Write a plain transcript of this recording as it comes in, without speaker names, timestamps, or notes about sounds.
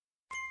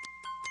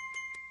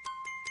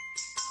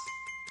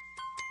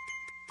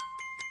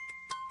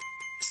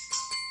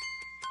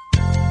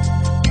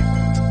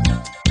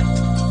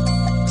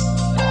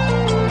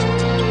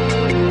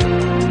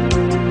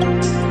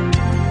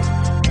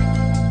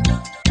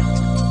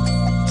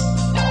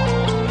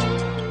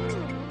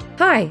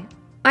Hi,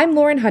 I'm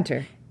Lauren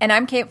Hunter. And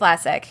I'm Kate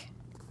Vlasic.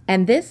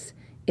 And this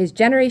is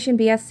Generation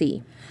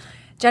BSC.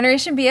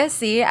 Generation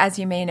BSC, as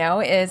you may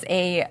know, is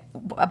a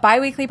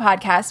bi-weekly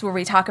podcast where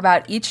we talk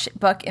about each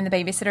book in the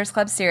Babysitters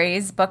Club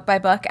series, book by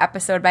book,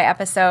 episode by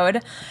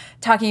episode,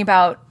 talking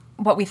about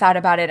what we thought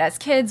about it as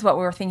kids, what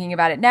we were thinking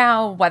about it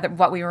now,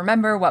 what we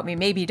remember, what we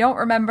maybe don't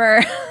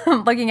remember,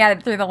 looking at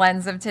it through the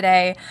lens of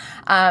today.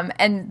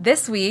 And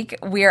this week,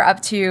 we're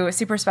up to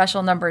Super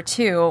Special number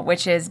 2,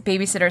 which is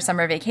Babysitter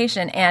Summer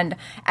Vacation. And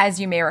as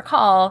you may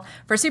recall,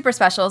 for Super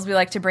Specials, we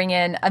like to bring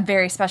in a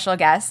very special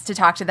guest to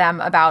talk to them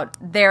about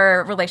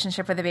their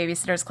relationship with the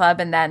Babysitters Club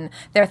and then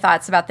their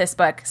thoughts about this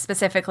book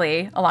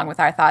specifically, along with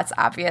our thoughts,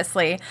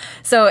 obviously.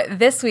 So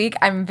this week,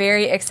 I'm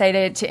very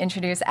excited to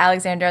introduce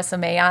Alexandra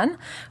Somayan,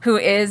 who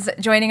is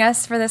joining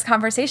us for this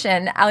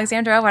conversation.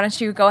 Alexandra, why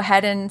don't you go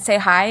ahead and say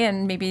hi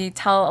and maybe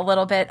tell a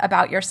little bit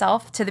about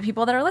yourself to the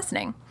people that are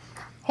listening.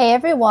 Hey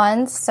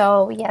everyone.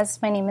 So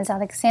yes, my name is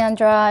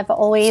Alexandra. I've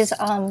always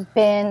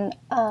been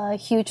a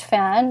huge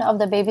fan of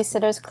the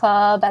Babysitters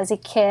Club as a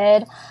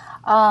kid.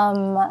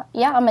 I'm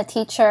a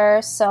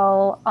teacher,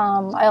 so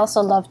I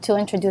also love to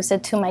introduce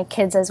it to my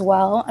kids as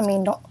well. I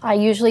mean, I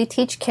usually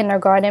teach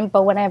kindergarten,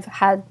 but when I've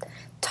had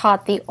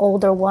taught the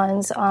older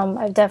ones,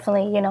 I've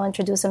definitely,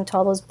 introduced them to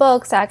all those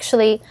books. I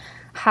actually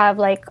have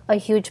like a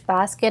huge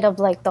basket of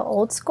like the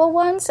old school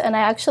ones, and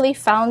I actually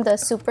found the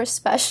Super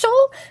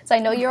Special. So I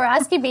know you were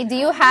asking me, do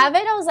you have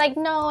it? I was like,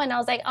 no. And I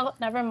was like, oh,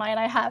 never mind,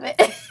 I have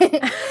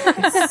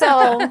it.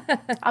 So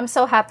I'm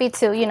so happy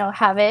to,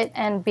 have it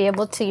and be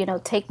able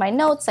to, take my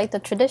notes like the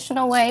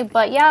traditional way.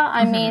 But yeah,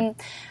 I mean,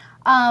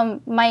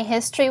 my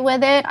history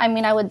with it,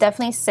 I would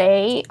definitely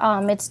say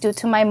it's due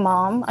to my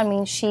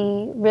mom.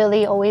 She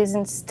really always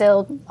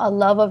instilled a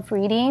love of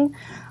reading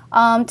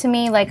to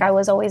me. Like, I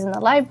was always in the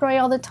library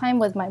all the time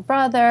with my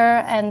brother.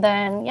 And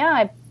then,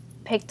 I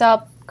picked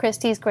up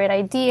Christie's Great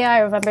Idea. I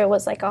remember it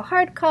was like a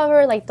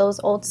hardcover, like those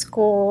old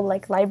school,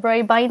 like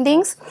library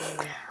bindings.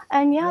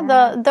 And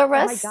the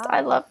rest, I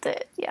loved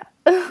it. Yeah.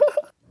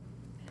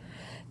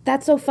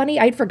 That's so funny.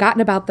 I'd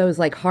forgotten about those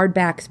like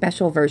hardback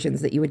special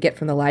versions that you would get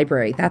from the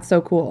library. That's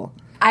so cool.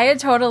 I had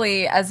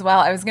totally as well.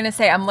 I was going to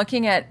say, I'm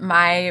looking at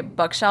my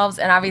bookshelves,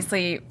 and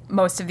obviously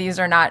most of these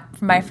are not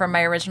from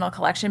my original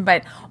collection,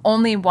 but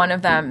only one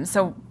of them.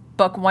 So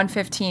book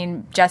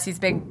 115, Jesse's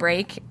Big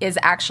Break, is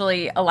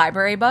actually a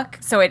library book.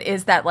 So it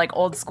is that like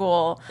old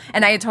school.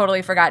 And I had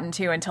totally forgotten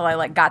too until I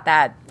like got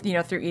that,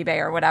 through eBay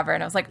or whatever.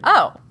 And I was like,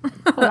 oh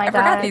I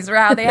forgot these were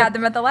how they had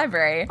them at the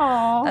library.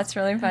 Aww. That's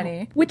really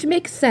funny. Which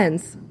makes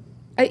sense.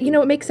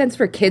 It makes sense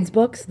for kids'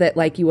 books that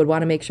like you would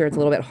want to make sure it's a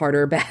little bit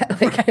harder,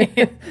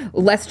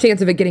 less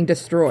chance of it getting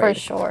destroyed. For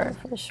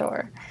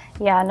sure.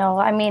 Yeah, no,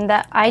 I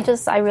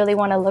really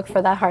want to look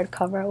for that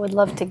hardcover. I would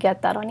love to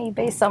get that on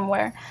eBay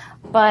somewhere.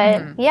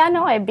 But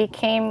I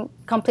became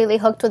completely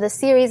hooked with the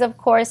series, of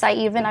course. I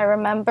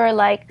remember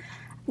like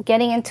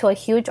getting into a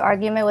huge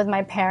argument with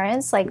my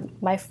parents. Like,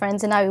 my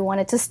friends and I, we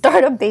wanted to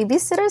start a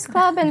Babysitters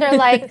Club, and they're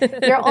like,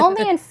 you're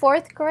only in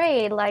 4th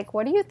grade. Like,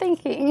 what are you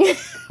thinking?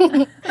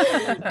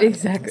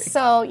 Exactly.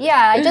 So,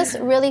 I just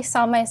really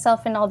saw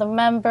myself in all the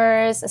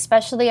members,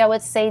 especially, I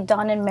would say,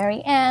 Dawn and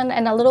Mary Ann,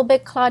 and a little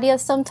bit Claudia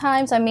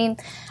sometimes.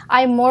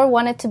 I more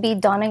wanted to be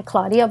Dawn and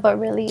Claudia, but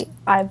really,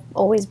 I've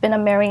always been a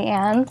Mary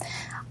Ann.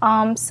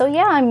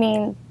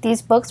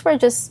 These books were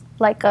just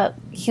like a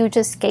huge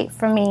escape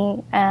for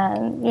me,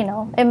 and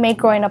it made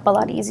growing up a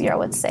lot easier, I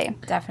would say.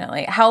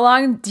 Definitely. How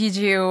long do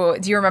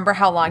you remember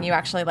how long you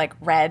actually like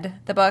read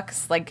the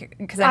books? Like,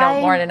 because I know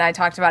Lauren and I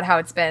talked about how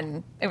it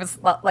was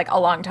like a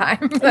long time,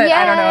 but yes.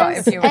 I don't know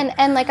if you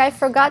and like I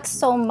forgot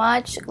so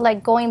much,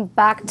 like going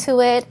back to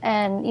it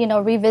and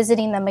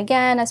revisiting them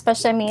again,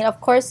 especially of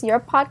course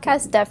your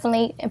podcast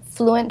definitely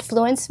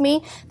influenced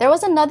me. There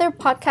was another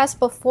podcast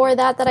before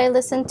that I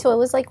listened to. It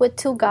was like with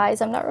 2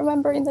 guys. I'm not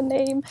remembering the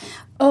name.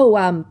 Oh,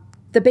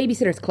 the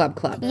Babysitters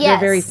Club. Yes. They're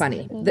very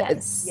funny.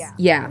 Yes.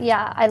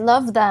 Yeah, I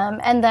love them.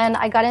 And then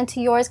I got into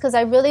yours because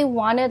I really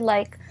wanted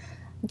like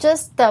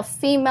just the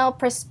female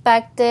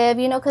perspective,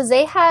 because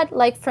they had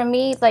like, for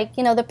me, like,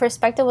 the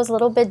perspective was a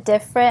little bit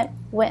different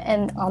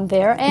on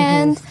their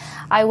end.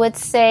 Mm-hmm. I would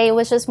say it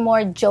was just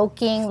more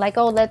joking, like,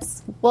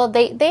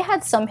 they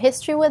had some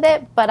history with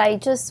it, but I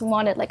just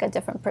wanted like a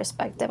different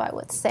perspective, I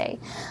would say.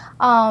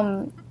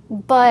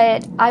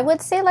 But I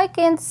would say like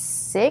in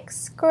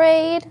 6th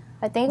grade,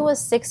 I think it was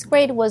 6th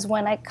grade was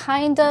when I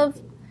kind of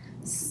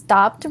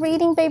stopped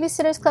reading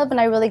Babysitters Club and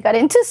I really got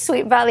into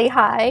Sweet Valley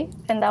High.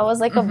 And that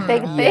was like a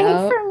big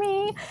thing for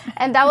me.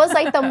 And that was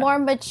like the more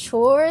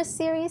mature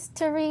series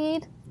to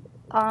read.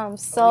 I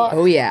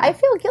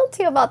feel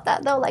guilty about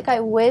that though. Like, I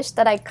wish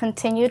that I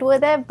continued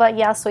with it, but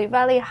yeah, Sweet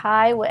Valley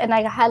High, and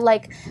I had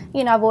like,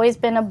 I've always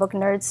been a book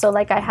nerd, so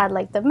like I had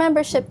like the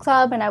membership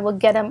club, and I would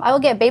get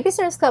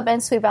Babysitters Club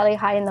and Sweet Valley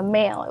High in the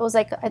mail. It was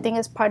like, I think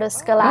it's part of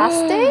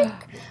Scholastic.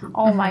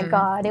 Oh my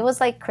God, it was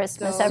like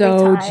Christmas every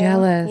time. So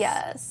jealous.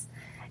 Yes.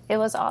 It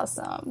was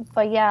awesome.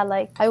 But yeah,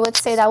 like I would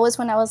say that was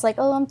when I was like,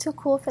 oh, I'm too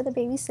cool for the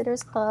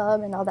Babysitters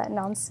Club and all that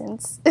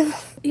nonsense.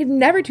 You're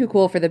never too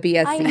cool for the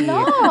BSC. I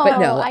know. But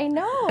no. I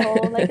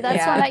know. Like that's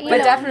Yeah. what I,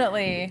 But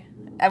definitely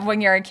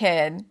when you're a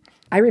kid.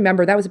 I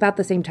remember that was about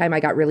the same time I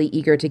got really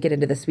eager to get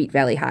into the Sweet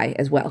Valley High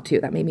as well,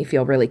 too. That made me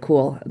feel really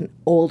cool and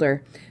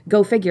older.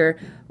 Go figure,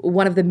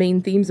 one of the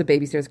main themes of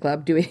Babysitters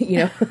Club, doing,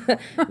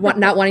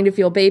 not wanting to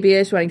feel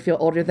babyish, wanting to feel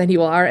older than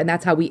you are, and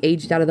that's how we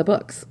aged out of the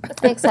books.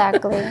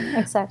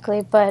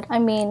 Exactly. But I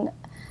mean,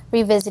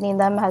 revisiting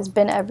them has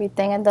been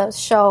everything. And the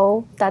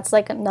show, that's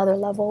like another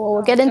level.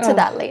 We'll get into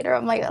that later.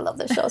 Oh my God, I love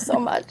the show so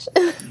much.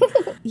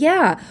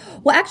 Yeah.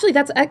 Well, actually,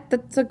 that's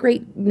a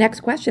great next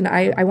question.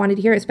 I wanted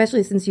to hear,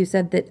 especially since you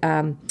said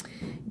that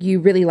you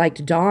really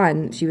liked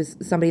Dawn. She was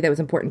somebody that was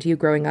important to you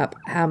growing up.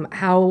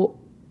 How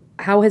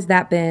has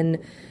that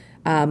been,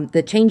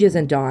 the changes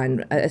in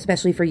Dawn,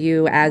 especially for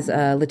you as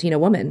a Latina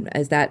woman?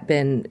 Has that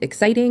been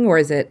exciting or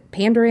is it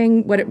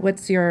pandering?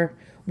 What's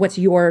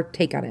your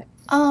take on it?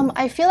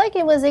 I feel like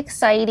it was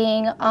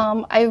exciting.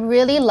 I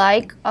really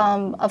like,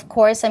 of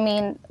course, I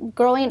mean,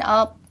 growing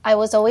up, I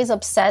was always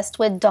obsessed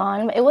with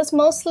Dawn. It was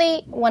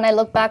mostly, when I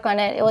look back on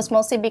it, it was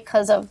mostly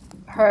because of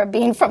her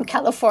being from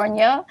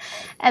California.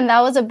 And that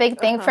was a big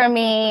thing for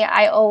me.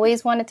 I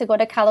always wanted to go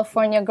to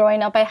California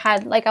growing up. I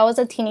was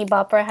a teeny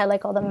bopper. I had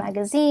like all the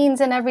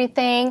magazines and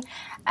everything.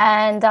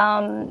 And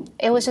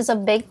it was just a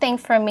big thing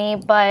for me.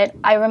 But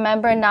I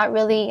remember not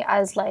really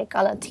as like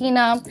a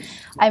Latina.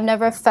 I've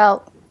never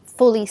felt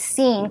fully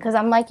seen because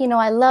I'm like,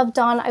 I love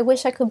Dawn. I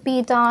wish I could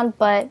be Dawn,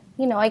 but,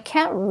 I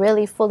can't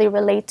really fully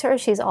relate to her.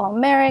 She's all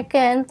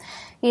American,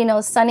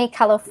 sunny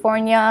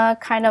California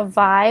kind of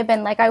vibe.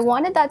 And like, I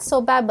wanted that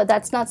so bad, but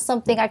that's not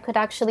something I could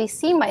actually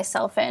see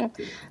myself in.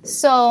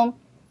 So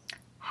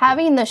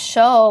having the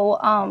show,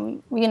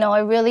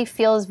 it really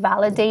feels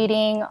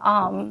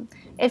validating.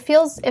 It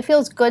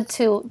feels good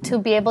to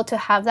be able to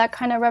have that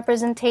kind of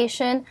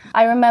representation.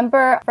 I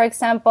remember, for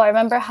example,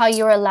 how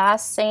you were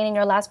saying in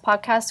your last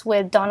podcast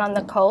with Dawn on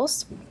the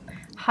Coast,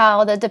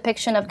 how the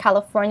depiction of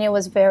California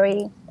was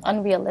very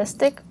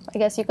unrealistic, I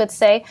guess you could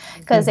say,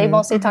 because they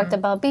mostly talked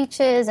about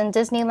beaches and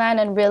Disneyland,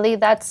 and really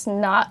that's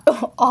not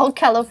all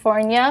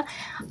California.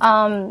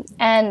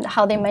 And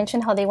how they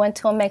mentioned how they went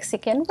to a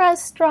Mexican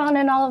restaurant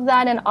and all of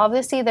that. And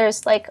obviously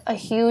there's like a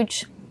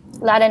huge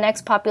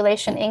Latinx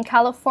population in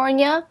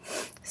California.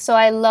 So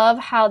I love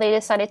how they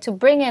decided to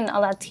bring in a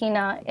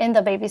Latina in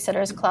the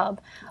Babysitters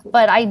Club.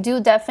 But I do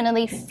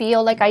definitely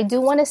feel like I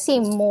do want to see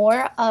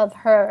more of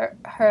her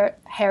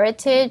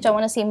heritage. I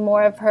want to see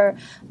more of her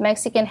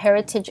Mexican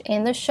heritage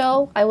in the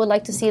show. I would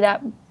like to see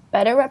that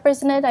better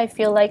represented. I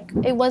feel like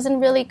it wasn't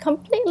really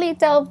completely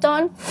delved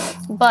on.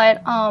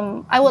 But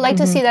I would like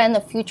to see that in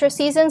the future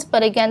seasons.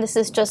 But again, this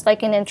is just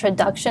like an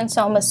introduction.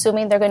 So I'm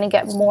assuming they're going to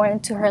get more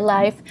into her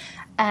life.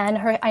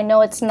 And I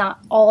know it's not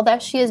all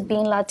that she is.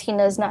 Being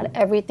Latina is not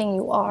everything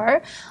you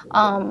are.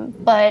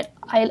 But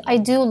I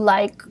do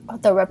like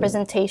the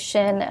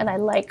representation, and I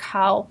like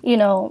how,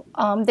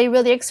 they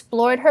really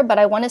explored her, but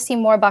I want to see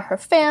more about her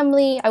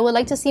family. I would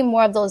like to see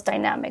more of those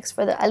dynamics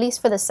at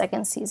least for the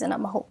second season,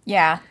 I'm hoping.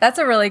 Yeah, that's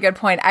a really good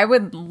point. I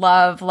would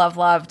love, love,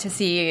 love to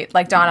see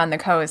like Dawn on the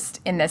Coast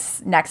in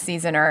this next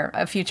season or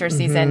a future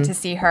season, to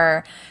see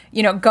her,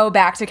 go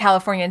back to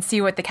California and see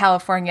what the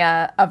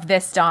California of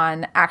this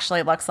Dawn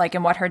actually looks like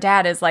and what her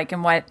dad is like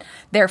and what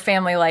their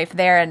family life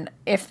there. And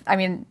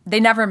they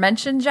never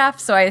mentioned Jeff,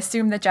 so I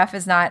assume that Jeff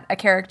is not a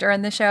character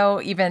in the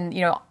show, even,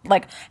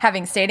 like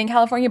having stayed in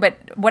California,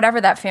 but whatever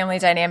that family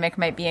dynamic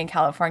might be in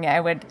California, I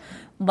would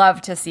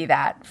love to see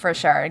that for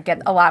sure.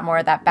 Get a lot more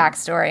of that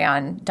backstory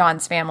on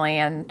Dawn's family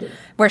and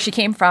where she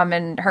came from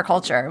and her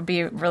culture. It would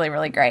be really,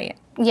 really great.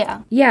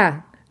 Yeah.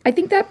 Yeah. I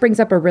think that brings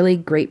up a really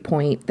great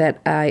point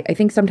that I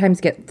think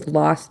sometimes gets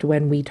lost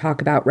when we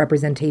talk about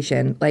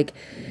representation. Like,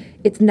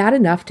 it's not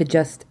enough to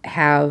just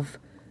have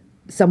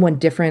someone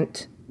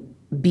different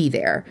be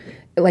there.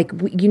 Like,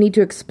 you need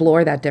to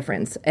explore that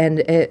difference.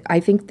 And I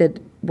think that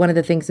one of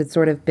the things that's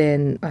sort of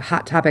been a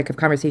hot topic of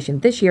conversation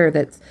this year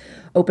that's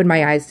opened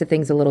my eyes to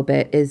things a little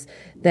bit is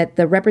that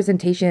the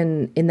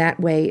representation in that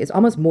way is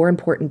almost more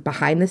important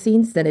behind the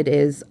scenes than it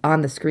is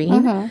on the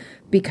screen,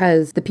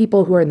 because the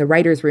people who are in the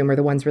writer's room are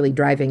the ones really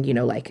driving,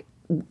 like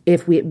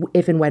if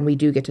and when we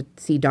do get to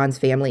see Dawn's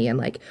family and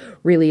like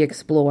really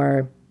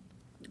explore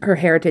her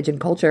heritage and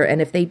culture.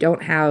 And if they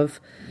don't have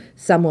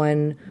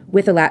someone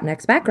with a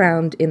Latinx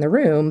background in the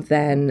room,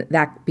 then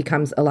that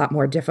becomes a lot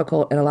more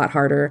difficult and a lot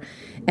harder.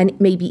 And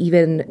maybe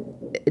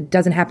even it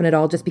doesn't happen at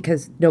all just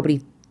because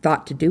nobody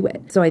thought to do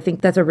it. So I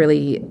think that's a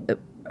really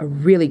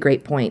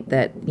great point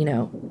that,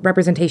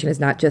 representation is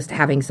not just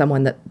having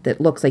someone that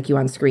looks like you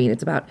on screen.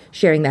 It's about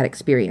sharing that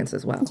experience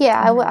as well.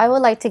 Yeah, I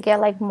would like to get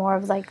like more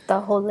of like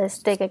the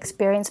holistic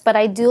experience. But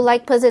I do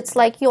like, because it's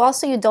like you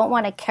don't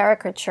want a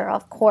caricature,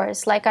 of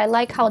course. Like I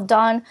like how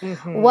Dawn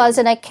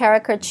wasn't a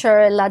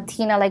caricature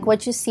Latina, like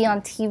what you see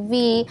on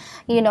TV,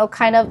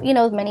 kind of,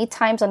 many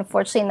times,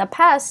 unfortunately in the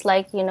past,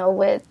 like,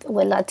 with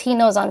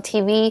Latinos on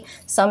TV,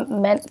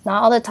 some men,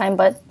 not all the time,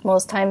 but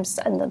most times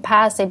in the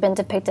past, they've been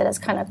depicted as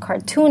kind of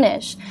cartoon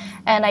cartoonish.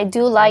 And I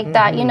do like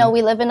that, you know,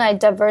 we live in a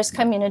diverse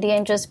community,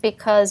 and just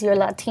because you're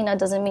Latina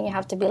doesn't mean you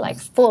have to be like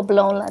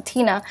full-blown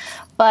Latina.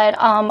 But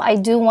I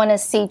do want to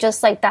see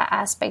just like that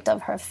aspect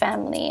of her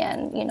family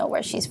and, you know,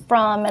 where she's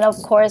from. And of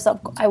course,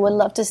 I would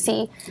love to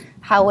see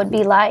how it would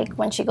be like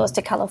when she goes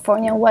to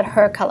California, what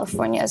her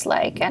California is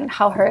like, and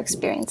how her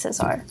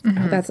experiences are.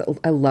 Oh,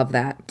 I love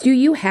that. Do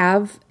you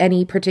have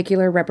any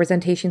particular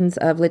representations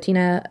of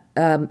Latina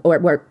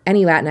or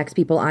any Latinx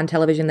people on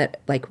television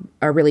that like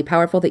are really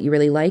powerful that you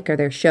really like? Are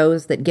there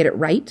shows that get it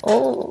right?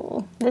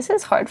 Oh, this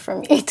is hard for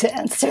me to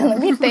answer. Let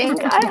me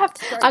think.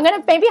 I'm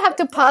gonna maybe have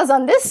to pause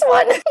on this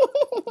one.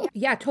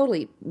 Yeah,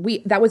 totally.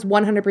 That was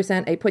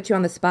 100%. I put you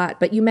on the spot,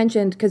 but you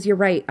mentioned, because you're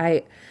right.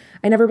 I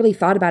never really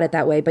thought about it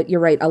that way, but you're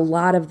right. A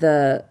lot of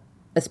the,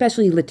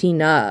 especially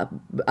Latina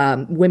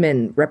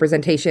women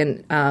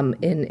representation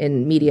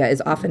in media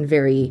is often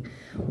very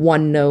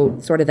one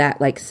note, sort of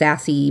that like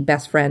sassy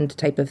best friend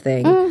type of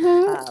thing.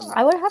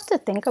 I would have to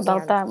think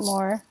about that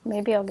more.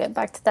 Maybe I'll get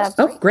back to that.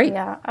 Oh, great.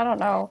 Yeah, I don't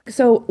know.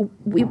 So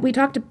we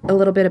talked a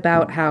little bit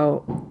about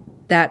how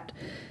that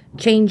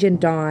change in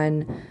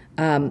Dawn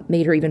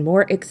made her even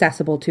more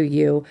accessible to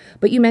you.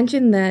 But you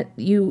mentioned that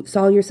you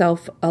saw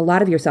a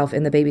lot of yourself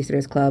in the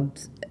Babysitters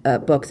Club's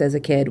books as a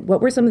kid.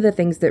 What were some of the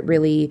things that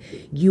really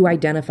you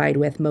identified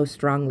with most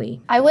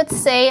strongly? I would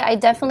say I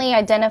definitely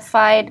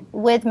identified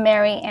with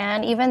Mary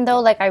Ann, even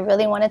though like I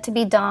really wanted to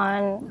be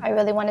Dawn, I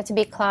really wanted to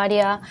be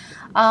Claudia.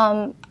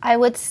 I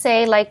would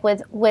say like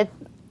with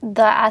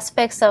the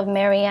aspects of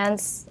Mary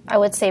Ann's, I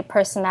would say,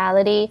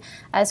 personality,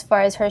 as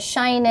far as her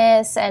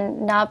shyness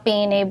and not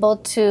being able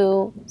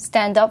to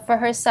stand up for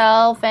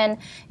herself. And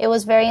it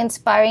was very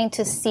inspiring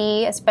to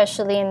see,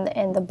 especially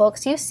in the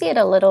books. You see it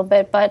a little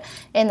bit, but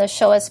in the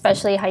show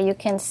especially, how you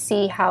can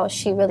see how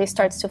she really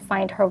starts to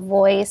find her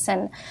voice.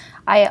 And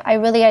I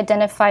really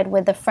identified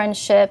with the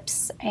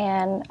friendships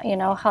and, you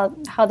know,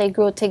 how they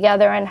grew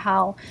together and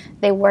how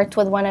they worked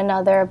with one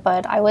another.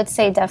 But I would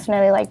say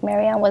definitely like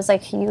Mary Ann was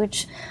like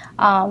huge,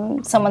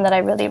 someone that I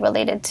really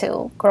related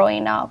to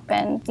growing up.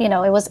 And, you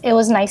know, it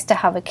was nice to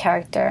have a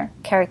character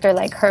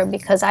like her,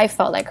 because I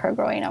felt like her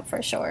growing up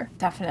for sure.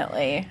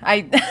 Definitely.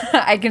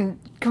 I can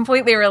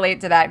completely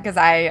relate to that, because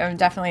I am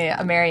definitely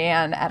a Mary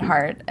Ann at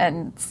heart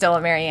and still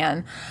a Mary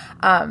Ann.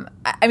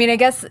 I mean, I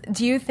guess,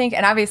 do you think,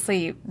 and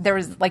obviously there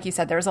was, like you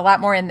said, there was a lot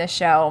more in this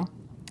show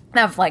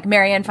of like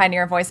Mary Ann finding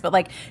her voice, but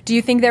like, do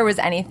you think there was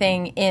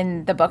anything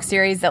in the book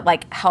series that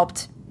like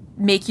helped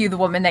make you the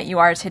woman that you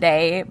are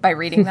today by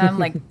reading them?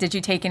 Like, did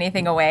you take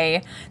anything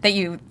away that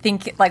you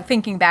think, like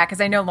thinking back,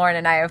 because I know Lauren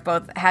and I have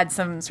both had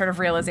some sort of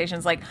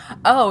realizations like,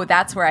 oh,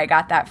 that's where I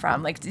got that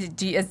from. Like,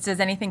 does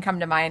anything come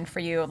to mind for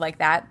you like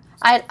that?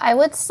 I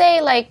would say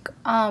like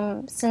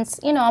since,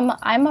 you know,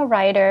 I'm a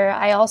writer,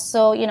 I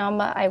also, you know,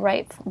 I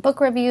write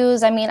book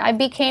reviews. I mean, I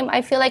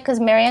feel like, because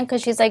Mary Ann,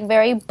 because she's like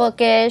very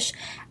bookish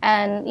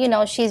and, you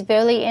know, she's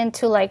really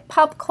into like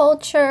pop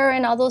culture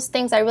and all those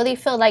things. I really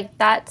feel like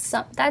that's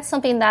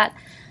something that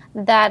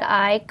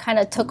I kind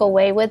of took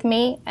away with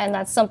me, and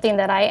that's something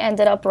that I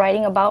ended up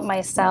writing about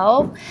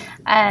myself.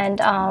 And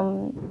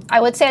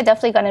I would say I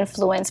definitely got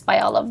influenced by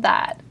all of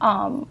that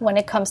when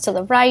it comes to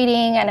the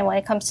writing, and then when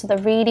it comes to the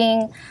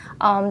reading.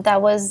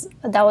 That was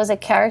a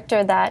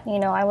character that, you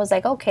know, I was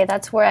like, okay,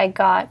 that's where I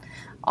got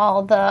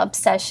all the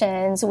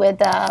obsessions with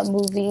the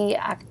movie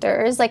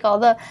actors, like all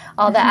the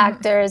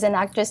actors and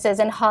actresses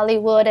in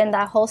Hollywood, and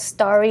that whole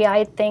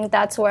starry-eyed thing.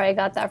 That's where I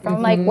got that from.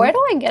 Mm-hmm. Like, where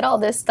do I get all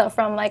this stuff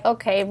from? Like,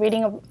 okay,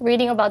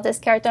 reading about this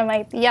character, I'm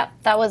like, yep,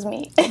 that was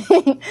me.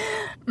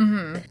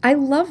 Mm-hmm. I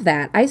love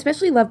that. I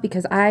especially love,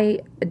 because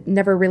I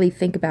never really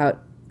think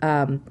about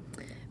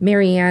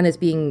Mary Ann as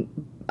being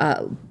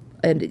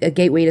a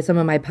gateway to some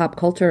of my pop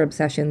culture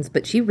obsessions,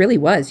 but she really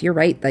was, you're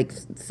right, like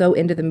so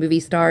into the movie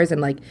stars,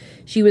 and like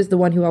she was the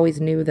one who always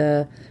knew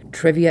the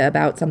trivia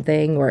about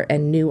something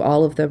and knew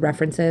all of the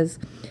references.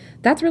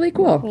 That's really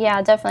cool.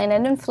 Yeah, definitely.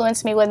 And it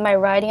influenced me with my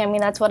writing. I mean,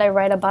 that's what I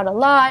write about a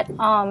lot.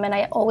 And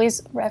I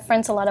always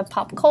reference a lot of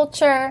pop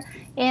culture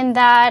in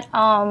that.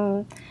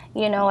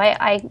 You know,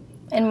 I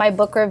in my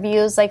book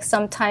reviews, like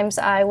sometimes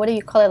what do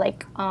you call it?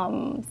 Like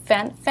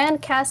fan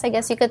cast, I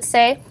guess you could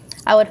say.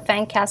 I would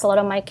fan cast a lot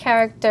of my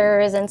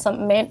characters, and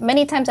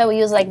many times I would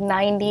use like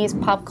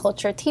 90s pop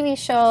culture TV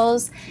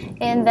shows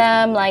in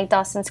them, like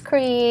Dawson's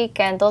Creek,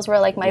 and those were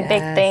like my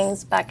big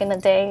things back in the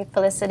day.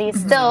 Felicity,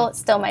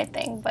 still my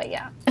thing, but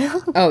yeah.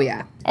 Oh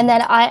yeah. And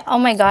then oh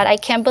my God, I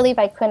can't believe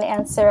I couldn't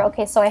answer.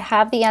 Okay, so I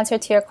have the answer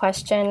to your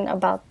question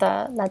about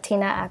the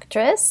Latina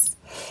actress.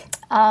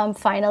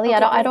 Finally,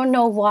 okay. I don't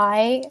know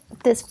why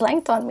this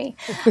blanked on me.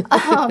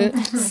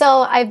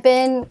 So I've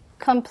been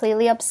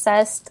completely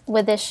obsessed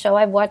with this show.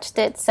 I've watched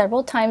it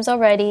several times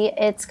already.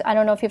 I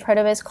don't know if you've heard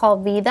of it. It's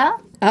called Vida.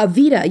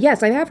 Vida,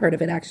 yes, I have heard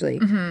of it actually.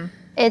 Mm-hmm.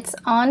 It's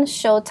on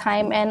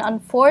Showtime, and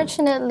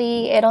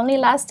unfortunately, it only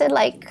lasted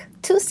like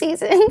 2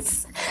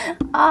 seasons.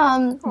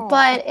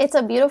 But it's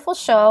a beautiful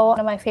show. One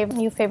of my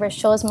new favorite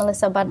shows,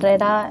 Melissa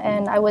Barrera,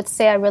 and I would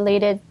say I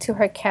related to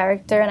her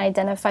character and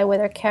identify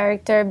with her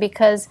character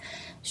because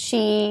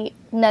she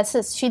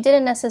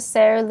didn't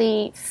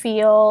necessarily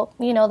feel,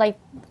 like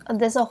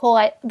there's the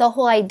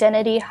whole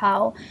identity,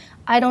 how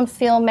I don't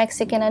feel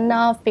Mexican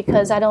enough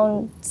because I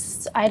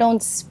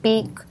don't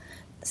speak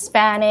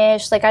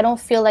Spanish. Like I don't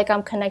feel like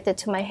I'm connected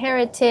to my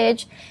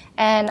heritage,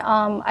 and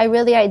I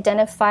really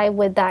identify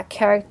with that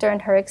character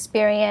and her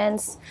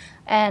experience.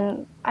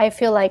 And I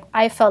felt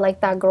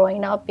like that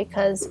growing up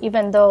because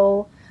even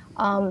though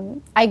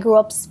I grew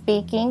up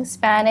speaking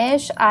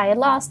Spanish, I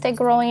lost it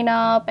growing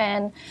up.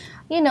 And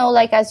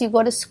like as you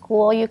go to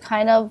school, you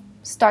kind of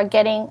start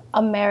getting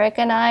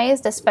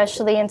Americanized,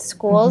 especially in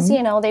schools.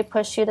 They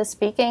push you to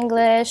speak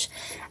English,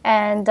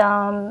 and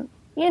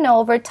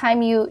over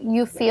time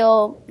you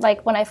feel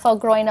like when I felt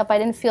growing up, I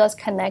didn't feel as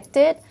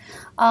connected.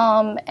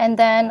 And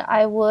then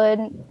I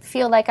would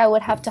feel like I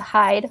would have to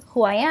hide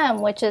who I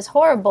am, which is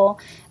horrible.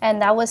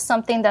 And that was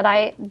something that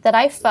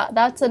I felt,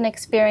 that's an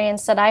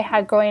experience that I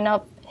had growing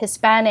up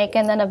Hispanic.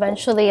 And then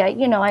eventually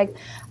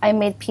I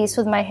made peace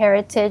with my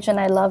heritage and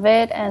I love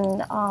it.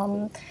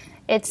 And,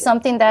 it's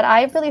something that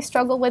I really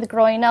struggled with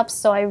growing up.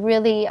 So I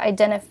really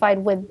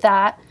identified with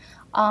that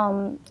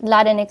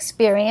Latinx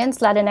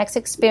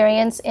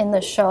experience in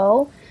the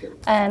show,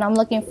 and I'm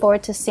looking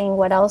forward to seeing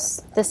what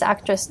else this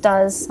actress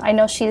does. I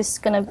know she's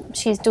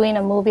doing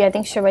a movie. I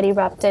think she already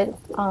wrapped it.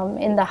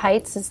 In the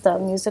Heights is the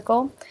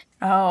musical.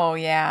 Oh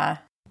yeah.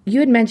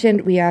 You had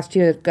mentioned, we asked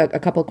you a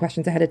couple of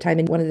questions ahead of time,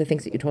 and one of the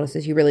things that you told us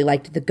is you really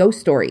liked the ghost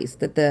stories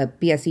that the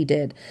BSE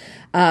did.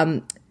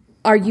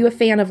 Are you a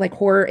fan of like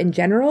horror in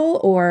general,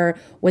 or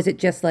was it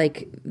just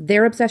like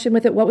their obsession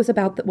with it? What was it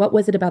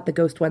about the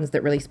ghost ones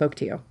that really spoke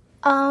to you?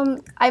 I'm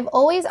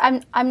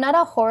not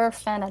a horror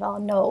fan at all,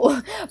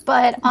 no.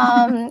 But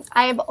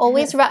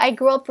I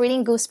grew up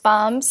reading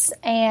Goosebumps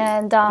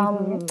and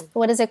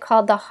what is it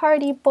called? The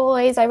Hardy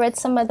Boys. I read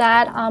some of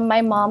that.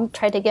 My mom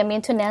tried to get me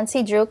into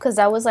Nancy Drew because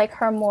that was like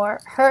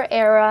her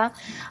era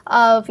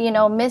of,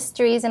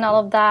 mysteries and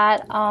all of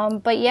that.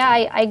 But yeah,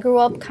 I grew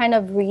up kind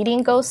of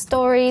reading ghost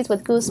stories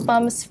with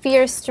Goosebumps,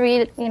 Fear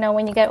Street.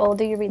 When you get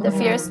older, you read the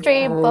Fear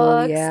Street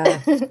books. Yeah.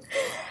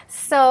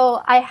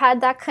 So I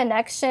had that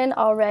connection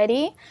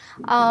already.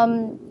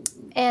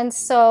 And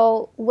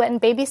so when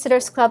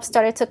Babysitters Club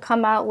started to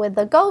come out with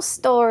the ghost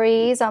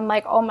stories, I'm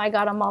like, oh my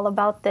God, I'm all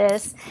about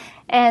this.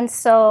 And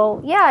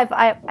so, yeah,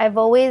 I've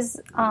always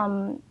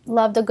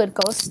loved a good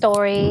ghost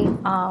story.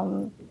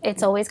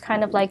 It's always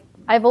kind of like,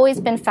 I've always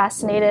been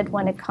fascinated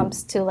when it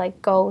comes to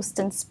like ghosts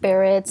and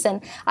spirits.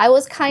 And I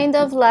was kind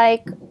of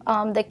like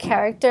the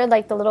character,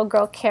 like the little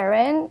girl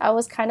Karen. I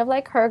was kind of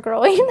like her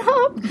growing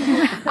up.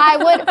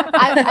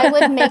 I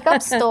would make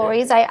up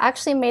stories. I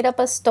actually made up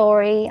a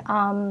story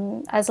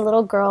as a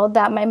little girl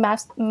that my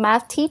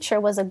math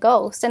teacher was a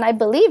ghost. And I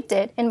believed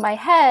it in my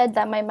head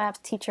that my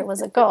math teacher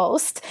was a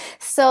ghost.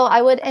 So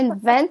I would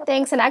invent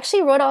things and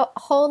actually wrote a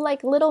whole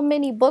like little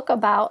mini book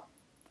about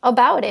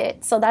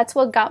it. So that's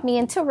what got me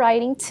into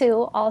writing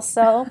too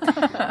also.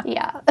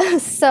 Yeah.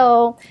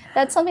 So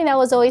that's something that I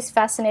was always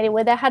fascinated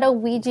with. I had a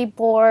Ouija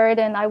board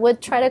and I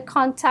would try to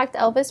contact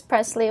Elvis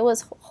Presley. It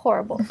was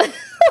horrible.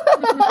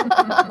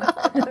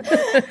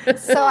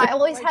 So I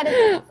always had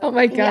it. Oh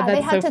my God, that's so funny.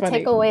 They had to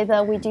take away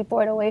the Ouija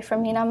board away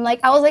from me. And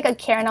I was like a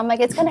Karen. I'm like,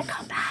 it's going to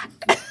come back.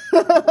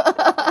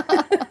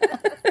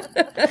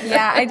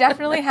 Yeah, I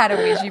definitely had a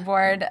Ouija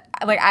board.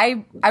 Like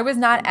I was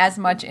not as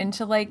much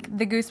into like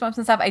the Goosebumps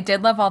and stuff. I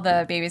did love all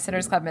the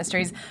Babysitters Club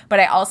mysteries, but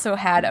I also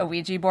had a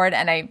Ouija board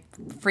and I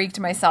freaked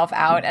myself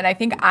out. And I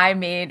think I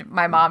made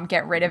my mom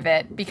get rid of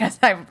it because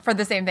for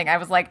the same thing. I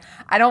was like,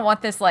 I don't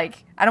want this,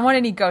 like, I don't want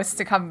any ghosts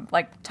to come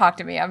like talk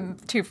to me. I'm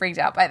too freaked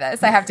out by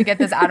this. I have to get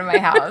this out of my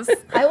house.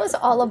 I was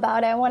all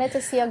about it. I wanted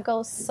to see a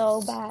ghost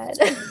so bad.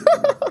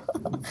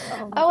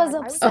 I was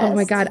obsessed. Oh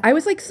my God. I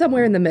was like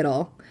somewhere in the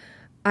middle.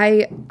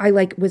 I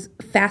like was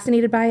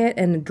fascinated by it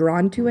and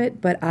drawn to it,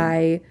 but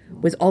I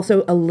was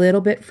also a little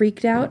bit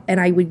freaked out.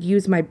 And I would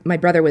use my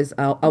brother was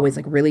always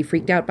like really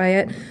freaked out by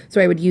it, so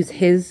I would use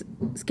his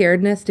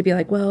scaredness to be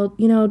like, well,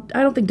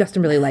 I don't think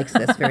Dustin really likes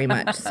this very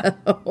much. So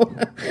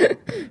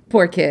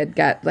poor kid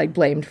got like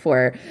blamed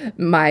for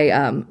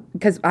my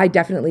because I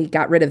definitely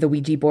got rid of the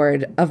Ouija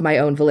board of my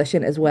own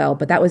volition as well.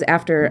 But that was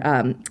after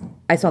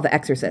I saw The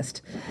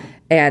Exorcist,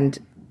 and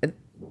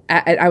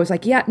I was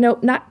like, yeah, no,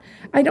 not.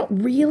 I don't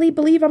really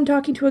believe I'm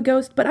talking to a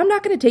ghost, but I'm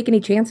not going to take any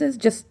chances.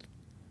 Just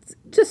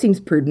seems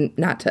prudent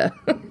not to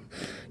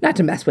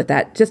mess with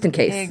that, just in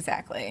case.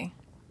 Exactly.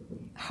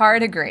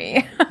 Hard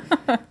agree.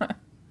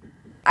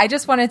 I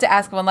just wanted to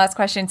ask one last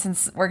question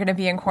since we're going to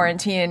be in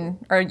quarantine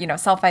or,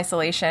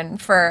 self-isolation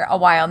for a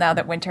while now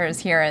that winter is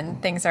here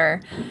and things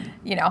are,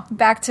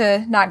 back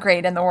to not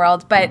great in the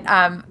world. But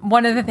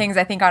one of the things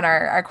I think on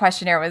our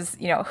questionnaire was,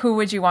 who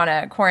would you want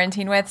to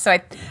quarantine with? So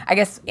I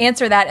guess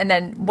answer that. And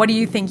then what do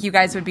you think you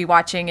guys would be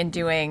watching and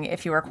doing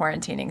if you were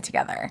quarantining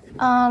together?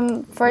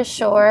 For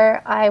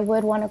sure, I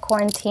would want to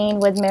quarantine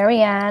with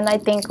Marianne. I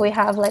think we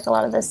have like a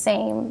lot of the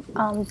same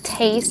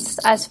tastes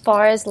as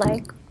far as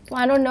like,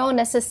 I don't know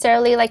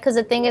necessarily, like, because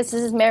the thing is,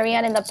 this is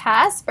Marianne in the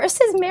past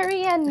versus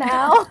Marianne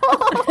now.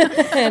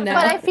 But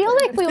I feel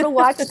like we would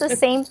watch the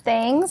same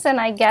things, and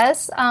I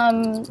guess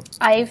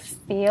I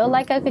feel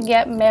like I could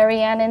get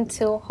Marianne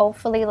into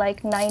hopefully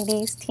like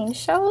 90s teen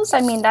shows.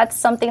 I mean, that's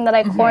something that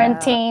I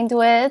quarantined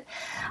with.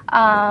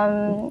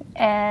 And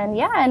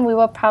we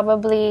will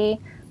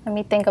probably, let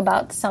me think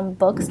about some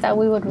books that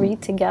we would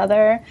read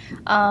together.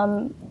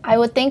 I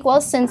would think,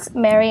 well, since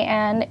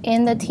Marianne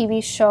in the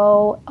TV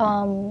show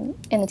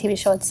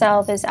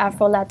itself is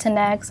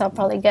Afro-Latinx, I'll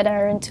probably get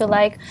her into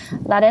like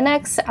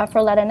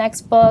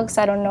Afro-Latinx books.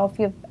 I don't know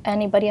if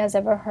anybody has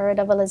ever heard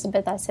of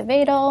Elizabeth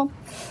Acevedo.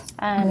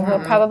 And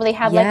we'll probably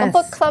have like a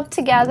book club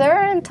together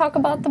and talk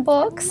about the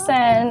books.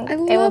 And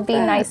it would be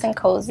nice and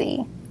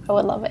cozy. I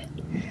would love it.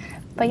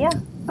 But yeah.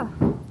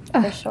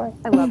 For sure.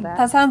 I love that.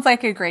 That sounds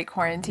like a great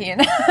quarantine.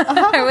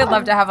 I would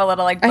love to have a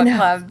little like book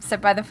club,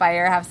 sit by the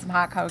fire, have some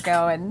hot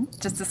cocoa, and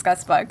just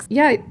discuss books.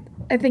 Yeah,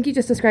 I think you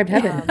just described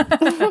heaven.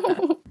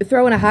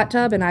 Throw in a hot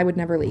tub and I would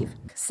never leave.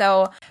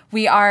 So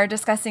we are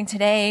discussing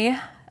today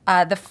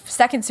the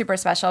second super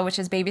special, which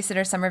is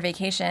Babysitter Summer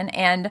Vacation.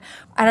 And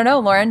I don't know,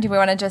 Lauren, do we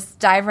want to just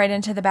dive right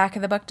into the back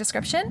of the book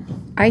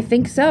description? I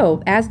think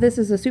so. As this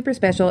is a super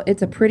special,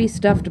 it's a pretty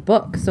stuffed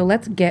book. So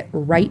let's get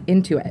right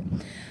into it.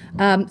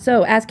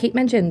 So as Kate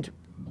mentioned,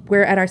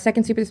 we're at our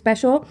second super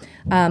special.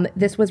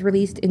 This was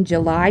released in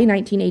July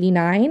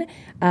 1989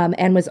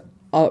 and was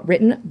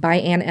written by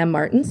Anne M.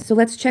 Martin. So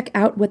let's check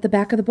out what the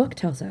back of the book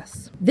tells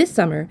us. This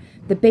summer,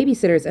 the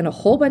babysitters and a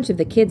whole bunch of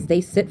the kids they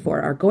sit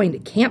for are going to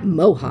Camp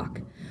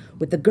Mohawk.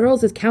 With the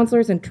girls as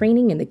counselors in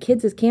training and the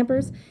kids as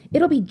campers,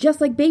 it'll be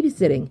just like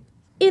babysitting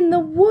in the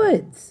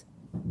woods.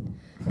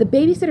 The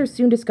babysitters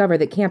soon discover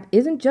that camp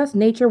isn't just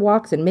nature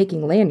walks and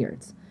making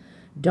lanyards.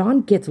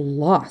 Dawn gets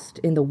lost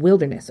in the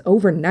wilderness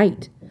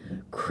overnight.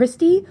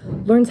 Christy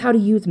learns how to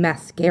use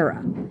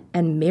mascara,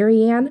 and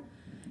Marianne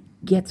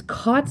gets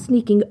caught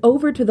sneaking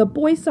over to the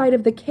boys' side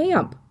of the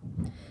camp.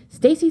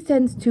 Stacy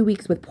spends 2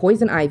 weeks with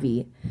Poison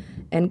Ivy,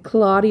 and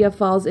Claudia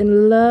falls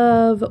in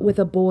love with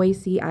a boy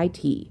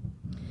CIT.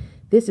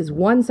 This is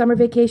one summer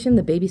vacation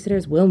the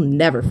babysitters will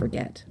never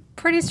forget.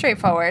 Pretty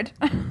straightforward.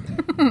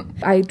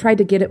 I tried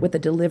to get it with the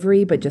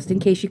delivery, but just in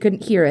case you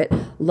couldn't hear it,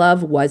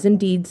 love was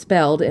indeed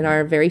spelled in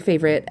our very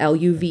favorite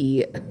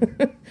LUV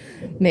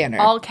manner.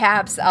 All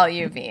caps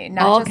LUV,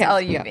 not all just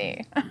caps,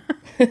 LUV.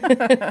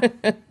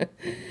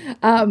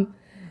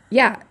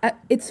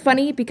 It's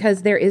funny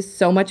because there is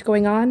so much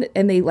going on,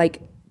 and they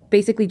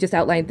basically just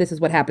outlined this is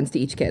what happens to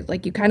each kid.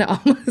 Like, you kind of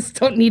almost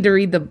don't need to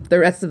read the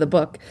rest of the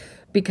book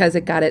because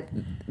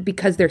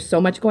because there's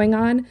so much going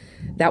on.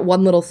 That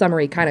one little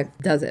summary kind of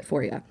does it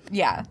for you.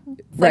 Yeah.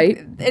 Right?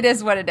 It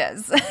is what it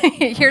is.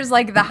 Here's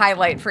the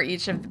highlight for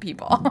each of the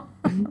people.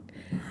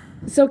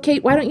 So,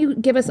 Kate, why don't you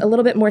give us a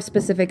little bit more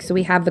specific so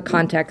we have the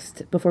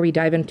context before we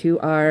dive into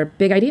our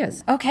big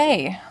ideas?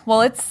 Okay.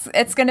 Well,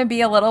 it's going to be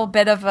a little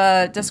bit of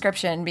a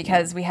description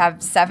because we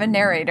have 7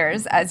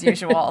 narrators as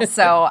usual.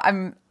 So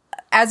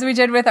as we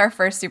did with our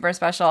first super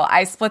special,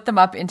 I split them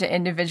up into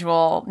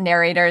individual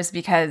narrators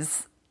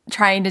because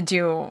trying to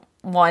do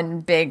one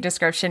big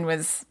description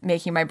was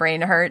making my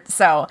brain hurt.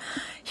 So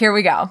here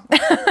we go.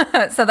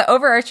 So the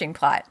overarching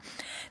plot.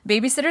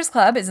 Babysitter's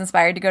Club is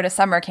inspired to go to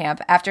summer camp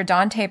after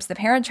Dawn tapes The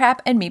Parent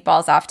Trap and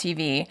Meatballs off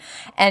TV,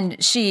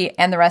 and she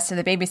and the rest of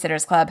the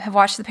Babysitter's Club have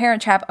watched The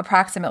Parent Trap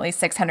approximately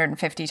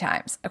 650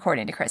 times,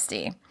 according to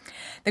Christy.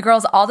 The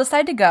girls all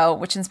decide to go,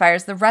 which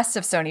inspires the rest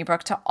of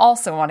Stoneybrook to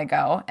also want to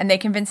go, and they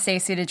convince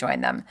Stacy to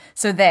join them.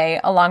 So they,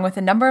 along with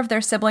a number of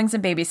their siblings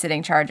and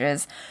babysitting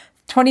charges,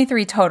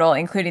 23 total,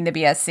 including the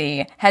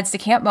BSC, heads to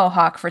Camp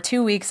Mohawk for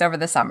 2 weeks over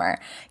the summer.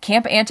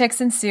 Camp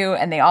antics ensue,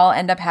 and they all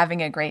end up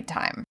having a great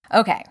time.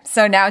 Okay,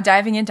 so now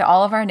diving into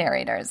all of our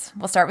narrators.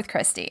 We'll start with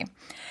Christy.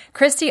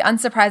 Christy,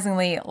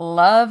 unsurprisingly,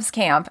 loves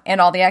camp and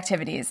all the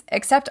activities,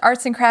 except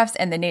arts and crafts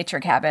and the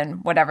nature cabin,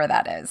 whatever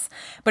that is,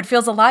 but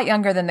feels a lot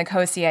younger than the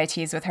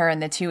co-CITs with her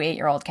and the 2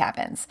 8-year-old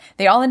cabins.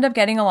 They all end up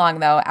getting along,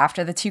 though,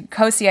 after the 2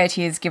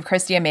 co-CITs give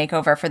Christy a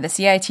makeover for the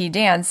CIT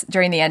dance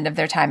during the end of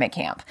their time at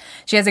camp.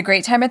 She has a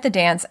great time at the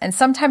dance and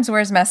sometimes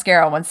wears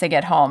mascara once they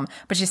get home,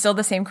 but she's still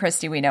the same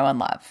Christy we know and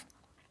love.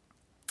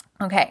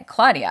 Okay,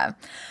 Claudia.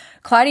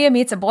 Claudia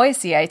meets a boy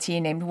CIT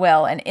named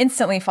Will and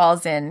instantly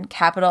falls in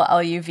capital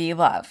LUV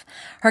love.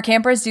 Her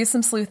campers do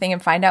some sleuthing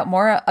and find out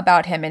more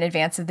about him in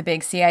advance of the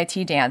big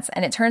CIT dance,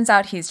 and it turns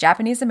out he's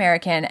Japanese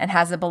American and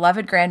has a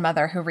beloved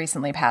grandmother who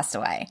recently passed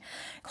away.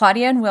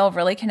 Claudia and Will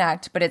really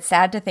connect, but it's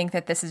sad to think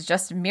that this is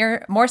just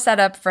more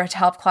setup to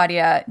help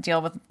Claudia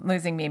deal with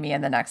losing Mimi in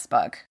the next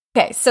book.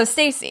 Okay, so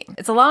Stacy.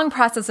 It's a long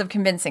process of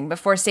convincing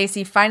before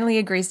Stacy finally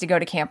agrees to go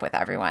to camp with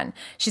everyone.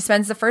 She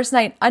spends the first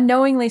night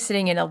unknowingly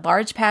sitting in a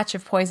large patch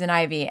of poison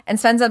ivy and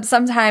spends up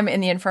some time in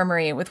the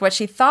infirmary with what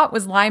she thought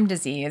was Lyme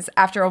disease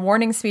after a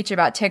warning speech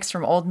about ticks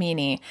from Old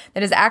Meanie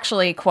that is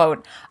actually,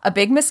 quote, a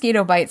big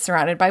mosquito bite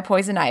surrounded by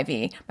poison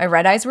ivy. My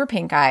red eyes were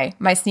pink eye.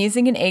 My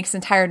sneezing and aches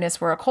and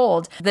tiredness were a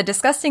cold. The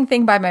disgusting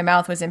thing by my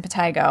mouth was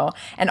impetigo.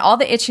 And all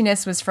the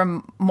itchiness was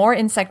from more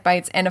insect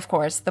bites and, of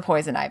course, the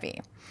poison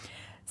ivy.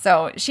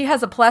 So she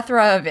has a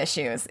plethora of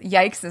issues.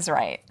 Yikes is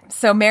right.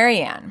 So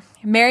Marianne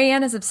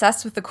is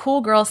obsessed with the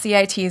cool girl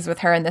CITs with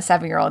her in the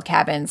 7-year-old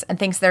cabins and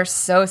thinks they're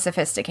so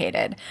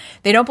sophisticated.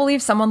 They don't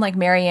believe someone like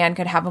Marianne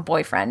could have a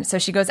boyfriend, so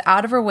she goes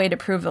out of her way to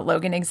prove that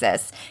Logan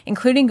exists,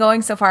 including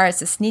going so far as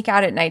to sneak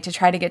out at night to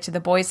try to get to the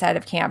boys' side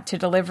of camp to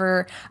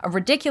deliver a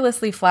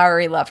ridiculously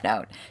flowery love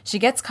note. She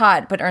gets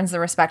caught, but earns the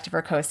respect of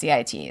her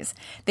co-CITs.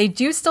 They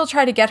do still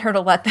try to get her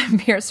to let them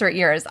pierce her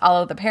ears, a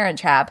la the Parent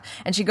Trap,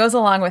 and she goes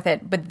along with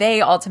it, but they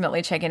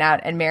ultimately chicken out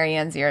and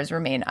Marianne's ears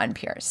remain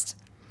unpierced.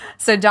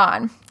 So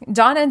Dawn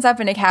ends up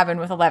in a cabin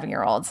with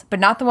 11-year-olds, but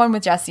not the one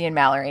with Jesse and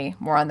Mallory.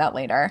 More on that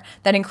later.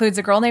 That includes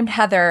a girl named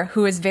Heather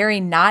who is very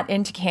not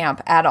into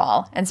camp at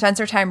all and spends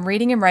her time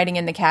reading and writing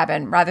in the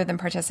cabin rather than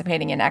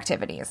participating in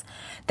activities.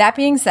 That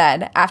being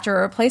said, after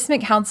a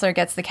replacement counselor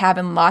gets the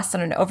cabin lost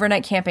on an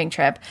overnight camping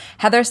trip,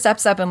 Heather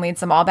steps up and leads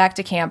them all back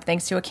to camp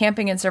thanks to a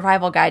camping and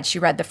survival guide she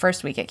read the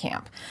first week at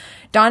camp.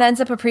 Dawn ends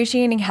up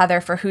appreciating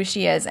Heather for who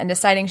she is and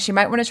deciding she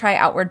might want to try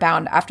Outward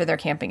Bound after their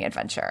camping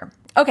adventure.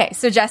 Okay,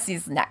 so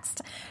Jesse's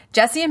next.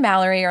 Jesse and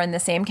Mallory are in the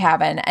same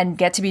cabin and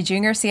get to be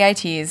junior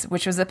CITs,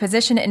 which was a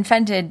position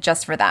invented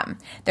just for them.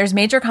 There's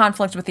major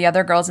conflict with the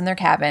other girls in their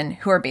cabin,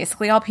 who are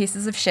basically all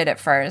pieces of shit at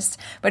first,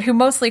 but who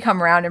mostly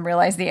come around and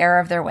realize the error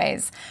of their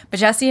ways.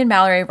 But Jesse and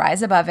Mallory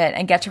rise above it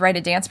and get to write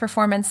a dance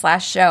performance /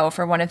 show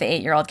for one of the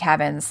 8-year-old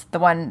cabins, the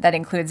one that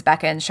includes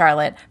Becca and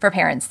Charlotte, for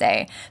Parents'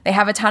 Day. They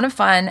have a ton of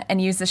fun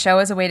and use the show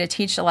as a way to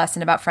teach a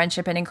lesson about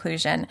friendship and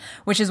inclusion,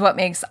 which is what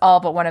makes all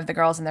but one of the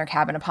girls in their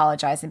cabin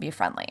apologize and be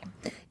friendly.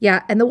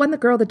 Yeah, and the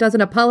girl that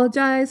doesn't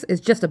apologize is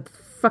just a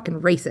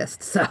fucking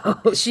racist.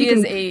 So she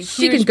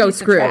can go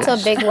screw it.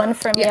 That's a big one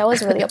for me. I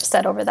was really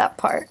upset over that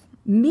part.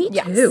 Me too.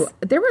 Yes,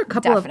 there were a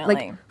couple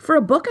definitely. of, for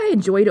a book I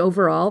enjoyed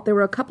overall, there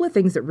were a couple of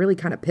things that really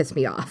kind of pissed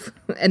me off.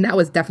 And that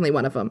was definitely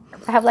one of them.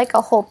 I have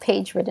a whole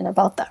page written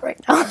about that right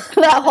now.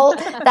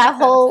 that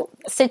whole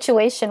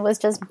situation was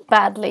just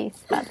badly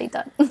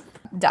done.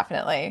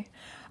 Definitely.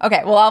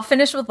 Okay, well, I'll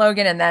finish with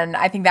Logan, and then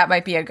I think that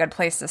might be a good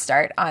place to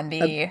start on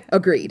the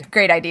Agreed.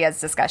 Great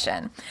Ideas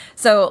discussion.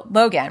 So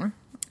Logan,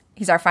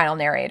 he's our final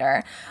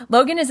narrator.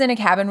 Logan is in a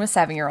cabin with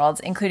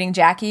 7-year-olds, including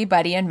Jackie,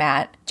 Buddy, and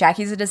Matt.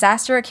 Jackie's a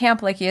disaster at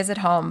camp like he is at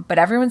home, but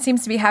everyone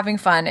seems to be having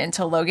fun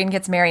until Logan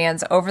gets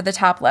Marianne's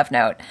over-the-top love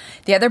note.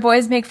 The other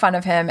boys make fun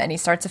of him, and he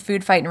starts a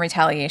food fight in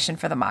retaliation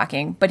for the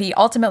mocking, but he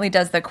ultimately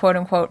does the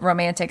quote-unquote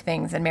romantic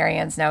things in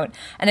Marianne's note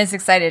and is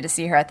excited to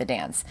see her at the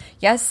dance.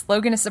 Yes,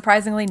 Logan is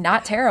surprisingly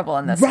not terrible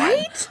in this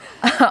right?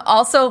 one.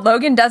 Also,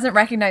 Logan doesn't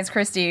recognize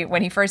Christy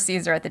when he first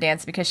sees her at the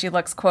dance because she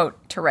looks,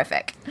 quote,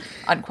 terrific,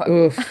 unquote.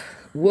 Oof.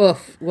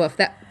 Woof.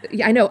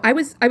 Yeah, I know. I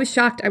was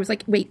shocked. I was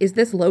like, wait, is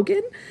this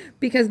Logan?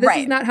 Because this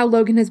is not how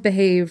Logan has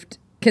behaved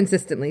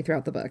consistently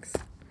throughout the books.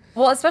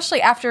 Well,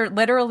 especially after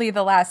literally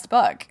the last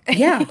book.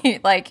 Yeah.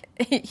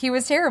 He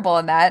was terrible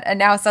in that. And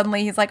now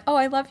suddenly he's like, oh,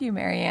 I love you,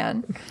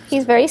 Marianne.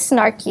 He's very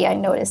snarky, I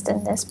noticed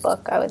in this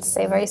book. I would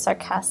say very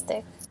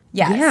sarcastic.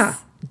 Yes. Yeah,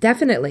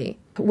 definitely.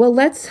 Well,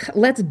 let's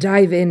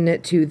dive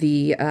into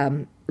the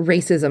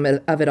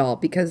racism of it all,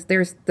 because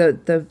there's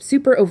the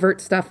super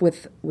overt stuff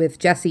with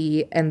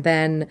Jesse, and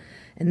then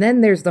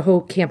there's the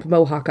whole Camp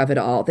Mohawk of it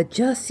all that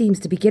just seems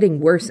to be getting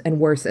worse and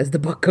worse as the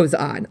book goes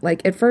on.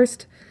 Like, at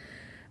first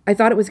I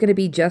thought it was going to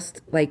be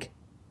just like,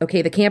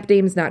 okay, the camp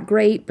name's not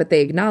great, but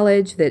they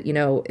acknowledge that,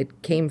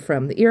 it came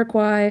from the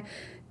Iroquois,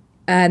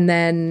 and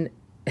then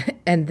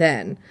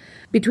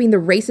between the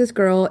racist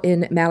girl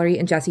in Mallory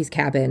and Jesse's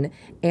cabin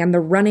and the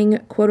running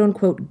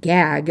quote-unquote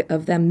gag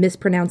of them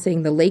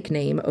mispronouncing the lake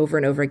name over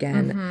and over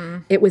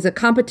again, It was a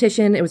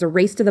competition. It was a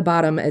race to the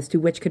bottom as to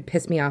which could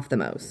piss me off the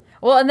most.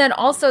 Well, and then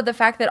also the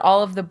fact that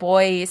all of the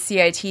boy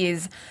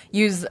CITs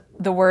use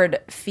the word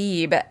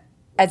phoebe,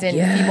 as in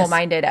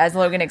feeble-minded, as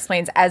Logan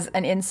explains, as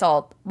an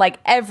insult. Like,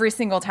 every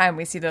single time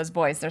we see those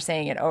boys, they're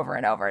saying it over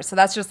and over. So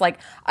that's just like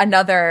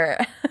another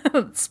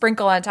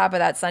sprinkle on top of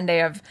that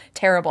sundae of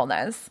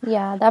terribleness.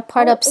 Yeah, that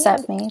part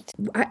upset me.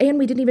 And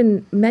we didn't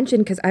even mention,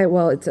 because it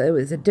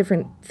was a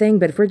different thing,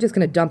 but if we're just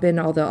going to dump in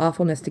all the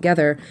awfulness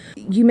together,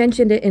 you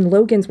mentioned it in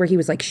Logan's where he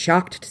was like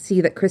shocked to see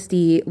that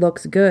Christy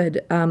looks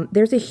good.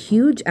 There's a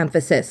huge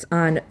emphasis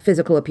on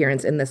physical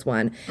appearance in this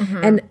one.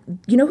 And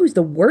you know who's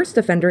the worst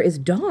offender is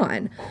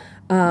Dawn.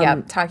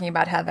 Talking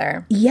about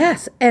Heather.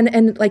 Yes,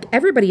 and like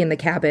everybody in the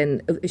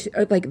cabin,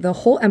 like the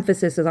whole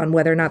emphasis is on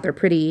whether or not they're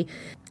pretty.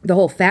 The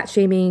whole fat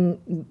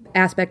shaming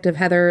aspect of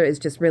Heather is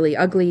just really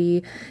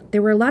ugly.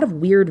 There were a lot of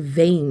weird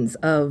veins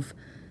of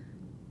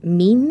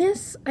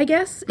meanness, I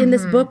guess, in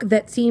this book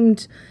that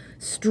seemed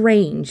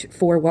strange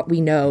for what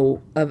we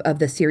know of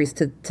the series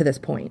to this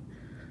point.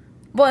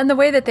 Well, and the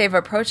way that they've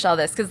approached all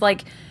this, because,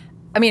 like,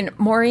 I mean,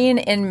 Maureen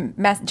in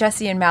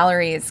Jesse and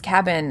Mallory's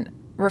cabin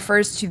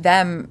refers to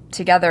them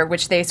together,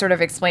 which they sort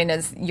of explain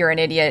as you're an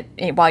idiot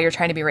while you're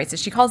trying to be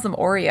racist. She calls them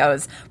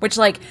Oreos, which,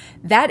 like,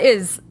 that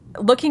is,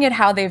 looking at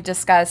how they've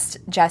discussed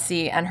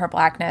Jesse and her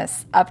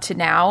blackness up to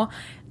now,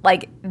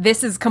 like,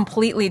 this is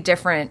completely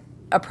different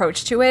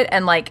approach to it.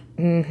 And, like,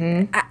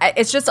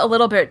 it's just a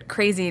little bit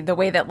crazy the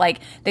way that, like,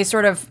 they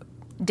sort of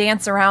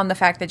dance around the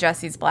fact that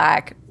Jesse's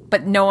black,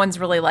 but no one's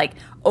really, like,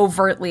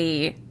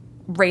 overtly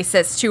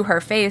racist to her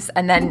face.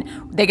 And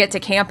then they get to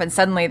camp and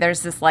suddenly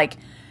there's this, like,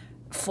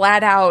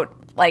 flat out,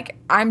 like,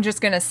 I'm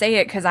just going to say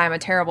it because I'm a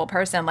terrible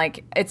person.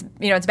 Like, it's,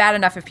 you know, it's bad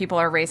enough if people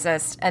are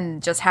racist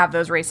and just have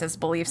those racist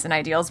beliefs and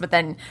ideals, but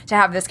then to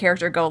have this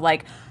character go,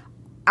 like,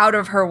 out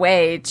of her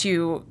way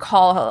to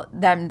call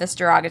them this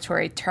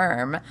derogatory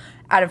term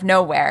out of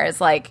nowhere is,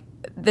 like,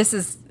 this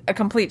is a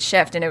complete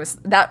shift. And it was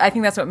that, I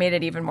think that's what made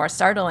it even more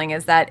startling,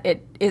 is that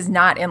it is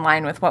not in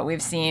line with what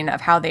we've seen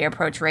of how they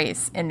approach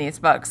race in these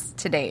books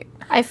to date.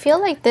 I feel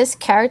like this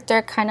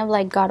character kind of,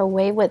 like, got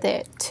away with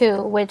it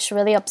too, which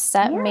really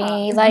upset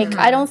me. Like,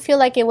 I don't feel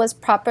like it was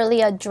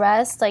properly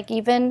addressed. Like,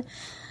 even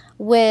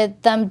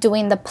with them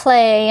doing the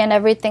play and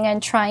everything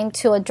and trying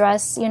to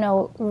address, you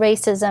know,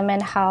 racism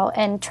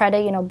and try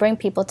to, you know, bring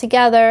people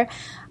together,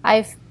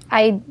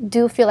 I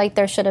do feel like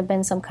there should have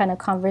been some kind of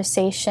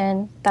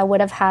conversation that would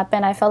have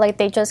happened. I felt like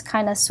they just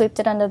kind of swept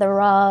it under the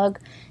rug,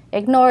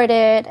 ignored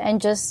it, and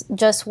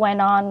just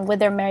went on with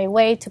their merry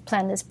way to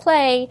plan this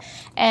play.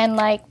 And,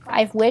 like,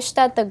 I wish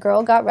that the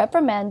girl got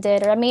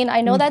reprimanded. I mean,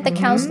 I know that the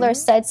counselor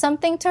said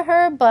something to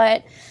her,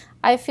 but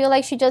I feel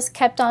like she just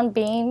kept on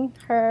being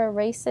her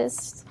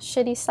racist,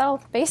 shitty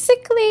self,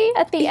 basically,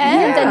 at the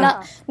end.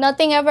 And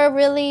nothing ever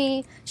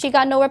really, she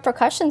got no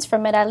repercussions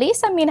from it. At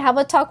least, I mean, have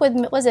a talk with,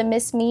 was it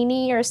Miss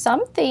Meany or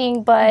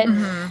something? But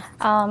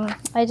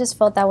I just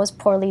felt that was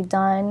poorly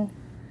done.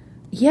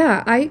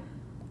 Yeah, I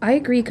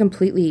agree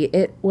completely.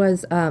 It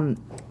was, and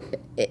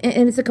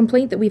it's a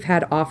complaint that we've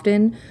had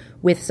often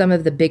with some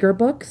of the bigger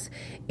books,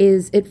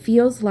 is it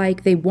feels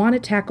like they want to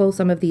tackle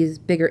some of these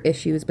bigger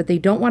issues, but they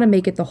don't want to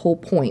make it the whole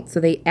point. So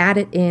they add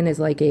it in as,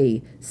 like,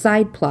 a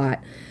side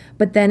plot,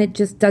 but then it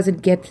just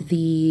doesn't get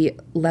the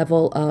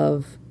level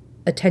of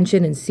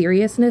attention and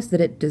seriousness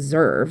that it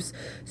deserves.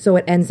 So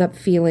it ends up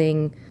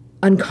feeling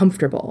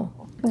uncomfortable.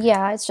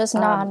 Yeah, it's just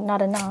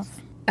not enough.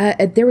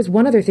 There was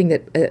one other thing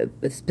that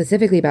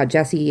specifically about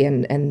Jessie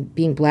and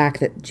being black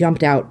that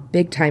jumped out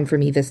big time for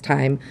me this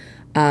time.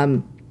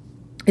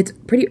 It's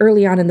pretty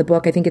early on in the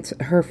book. I think it's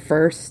her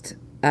first,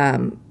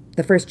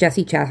 the first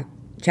Jessie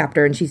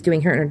chapter, and she's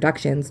doing her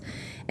introductions.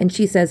 And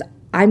she says,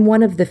 I'm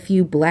one of the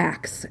few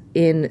blacks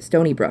in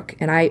Stony Brook.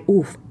 And I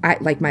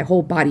like, my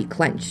whole body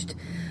clenched.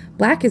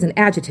 Black is an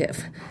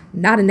adjective,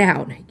 not a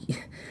noun.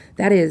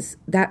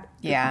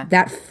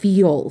 That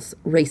feels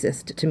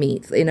racist to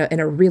me in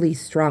a really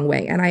strong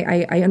way. And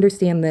I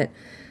understand that,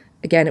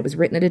 again, it was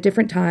written at a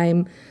different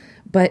time,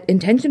 but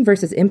intention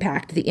versus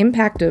impact, the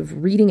impact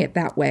of reading it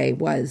that way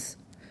was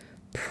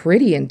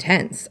pretty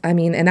intense. I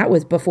mean, and that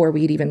was before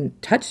we'd even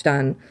touched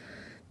on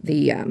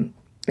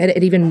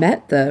it even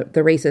met the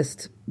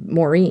racist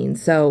Maureen.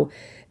 So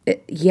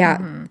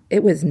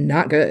it was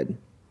not good.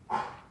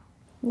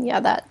 Yeah,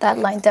 that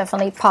line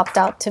definitely popped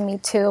out to me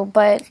too.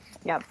 But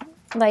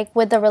like,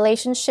 with the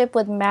relationship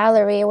with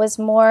Mallory, it was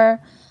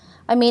more,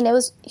 I mean, it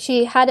was,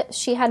 she had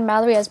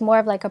Mallory as more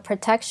of, like, a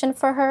protection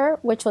for her,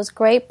 which was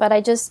great. But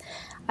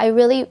I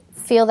really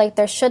feel like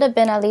there should have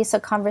been at least a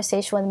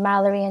conversation with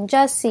Mallory and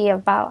Jesse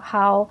about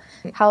how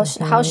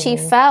she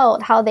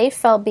felt, how they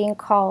felt being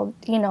called,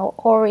 you know,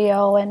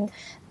 Oreo and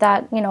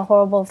that, you know,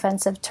 horrible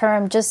offensive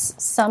term, just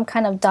some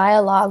kind of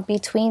dialogue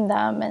between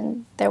them,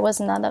 and there was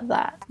none of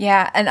that.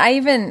 Yeah, and I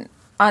even,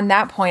 on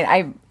that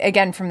point,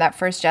 again, from that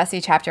first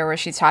Jesse chapter where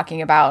she's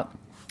talking about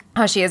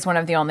how she is one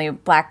of the only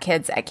black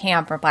kids at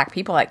camp, or black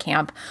people at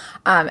camp.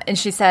 And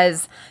she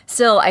says,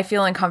 still, I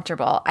feel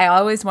uncomfortable. I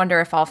always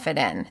wonder if I'll fit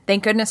in.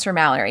 Thank goodness for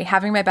Mallory.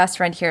 Having my best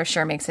friend here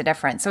sure makes a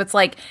difference. So it's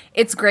like,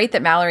 it's great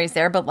that Mallory's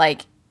there, but,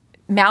 like,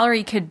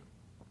 Mallory could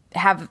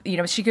have, you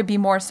know, she could be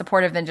more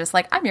supportive than just,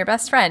 like, I'm your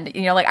best friend.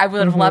 You know, like, I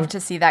would have loved to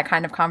see that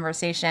kind of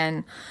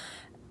conversation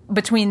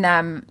between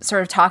them,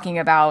 sort of talking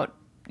about,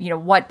 you know,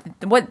 what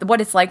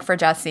it's like for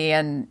Jesse,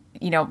 and,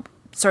 you know,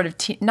 sort of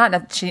not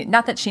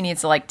that she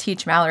needs to, like,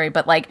 teach Mallory,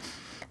 but, like,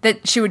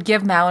 that she would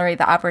give Mallory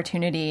the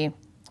opportunity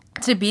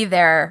to be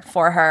there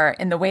for her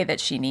in the way that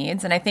she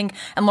needs. And I think,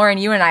 and Lauren,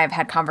 you and I have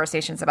had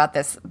conversations about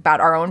this,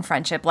 about our own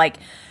friendship. Like,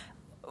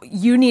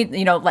 you need,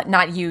 you know,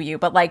 not you,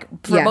 but, like,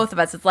 for both of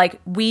us, it's like,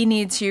 we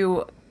need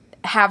to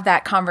have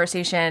that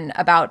conversation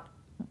about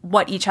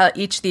what each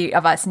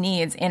of us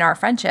needs in our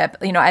friendship.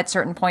 You know, at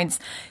certain points,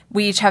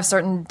 we each have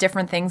certain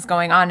different things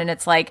going on, and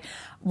it's like,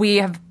 we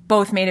have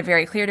both made it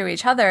very clear to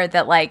each other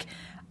that, like,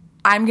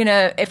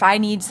 if I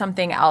need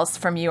something else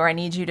from you, or I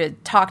need you to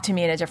talk to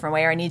me in a different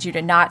way, or I need you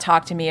to not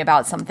talk to me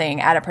about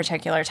something at a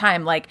particular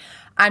time, like,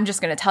 I'm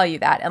just going to tell you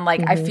that. And,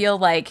 like, I feel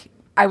like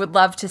I would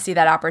love to see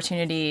that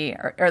opportunity,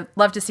 or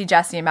love to see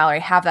Jessie and Mallory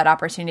have that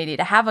opportunity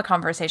to have a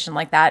conversation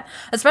like that,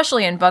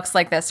 especially in books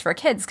like this for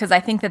kids, because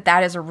I think that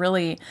that is a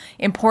really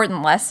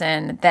important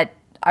lesson that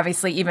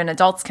obviously even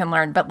adults can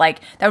learn, but like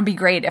that would be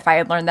great if I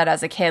had learned that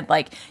as a kid.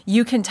 Like,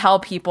 you can tell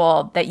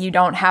people that you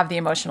don't have the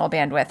emotional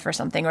bandwidth for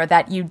something, or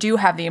that you do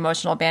have the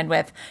emotional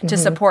bandwidth to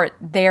support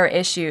their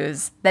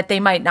issues that they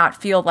might not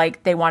feel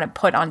like they want to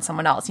put on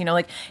someone else. You know,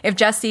 like if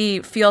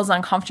Jessie feels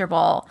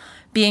uncomfortable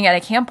being at a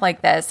camp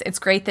like this, it's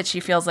great that she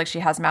feels like she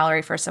has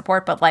Mallory for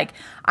support, but like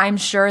I'm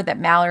sure that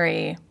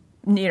Mallory,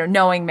 you know,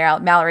 knowing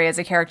Mallory as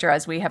a character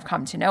as we have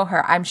come to know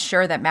her, I'm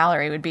sure that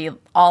Mallory would be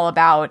all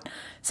about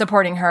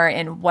supporting her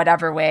in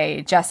whatever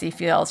way Jessie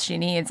feels she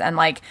needs. And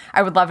like,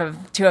 I would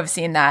love to have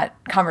seen that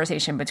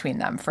conversation between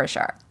them for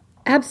sure.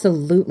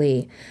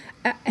 Absolutely.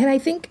 And I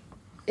think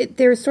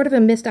there's sort of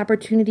a missed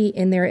opportunity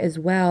in there as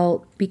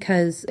well,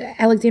 because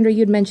Alexandra, you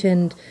had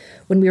mentioned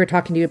when we were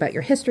talking to you about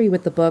your history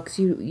with the books,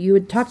 you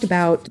had talked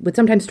about would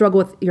sometimes struggle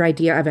with your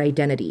idea of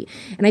identity.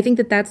 And I think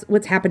that that's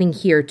what's happening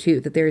here too,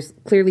 that there's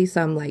clearly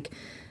some like,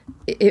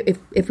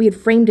 if we had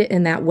framed it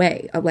in that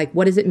way of like,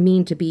 what does it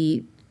mean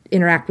to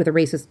interact with a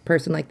racist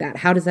person like that?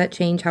 How does that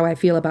change how I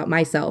feel about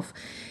myself?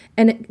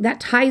 And that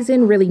ties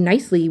in really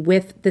nicely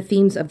with the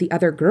themes of the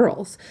other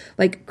girls.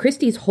 Like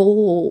Christy's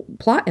whole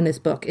plot in this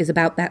book is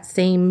about that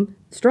same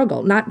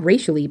struggle, not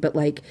racially, but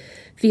like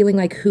feeling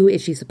like who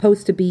is she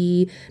supposed to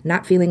be,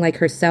 not feeling like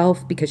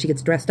herself because she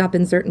gets dressed up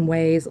in certain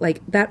ways.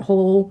 Like that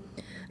whole,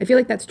 I feel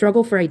like that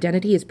struggle for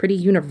identity is pretty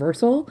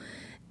universal.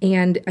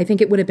 And I think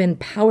it would have been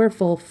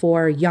powerful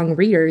for young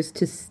readers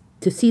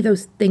to see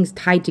those things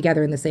tied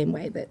together in the same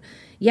way that,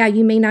 yeah,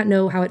 you may not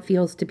know how it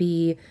feels to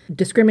be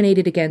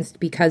discriminated against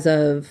because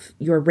of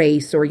your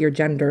race or your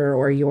gender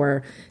or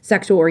your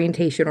sexual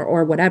orientation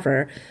or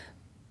whatever,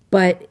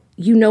 but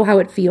you know how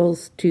it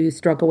feels to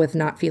struggle with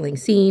not feeling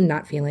seen,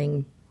 not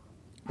feeling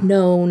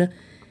known.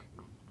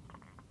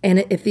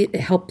 And if it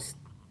helps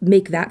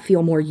make that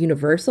feel more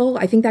universal,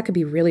 I think that could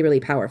be really,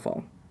 really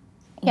powerful.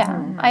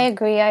 Yeah, I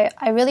agree.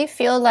 I really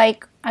feel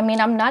like, I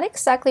mean, I'm not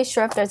exactly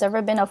sure if there's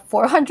ever been a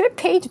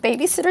 400-page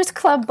Babysitter's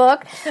Club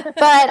book, but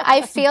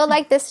I feel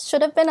like this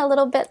should have been a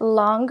little bit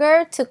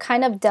longer to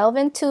kind of delve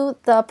into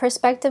the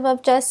perspective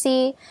of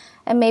Jessie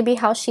and maybe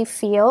how she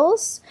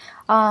feels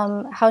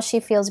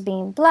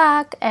being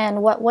Black,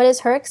 and what is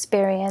her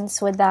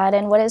experience with that,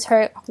 and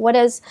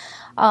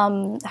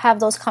have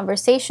those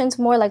conversations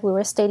more like we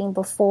were stating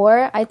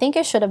before. I think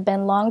it should have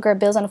been longer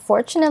because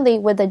unfortunately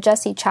with the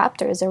Jessie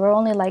chapters, there were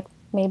only like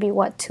maybe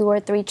 2 or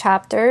 3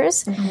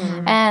 chapters,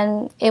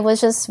 and it was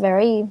just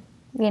very,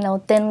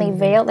 thinly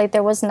veiled. Like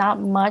there was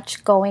not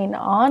much going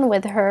on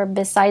with her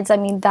besides,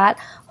 that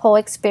whole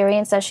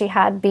experience that she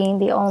had being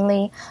the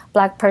only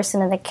Black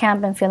person in the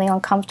camp and feeling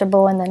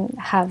uncomfortable, and then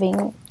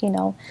having,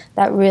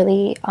 that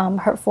really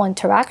hurtful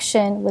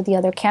interaction with the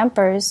other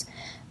campers.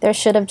 There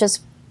should have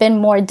just been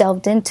more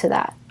delved into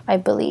that, I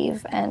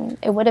believe, and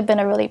it would have been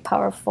a really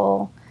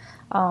powerful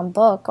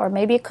book. Or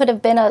maybe it could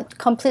have been a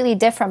completely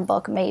different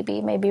book. Maybe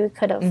we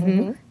could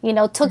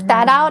have, took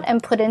that out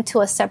and put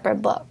into a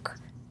separate book.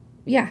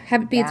 Yeah,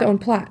 have it be its own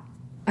plot.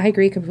 I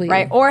agree completely.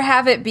 Right, or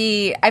have it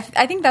be, I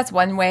think that's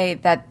one way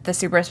that the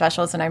super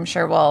specials, and I'm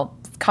sure we'll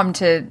come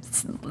to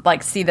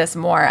like see this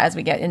more as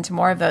we get into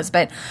more of those,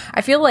 but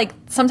I feel like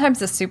sometimes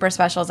the super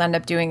specials end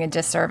up doing a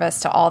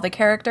disservice to all the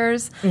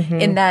characters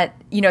in that,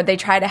 they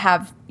try to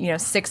have,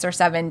 6 or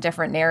 7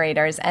 different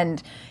narrators,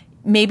 and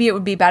maybe it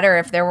would be better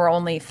if there were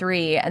only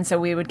 3, and so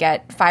we would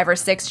get 5 or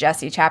 6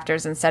 Jessie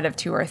chapters instead of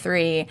 2 or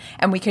 3,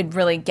 and we could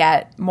really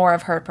get more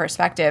of her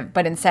perspective.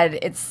 But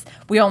instead,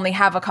 we only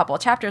have a couple of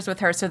chapters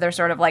with her, so they're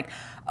sort of like,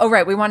 oh,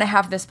 right, we want to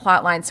have this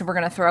plot line, so we're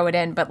going to throw it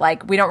in, but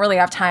like we don't really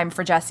have time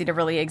for Jessie to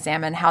really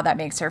examine how that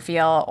makes her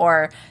feel,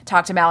 or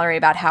talk to Mallory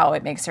about how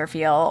it makes her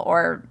feel,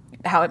 or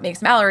how it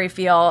makes Mallory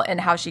feel, and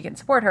how she can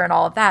support her, and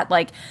all of that.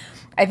 Like,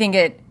 I think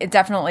it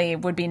definitely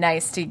would be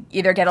nice to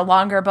either get a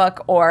longer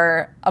book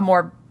or a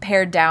more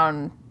pared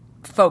down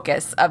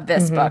focus of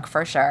this book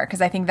for sure.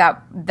 Because I think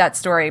that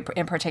story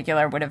in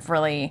particular would have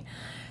really,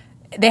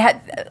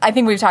 I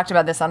think we've talked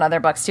about this on other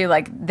books too,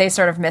 like they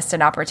sort of missed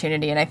an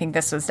opportunity. And I think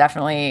this was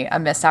definitely a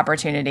missed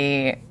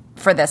opportunity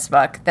for this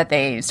book, that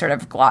they sort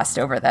of glossed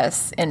over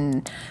this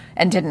and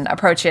didn't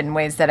approach it in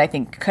ways that I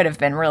think could have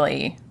been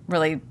really,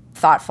 really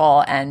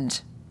thoughtful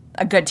and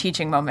a good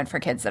teaching moment for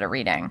kids that are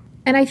reading.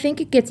 And I think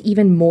it gets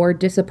even more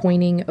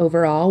disappointing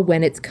overall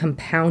when it's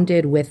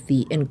compounded with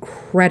the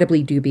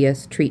incredibly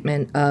dubious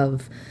treatment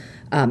of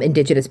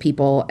Indigenous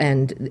people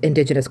and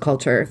Indigenous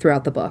culture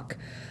throughout the book.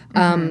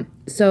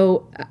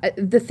 So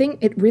the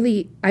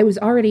thing, I was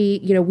already,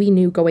 we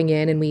knew going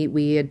in, and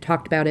we had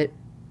talked about it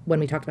when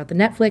we talked about the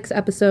Netflix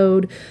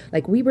episode.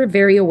 Like, we were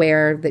very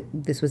aware that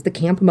this was the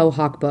Camp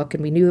Mohawk book,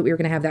 and we knew that we were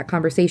going to have that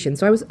conversation.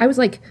 So I was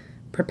like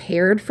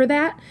prepared for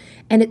that,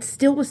 and it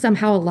still was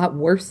somehow a lot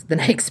worse than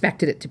I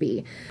expected it to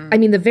be. I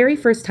mean, the very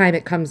first time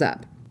it comes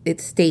up,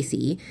 it's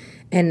Stacy,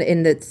 And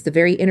it's the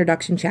very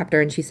introduction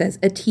chapter, and she says,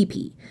 a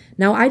teepee.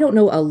 Now, I don't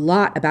know a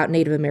lot about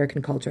Native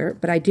American culture,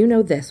 but I do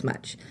know this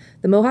much.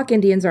 The Mohawk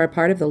Indians are a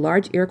part of the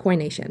large Iroquois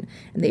nation,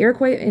 and the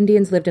Iroquois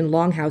Indians lived in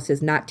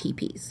longhouses, not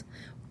teepees.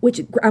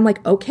 Which I'm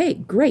like, okay,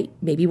 great.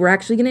 Maybe we're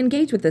actually going to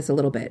engage with this a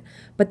little bit.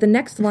 But the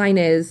next line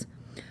is,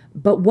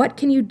 but what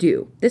can you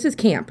do? This is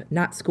camp,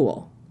 not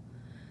school.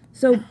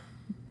 So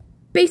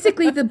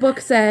basically the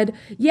book said,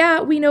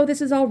 yeah, we know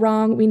this is all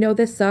wrong. We know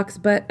this sucks,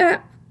 but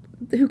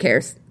who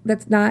cares?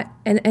 That's not,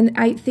 and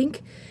I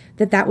think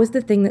that was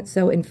the thing that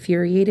so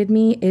infuriated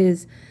me,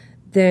 is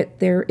that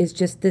there is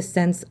just this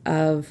sense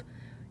of,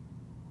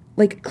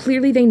 like,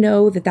 clearly they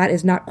know that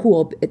is not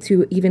cool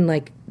to even,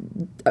 like,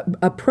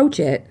 approach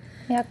it.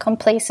 Yeah,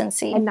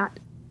 complacency. And not,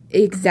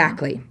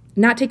 exactly.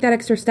 Not take that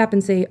extra step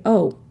and say,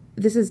 oh,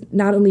 this is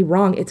not only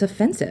wrong, it's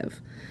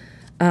offensive.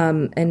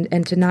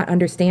 And to not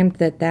understand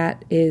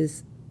that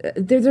is,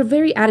 there's a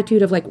very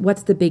attitude of, like,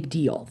 what's the big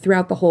deal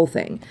throughout the whole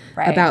thing,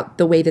 right, about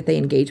the way that they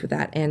engage with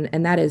that.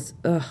 And that is,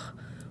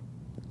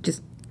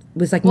 just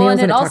was like nails on a chalkboard.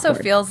 Well, and it also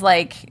feels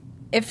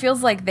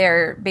like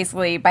they're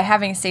basically, by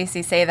having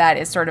Stacey say that,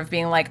 is sort of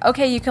being like,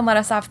 okay, you can let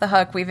us off the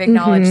hook. We've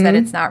acknowledged that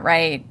it's not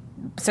right,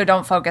 so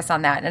don't focus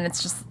on that. And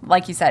it's just,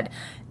 like you said,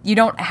 you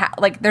don't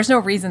there's no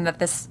reason that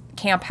this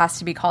camp has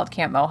to be called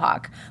Camp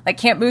Mohawk. Like,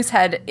 Camp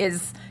Moosehead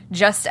is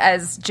just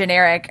as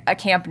generic a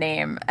camp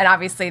name, and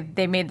obviously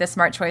they made the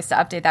smart choice to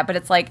update that, but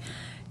it's like,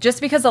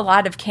 just because a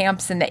lot of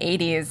camps in the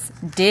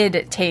 80s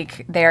did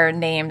take their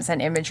names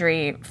and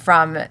imagery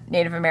from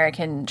Native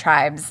American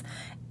tribes,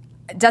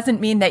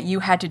 doesn't mean that you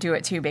had to do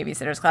it too,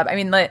 Babysitters Club. I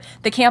mean,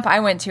 the camp I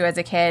went to as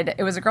a kid,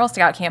 it was a Girl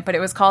Scout camp, but it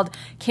was called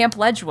Camp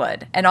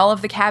Ledgewood, and all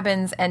of the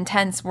cabins and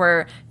tents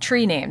were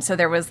tree names. So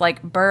there was,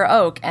 like, Bur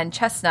Oak and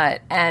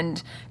Chestnut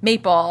and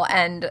Maple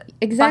and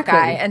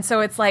Buckeye. And so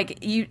it's like,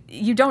 you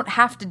don't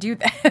have to do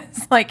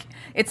this. Like,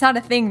 it's not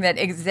a thing that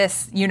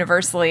exists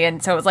universally.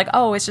 And so it's like,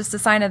 oh, it's just a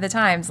sign of the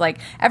times. Like,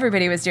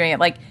 everybody was doing it.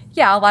 Like,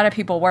 yeah, a lot of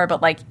people were,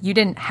 but, like, you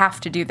didn't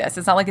have to do this.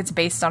 It's not like it's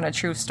based on a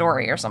true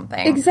story or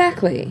something.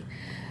 Exactly.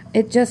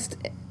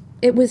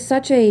 It was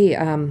such a,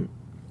 and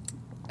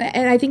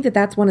I think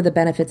that's one of the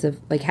benefits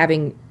of, like,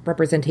 having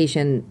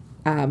representation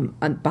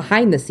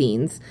behind the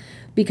scenes,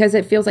 because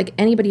it feels like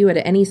anybody who had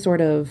any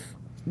sort of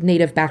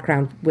Native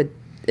background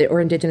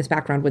or Indigenous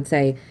background would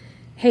say,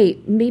 hey,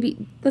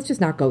 maybe let's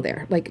just not go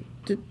there. Like,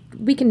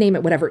 we can name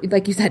it whatever.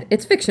 Like you said,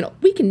 it's fictional.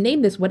 We can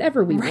name this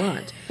whatever we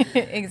want.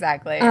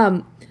 Exactly.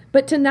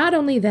 But to not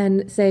only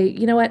then say,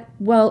 you know what,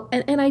 well,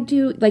 and I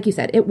do, like you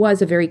said, it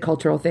was a very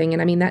cultural thing.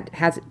 And I mean, that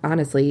has,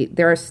 honestly,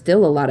 there are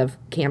still a lot of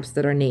camps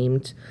that are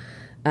named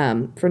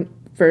for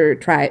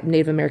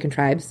Native American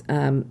tribes.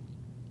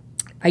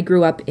 I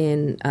grew up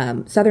in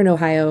southern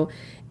Ohio,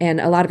 and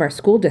a lot of our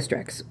school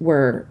districts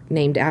were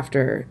named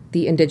after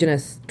the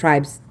indigenous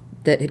tribes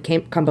that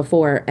had come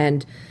before.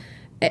 And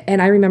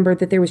I remember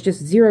that there was just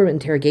zero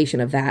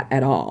interrogation of that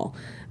at all.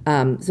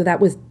 So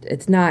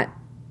it's not,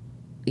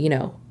 you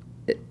know,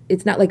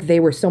 it's not like they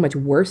were so much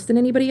worse than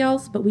anybody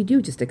else, but we do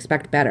just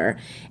expect better.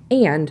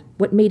 And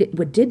what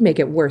did make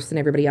it worse than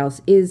everybody else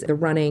is the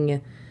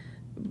running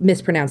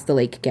mispronounce the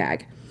lake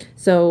gag.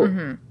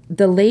 So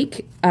the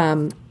lake,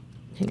 hang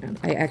on,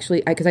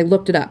 because I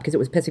looked it up because it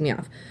was pissing me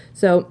off.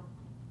 So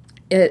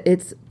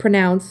it's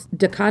pronounced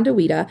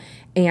Dekandawida,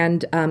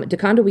 and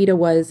Dekandawida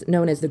was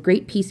known as the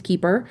Great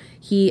Peacekeeper.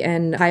 He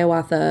and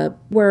Hiawatha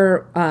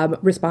were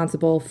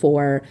responsible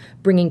for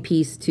bringing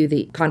peace to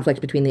the conflict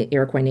between the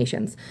Iroquois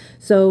nations.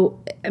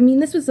 So, I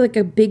mean, this was like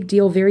a big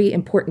deal, very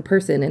important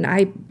person, and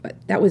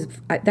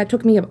that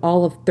took me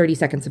all of 30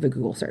 seconds of a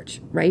Google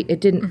search, right?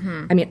 It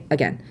didn't, I mean,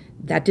 again,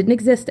 that didn't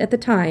exist at the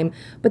time,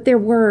 but there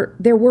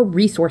were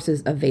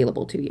resources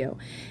available to you.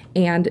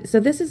 And so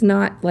this is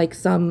not like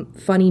some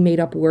funny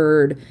made-up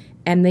word,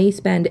 and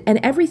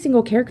every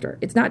single character,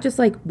 it's not just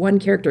like one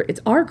character,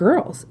 it's our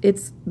girls.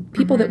 It's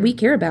people that we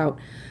care about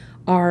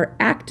are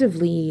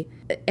actively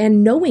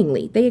and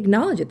knowingly, they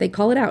acknowledge it. They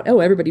call it out. Oh,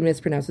 everybody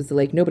mispronounces the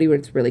lake. Nobody what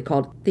it's really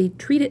called. They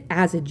treat it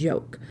as a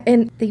joke.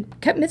 And they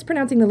kept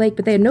mispronouncing the lake,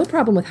 but they had no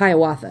problem with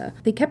Hiawatha.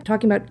 They kept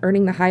talking about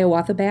earning the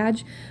Hiawatha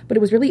badge, but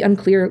it was really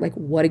unclear, like,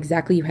 what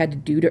exactly you had to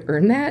do to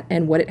earn that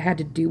and what it had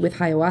to do with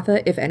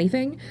Hiawatha, if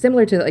anything.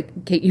 Similar to,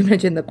 like, Kate, you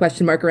mentioned the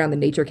question mark around the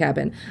nature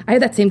cabin. I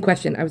had that same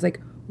question. I was like,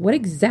 what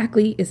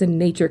exactly is a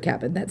nature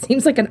cabin? That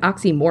seems like an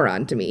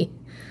oxymoron to me.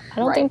 I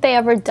don't think they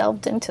ever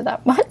delved into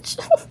that much.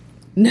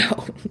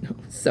 No,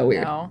 so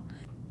weird. No.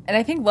 And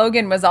I think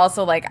Logan was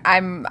also like,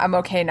 I'm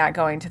okay not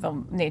going to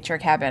the nature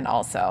cabin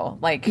also.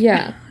 Like,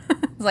 yeah.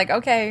 It's like,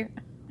 okay.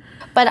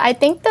 But I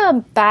think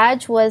the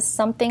badge was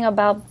something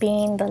about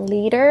being the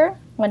leader.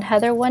 When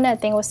Heather won, I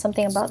think it was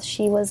something about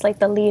she was like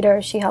the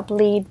leader. She helped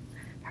lead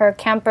her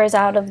campers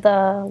out of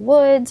the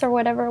woods or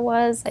whatever it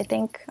was.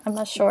 I'm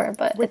not sure,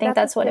 but I think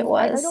that's what it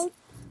was.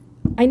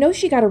 I know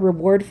she got a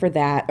reward for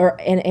that, or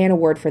an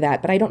award for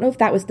that, but I don't know if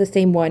that was the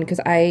same one, because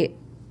I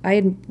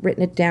had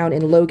written it down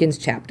in Logan's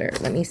chapter.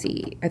 Let me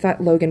see. I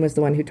thought Logan was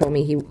the one who told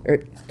me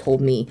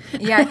told me.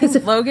 Yeah, I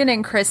think Logan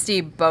and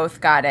Christy both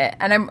got it.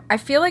 And I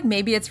feel like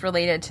maybe it's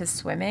related to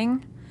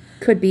swimming.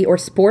 Could be, or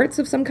sports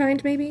of some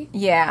kind, maybe?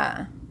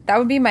 Yeah, that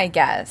would be my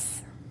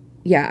guess.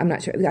 Yeah, I'm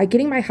not sure.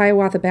 Getting my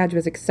Hiawatha badge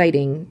was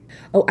exciting.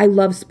 Oh, I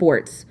love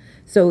sports.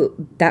 So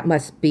that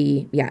must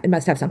be, it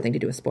must have something to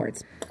do with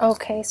sports.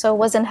 Okay, so it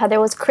wasn't Heather, it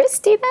was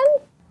Christy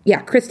then?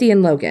 Yeah, Christy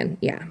and Logan,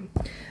 yeah.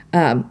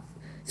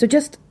 So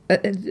just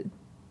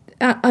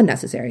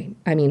unnecessary.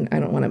 I mean, I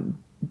don't want to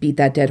beat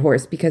that dead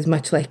horse because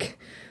much like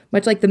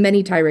the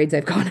many tirades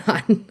I've gone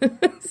on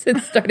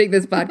since starting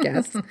this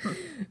podcast,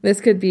 this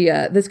could be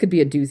a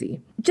doozy.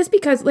 Just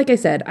because, like I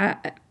said,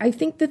 I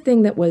think the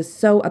thing that was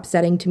so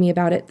upsetting to me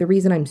about it, the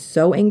reason I'm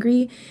so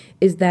angry,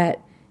 is that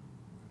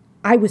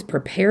I was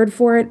prepared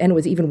for it and it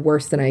was even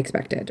worse than I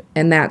expected,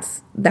 and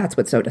that's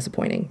what's so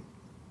disappointing.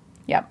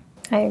 Yep,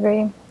 I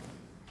agree.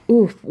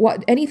 Oof.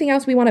 What? Anything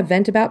else we want to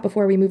vent about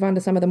before we move on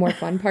to some of the more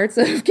fun parts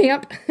of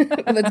camp?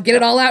 Let's get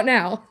it all out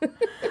now.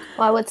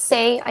 Well, I would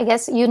say, I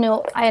guess,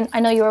 I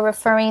know you were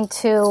referring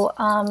to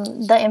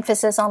the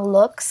emphasis on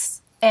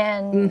looks.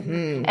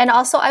 And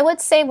also, I would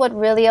say what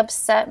really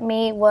upset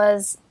me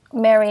was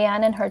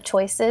Marianne and her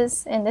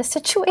choices in this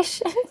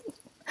situation.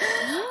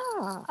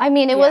 I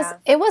mean, it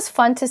was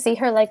fun to see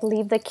her like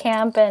leave the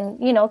camp and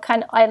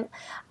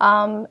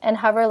and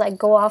have her like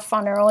go off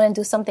on her own and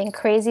do something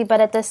crazy,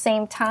 but at the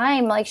same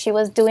time, like she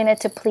was doing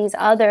it to please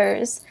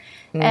others,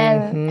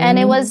 and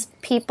it was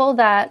people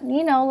that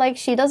like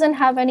she doesn't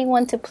have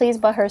anyone to please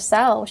but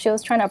herself. She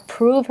was trying to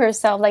prove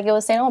herself, like it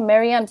was saying, oh,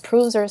 Marianne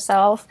proves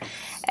herself,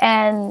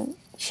 and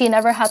she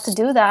never had to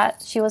do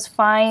that. She was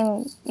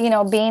fine,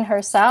 being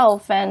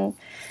herself, and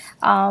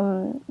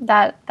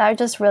that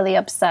just really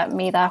upset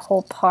me, that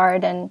whole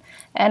part and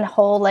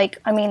whole, like,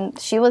 I mean,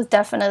 she was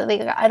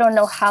definitely, I don't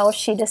know how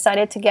she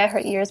decided to get her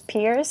ears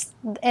pierced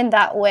in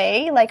that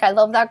way. Like, I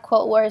love that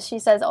quote where she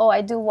says, oh, I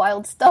do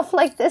wild stuff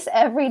like this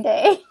every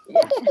day.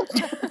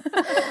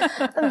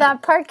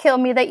 That part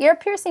killed me. The ear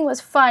piercing was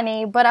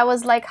funny, but I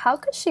was like, how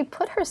could she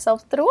put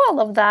herself through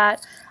all of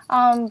that?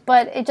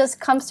 But it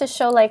just comes to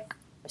show, like,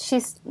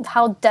 she's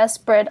how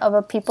desperate of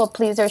a people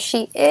pleaser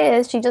she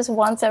is. She just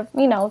wants to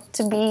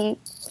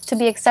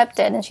be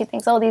accepted, and she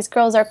thinks, oh, these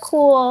girls are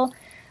cool,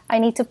 I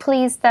need to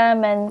please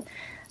them, and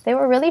they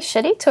were really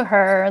shitty to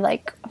her.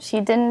 Like she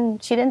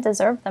didn't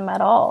deserve them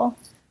at all.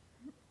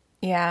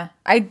 Yeah,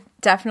 I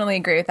definitely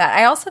agree with that.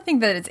 I also think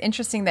that it's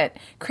interesting that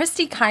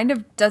Christy kind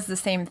of does the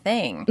same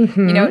thing.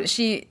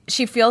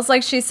 She feels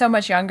like she's so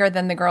much younger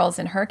than the girls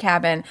in her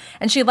cabin,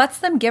 and she lets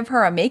them give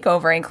her a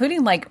makeover,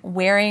 including like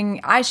wearing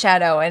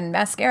eyeshadow and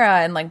mascara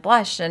and like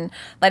blush and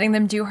letting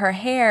them do her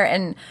hair.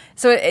 And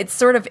so it's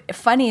sort of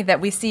funny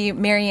that we see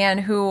Marianne,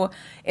 who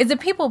is a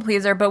people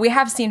pleaser, but we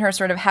have seen her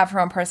sort of have her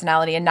own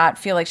personality and not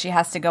feel like she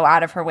has to go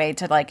out of her way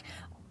to like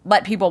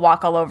let people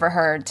walk all over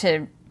her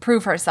to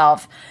prove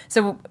herself.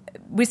 So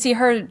we see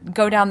her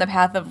go down the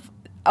path of,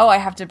 oh, I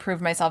have to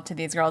prove myself to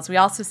these girls. We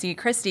also see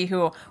Christy,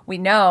 who we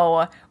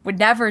know would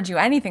never do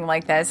anything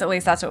like this, at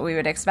least that's what we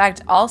would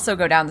expect, also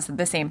go down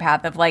the same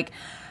path of like,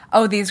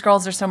 oh, these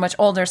girls are so much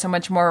older, so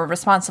much more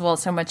responsible,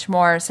 so much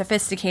more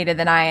sophisticated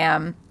than I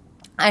am.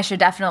 I should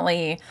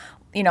definitely,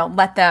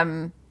 let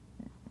them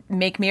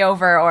make me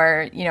over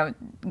or,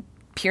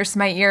 pierce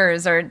my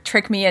ears or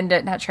trick me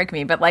into, not trick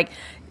me, but like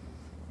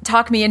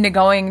talk me into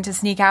going to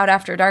sneak out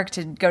after dark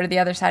to go to the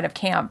other side of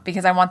camp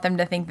because I want them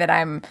to think that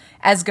I'm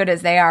as good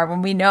as they are,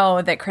 when we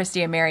know that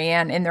Christy and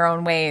Marianne, in their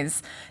own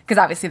ways, because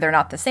obviously they're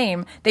not the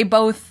same, they're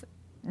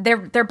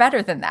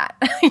better than that.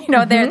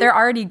 They're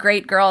already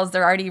great girls.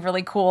 They're already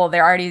really cool.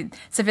 They're already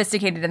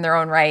sophisticated in their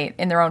own right,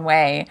 in their own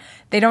way.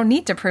 They don't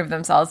need to prove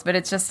themselves, but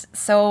it's just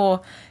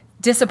so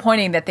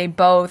disappointing that they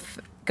both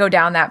go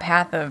down that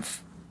path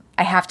of,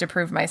 I have to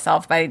prove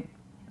myself by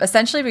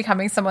essentially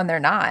becoming someone they're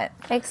not.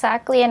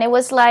 Exactly. And it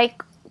was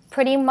like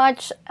pretty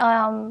much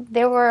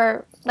they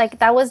were like,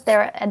 that was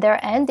their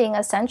ending.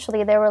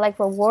 Essentially, they were like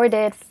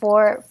rewarded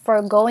for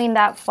going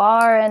that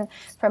far, and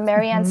for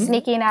Marianne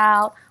sneaking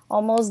out,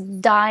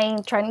 almost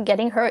dying,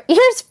 getting her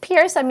ears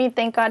pierced. I mean,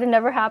 thank God it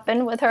never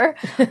happened with her.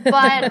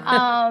 But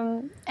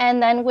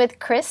and then with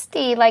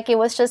Christy, like it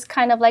was just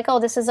kind of like, oh,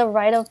 this is a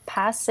rite of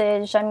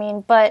passage.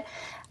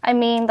 I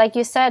mean, like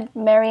you said,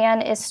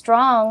 Marianne is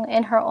strong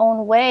in her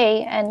own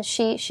way, and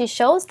she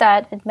shows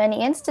that in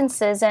many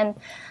instances. And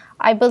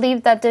I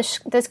believe that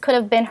this could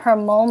have been her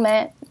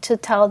moment to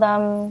tell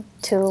them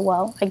to,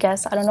 well, I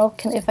guess, I don't know,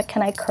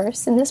 can I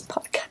curse in this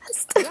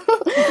podcast?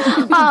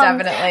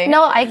 Definitely.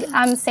 No,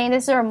 I'm saying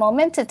this is her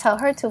moment to tell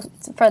her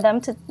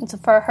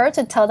for her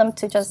to tell them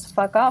to just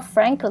fuck off,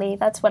 frankly.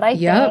 That's what I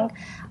think.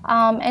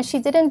 And she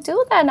didn't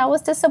do that, and I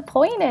was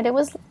disappointed. It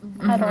was,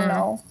 I don't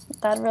know,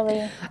 that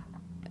really...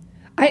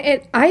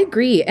 I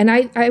agree, and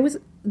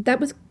that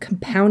was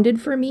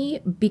compounded for me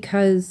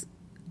because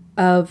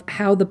of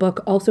how the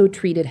book also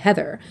treated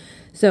Heather.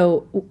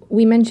 So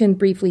we mentioned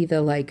briefly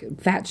the like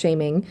fat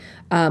shaming.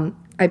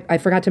 I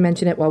forgot to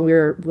mention it while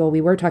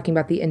we were talking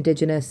about the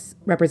Indigenous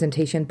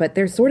representation, but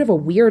there's sort of a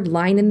weird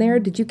line in there.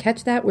 Did you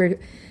catch that? Where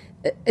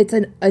it's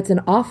an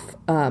off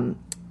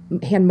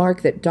hand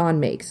mark that Dawn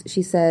makes.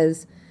 She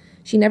says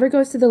she never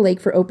goes to the lake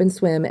for open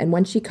swim, and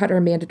once she cut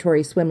her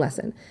mandatory swim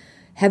lesson.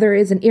 Heather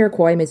is an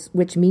Iroquois,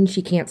 which means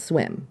she can't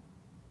swim.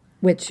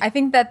 Which I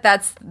think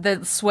that's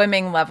the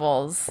swimming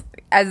levels.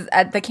 As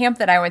at the camp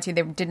that I went to,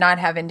 they did not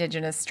have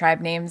indigenous tribe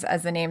names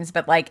as the names,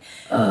 but like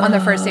on the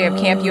first day of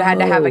camp, you had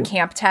to have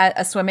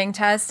a swimming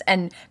test,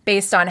 and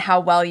based on how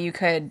well you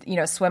could,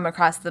 swim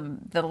across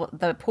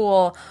the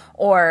pool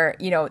or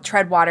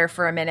tread water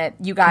for a minute,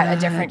 you got a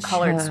different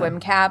colored swim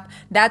cap.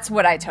 That's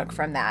what I took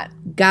from that.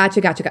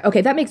 Gotcha.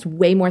 Okay, that makes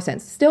way more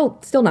sense.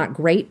 Still not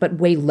great, but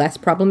way less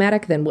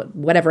problematic than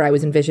whatever I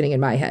was envisioning in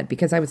my head,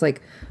 because I was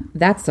like,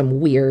 that's some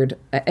weird.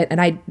 And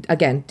I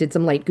again did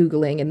some light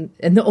Googling,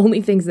 and the only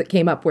things that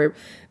came up were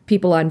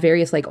people on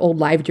various like old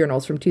live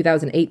journals from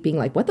 2008 being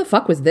like, what the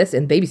fuck was this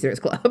in Babysitters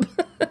Club?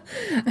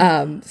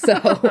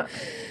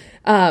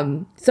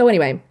 So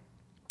anyway,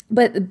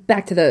 but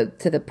back to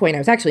the point I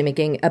was actually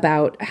making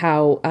about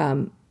how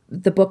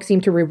the book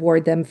seemed to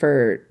reward them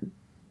for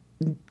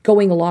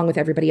going along with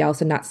everybody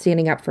else and not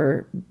standing up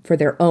for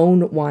their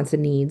own wants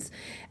and needs.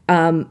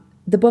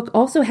 The book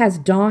also has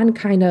Dawn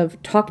kind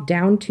of talk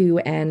down to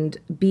and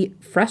be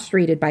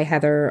frustrated by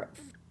Heather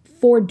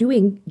for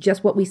doing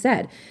just what we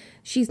said.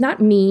 She's not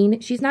mean.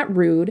 She's not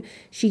rude.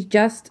 She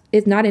just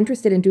is not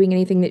interested in doing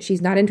anything that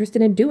she's not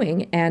interested in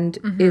doing, and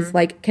is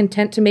like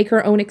content to make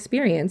her own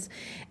experience.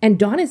 And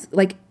Dawn is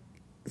like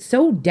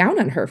so down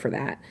on her for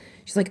that.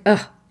 She's like,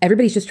 ugh,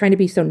 everybody's just trying to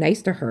be so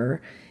nice to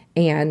her.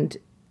 And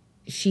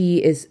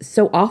she is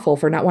so awful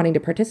for not wanting to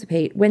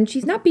participate when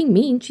she's not being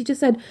mean. She just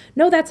said,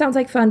 no, that sounds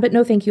like fun, but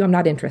no, thank you. I'm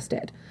not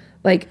interested.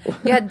 Like,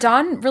 yeah,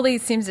 Dawn really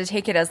seems to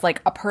take it as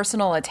like a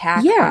personal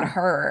attack on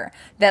her,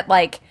 that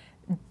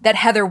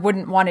Heather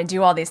wouldn't want to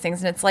do all these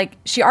things. And it's like,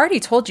 she already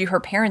told you her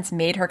parents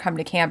made her come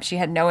to camp. She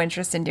had no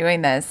interest in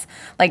doing this.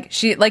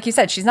 Like you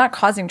said, she's not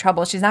causing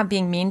trouble. She's not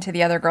being mean to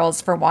the other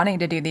girls for wanting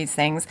to do these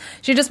things.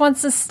 She just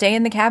wants to stay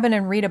in the cabin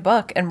and read a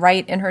book and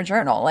write in her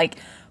journal. Like,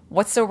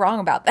 what's so wrong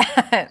about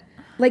that?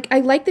 Like,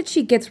 I like that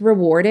she gets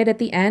rewarded at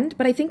the end,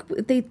 but I think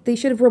they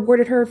should have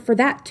rewarded her for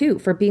that too,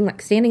 for being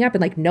like standing up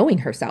and like knowing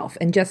herself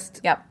and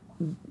just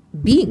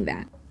being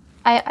that.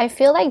 I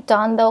feel like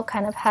Dawn though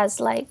kind of has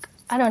like,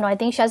 I don't know, I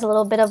think she has a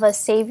little bit of a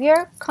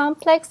savior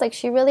complex. Like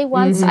she really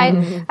wants,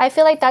 I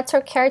feel like that's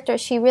her character.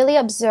 She really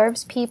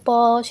observes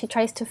people. She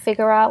tries to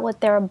figure out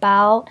what they're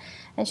about,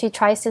 and she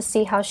tries to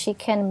see how she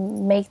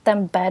can make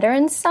them better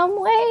in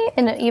some way.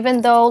 And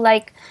even though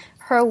like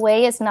her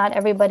way is not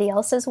everybody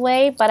else's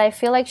way, but I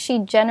feel like she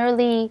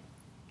generally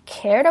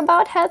cared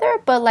about Heather,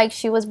 but like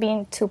she was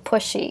being too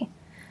pushy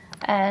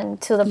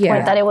and to the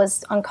point that it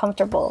was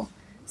uncomfortable.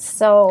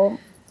 So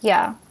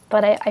yeah,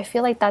 but I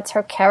feel like that's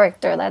her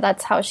character.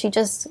 That's how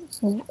she's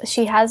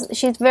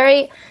a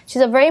very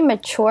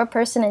mature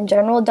person in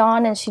general,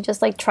 Dawn, and she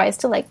just like tries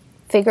to like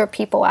figure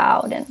people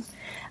out, and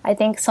I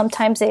think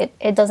sometimes it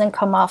doesn't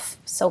come off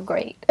so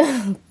great.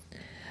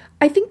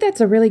 I think that's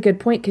a really good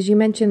point, because you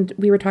mentioned,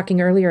 we were talking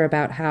earlier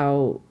about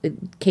how,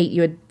 Kate,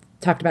 you had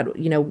talked about,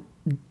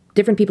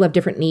 different people have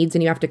different needs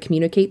and you have to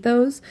communicate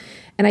those.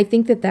 And I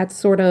think that that's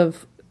sort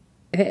of,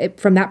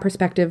 from that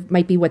perspective,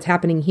 might be what's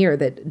happening here,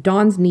 that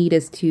Dawn's need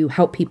is to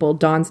help people.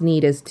 Dawn's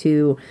need is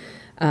to,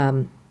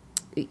 thinking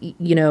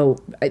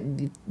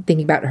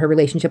about her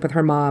relationship with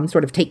her mom,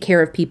 sort of take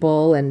care of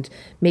people and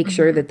make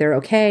sure that they're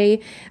okay.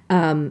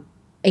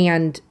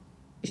 And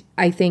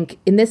I think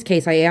in this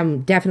case, I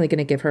am definitely going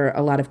to give her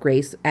a lot of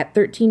grace. At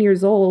 13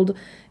 years old,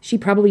 she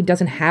probably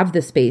doesn't have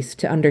the space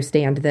to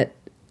understand that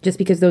just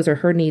because those are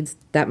her needs,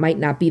 that might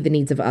not be the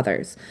needs of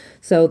others.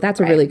 So that's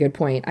a really good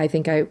point. I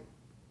think I'm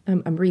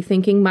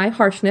rethinking my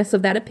harshness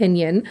of that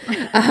opinion.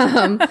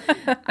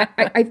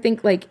 I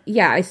think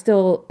I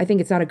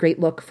think it's not a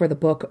great look for the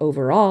book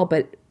overall,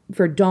 but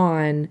for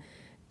Dawn,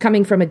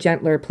 coming from a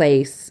gentler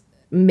place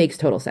makes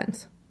total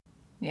sense.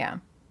 Yeah.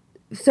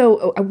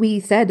 So we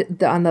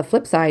said on the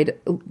flip side,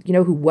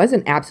 who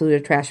wasn't absolute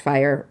a trash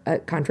fire,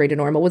 contrary to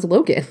normal, was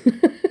Logan.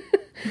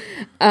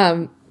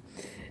 In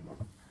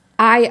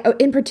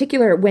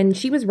particular, when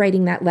she was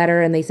writing that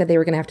letter and they said they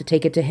were going to have to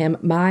take it to him,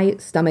 my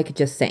stomach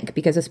just sank,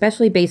 because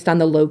especially based on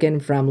the Logan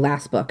from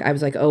last book, I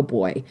was like, oh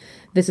boy,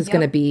 this is going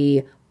to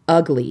be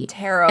ugly.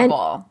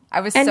 Terrible.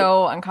 I was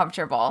so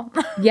uncomfortable.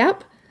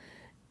 Yep.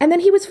 And then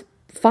he was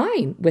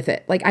fine with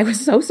it. Like, I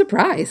was so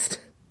surprised.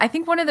 I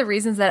think one of the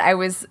reasons that I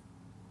was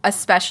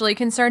especially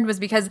concerned was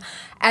because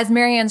as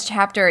Marianne's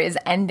chapter is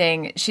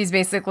ending, she's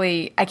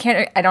basically, I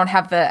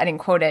didn't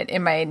quote it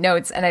in my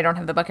notes and I don't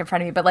have the book in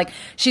front of me, but like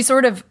she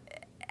sort of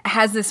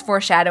has this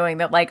foreshadowing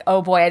that like,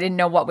 oh boy, I didn't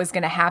know what was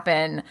going to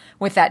happen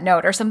with that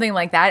note or something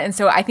like that. And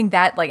so I think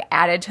that like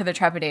added to the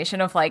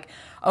trepidation of like,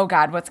 oh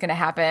God, what's going to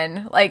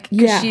happen? Like,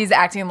 cause she's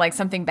acting like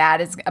something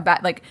bad is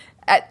about, like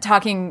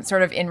talking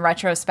sort of in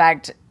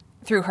retrospect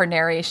through her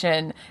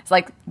narration. It's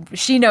like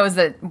she knows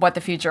that what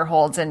the future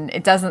holds and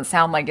it doesn't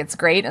sound like it's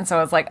great. And so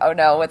I was like, oh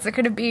no, what's it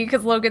going to be?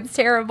 Because Logan's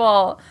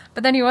terrible.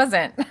 But then he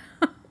wasn't.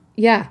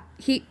 Yeah.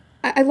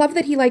 I love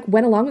that he like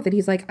went along with it.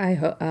 He's like,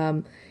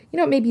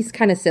 maybe he's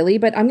kind of silly,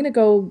 but I'm going to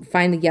go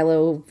find the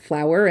yellow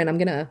flower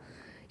and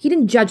he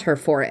didn't judge her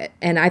for it.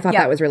 And I thought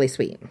that was really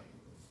sweet.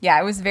 Yeah,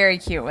 it was very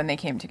cute when they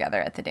came together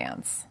at the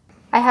dance.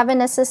 I haven't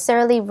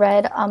necessarily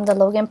read the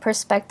Logan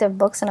perspective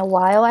books in a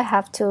while. I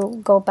have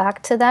to go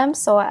back to them,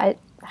 so I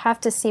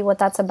have to see what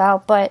that's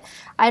about. But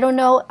I don't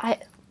know.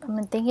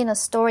 I'm thinking a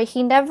story.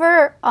 He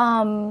never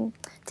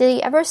did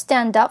he ever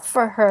stand up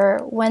for her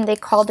when they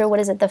called her, what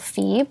is it, the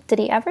Phoebe? Did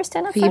he ever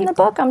stand up for her in the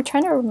book? I'm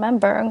trying to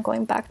remember. I'm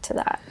going back to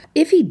that.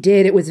 If he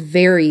did, it was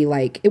very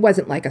it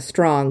wasn't like a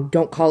strong,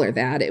 don't call her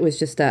that. It was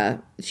just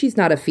she's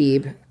not a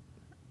Phoebe.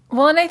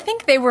 Well, and I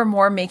think they were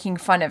more making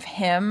fun of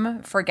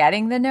him for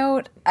getting the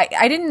note.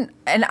 I didn't,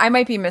 and I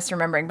might be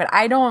misremembering, but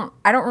I don't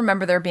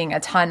remember there being a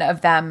ton of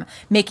them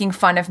making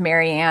fun of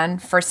Marianne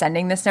for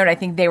sending this note. I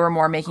think they were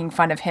more making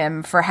fun of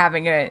him for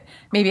having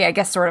maybe I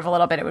guess sort of a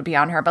little bit it would be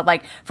on her, but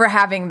like for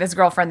having this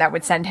girlfriend that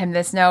would send him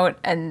this note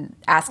and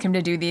ask him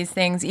to do these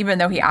things, even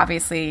though he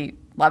obviously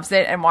loves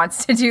it and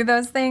wants to do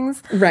those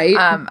things. Right.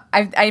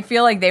 I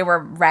feel like they were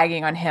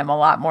ragging on him a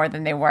lot more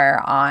than they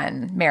were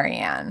on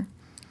Marianne.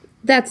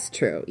 That's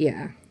true,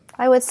 yeah.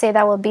 I would say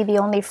that would be the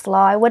only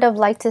flaw. I would have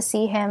liked to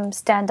see him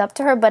stand up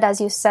to her, but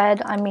as you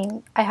said, I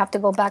mean, I have to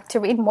go back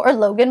to read more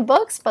Logan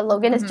books, but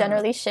Logan is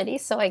generally shitty,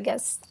 so I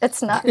guess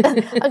it's not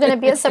going to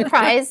be a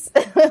surprise.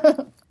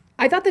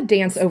 I thought the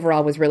dance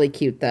overall was really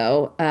cute,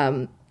 though,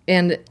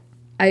 and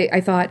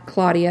I thought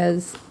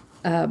Claudia's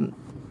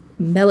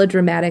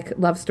melodramatic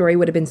love story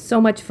would have been so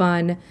much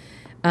fun.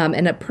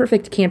 And a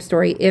perfect camp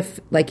story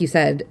if, like you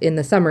said in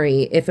the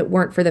summary, if it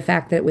weren't for the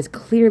fact that it was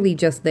clearly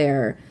just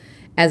there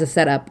as a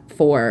setup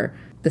for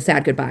the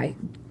sad goodbye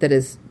that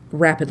is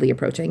rapidly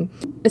approaching.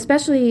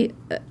 Especially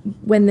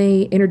when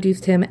they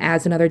introduced him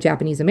as another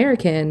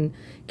Japanese-American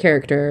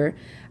character.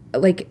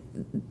 Like,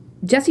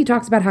 Jessie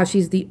talks about how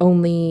she's the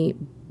only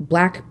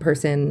black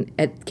person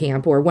at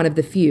camp, or one of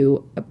the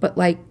few, but,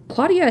 like,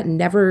 Claudia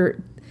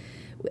never...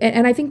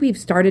 And I think we've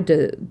started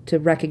to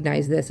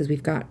recognize this as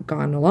we've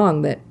gone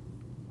along, that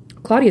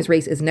Claudia's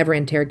race is never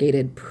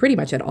interrogated pretty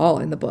much at all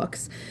in the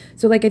books.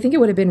 So, like, I think it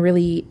would have been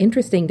really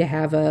interesting to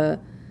have a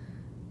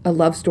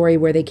love story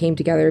where they came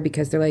together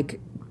because they're, like,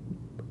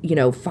 you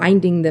know,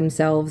 finding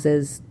themselves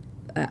as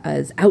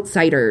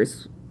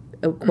outsiders,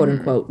 quote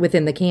unquote,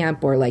 within the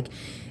camp, or, like,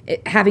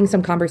 having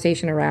some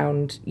conversation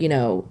around, you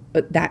know,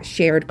 that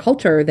shared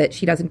culture that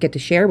she doesn't get to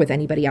share with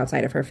anybody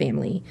outside of her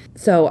family.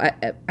 So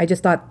I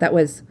just thought that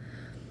was...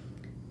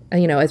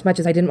 You know, as much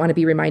as I didn't want to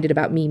be reminded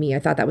about Mimi, I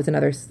thought that was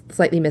another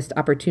slightly missed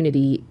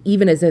opportunity,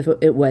 even as if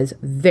it was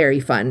very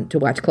fun to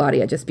watch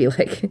Claudia just be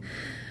like,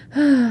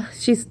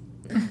 she's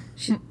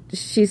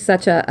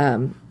such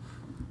a,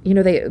 you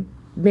know,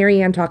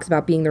 Marianne talks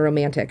about being the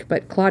romantic,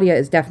 but Claudia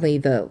is definitely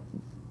the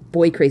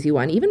boy crazy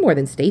one, even more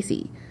than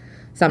Stacy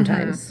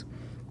sometimes. Mm-hmm.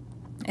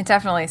 It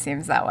definitely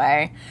seems that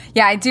way.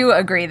 Yeah, I do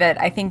agree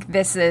that I think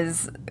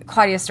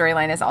Claudia's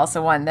storyline is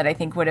also one that I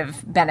think would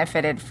have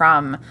benefited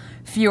from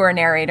fewer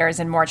narrators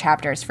and more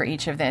chapters for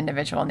each of the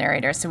individual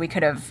narrators. So we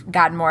could have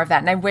gotten more of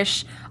that. And I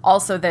wish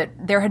also that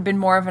there had been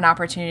more of an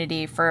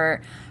opportunity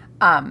for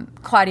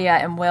Claudia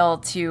and Will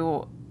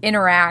to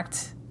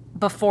interact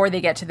before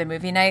they get to the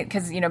movie night.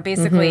 Because, you know,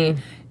 basically,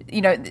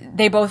 you know,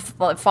 they both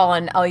fall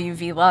in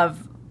LUV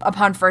love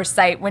upon first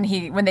sight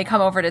when they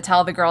come over to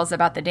tell the girls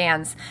about the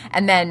dance.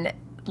 And then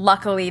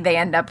luckily they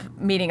end up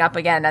meeting up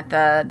again at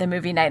the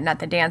movie night and at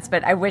the dance.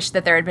 But I wish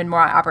that there had been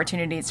more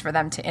opportunities for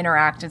them to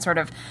interact and sort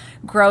of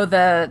grow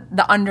the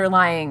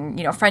underlying,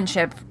 you know,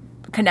 friendship,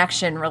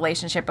 connection,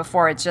 relationship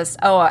before it's just,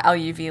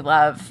 LUV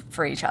love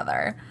for each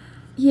other.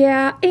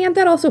 Yeah, and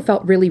that also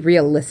felt really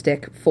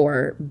realistic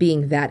for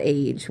being that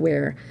age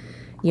where,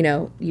 you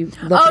know, you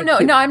look no,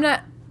 I'm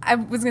not... I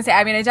was going to say,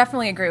 I mean, I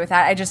definitely agree with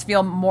that. I just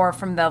feel more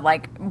from the,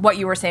 like, what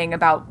you were saying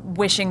about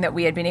wishing that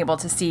we had been able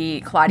to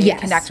see Claudia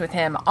connect with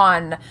him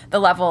on the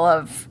level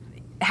of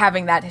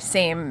having that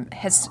same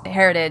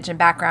heritage and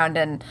background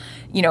and,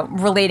 you know,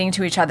 relating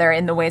to each other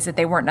in the ways that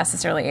they weren't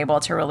necessarily able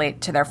to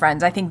relate to their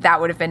friends. I think that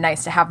would have been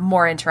nice to have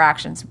more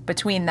interactions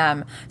between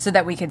them so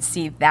that we could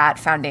see that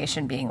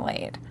foundation being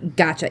laid.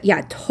 Gotcha.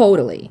 Yeah,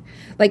 totally.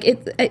 Like,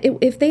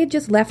 if they had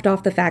just left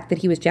off the fact that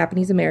he was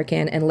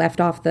Japanese-American and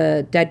left off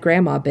the dead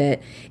grandma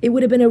bit, it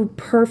would have been a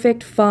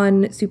perfect,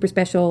 fun, super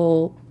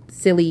special,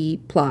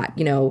 silly plot,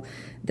 you know,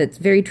 that's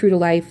very true to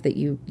life, that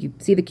you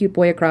see the cute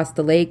boy across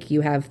the lake,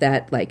 you have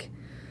that, like,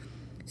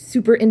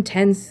 super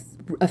intense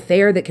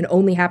affair that can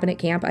only happen at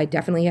camp. I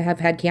definitely have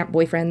had camp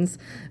boyfriends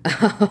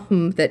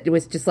that it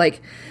was just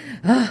like,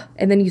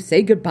 and then you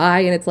say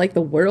goodbye and it's like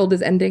the world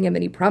is ending, and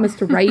then you promise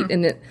to write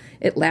and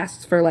it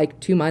lasts for like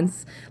 2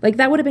 months. Like,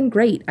 that would have been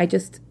great. I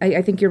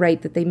think you're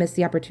right that they missed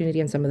the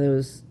opportunity on some of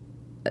those.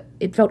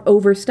 It felt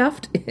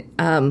overstuffed,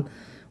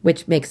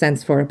 which makes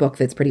sense for a book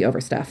that's pretty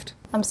overstuffed.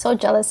 I'm so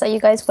jealous that you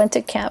guys went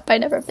to camp.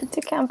 I've never been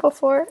to camp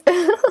before.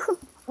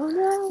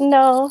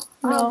 No.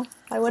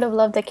 I would have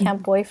loved a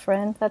camp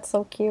boyfriend. That's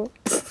so cute.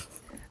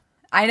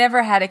 I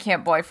never had a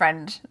camp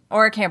boyfriend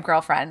or a camp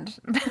girlfriend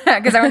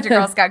because I went to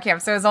Girl Scout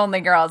camp, so it was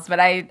only girls, but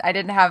I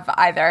didn't have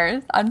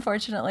either,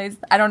 unfortunately.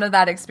 I don't know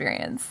that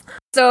experience.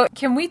 So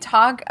can we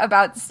talk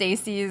about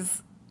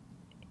Stacy's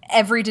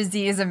every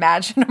disease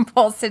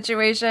imaginable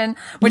situation,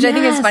 which I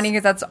think is funny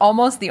because that's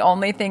almost the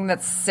only thing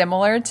that's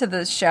similar to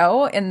the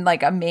show in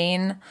like a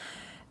main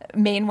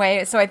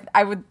way. So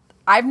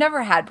I've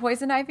never had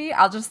poison ivy.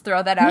 I'll just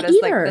throw that out as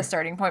like the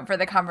starting point for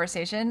the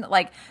conversation.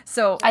 Like,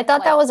 so I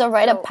thought that was a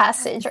rite of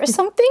passage or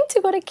something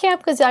to go to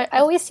camp, because I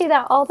always see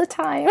that all the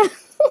time.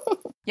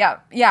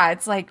 Yeah.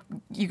 It's like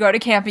you go to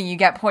camp and you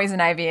get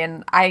poison ivy,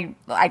 and I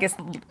guess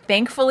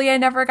thankfully I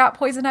never got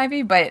poison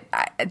ivy. But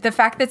the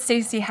fact that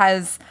Stacy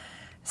has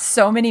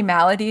so many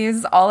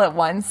maladies all at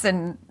once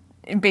and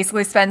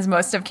basically spends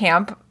most of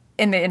camp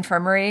in the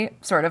infirmary,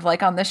 sort of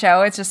like on the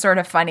show, it's just sort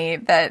of funny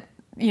that,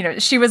 you know,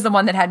 she was the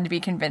one that had to be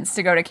convinced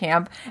to go to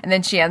camp, and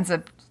then she ends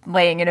up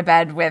laying in a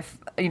bed with,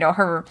 you know,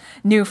 her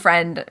new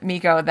friend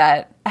Miko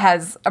that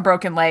has a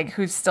broken leg,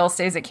 who still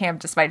stays at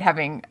camp despite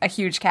having a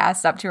huge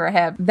cast up to her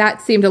hip.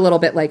 That seemed a little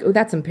bit like, oh,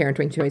 that's some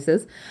parenting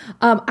choices.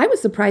 I was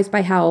surprised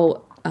by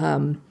how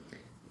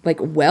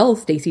well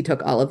Stacy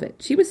took all of it.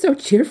 She was so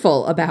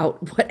cheerful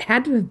about what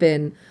had to have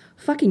been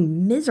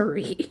fucking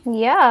misery.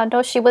 Yeah,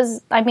 no, she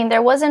was, I mean,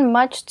 there wasn't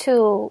much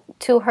to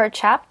her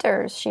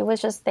chapters. She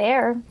was just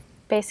there,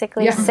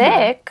 basically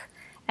sick.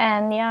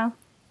 And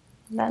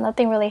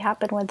nothing really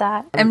happened with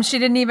that. And she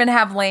didn't even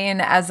have Lane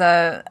as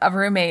a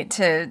roommate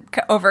to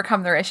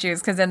overcome their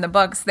issues, because in the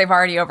books, they've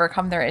already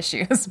overcome their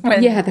issues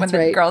when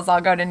the girls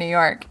all go to New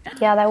York.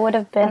 Yeah, that would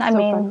have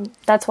been,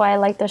 that's why I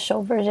like the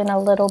show version a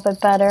little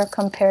bit better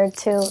compared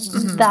to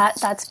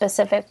that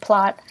specific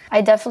plot.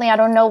 I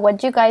don't know, what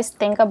do you guys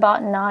think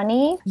about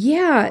Nani?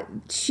 Yeah,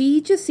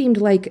 she just seemed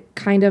like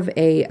kind of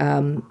a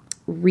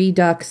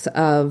redux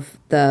of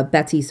the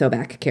Betsy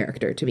Sobek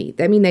character to me.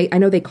 I mean, I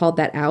know they called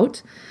that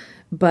out,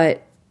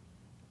 but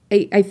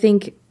I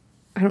think,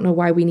 I don't know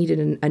why we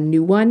needed a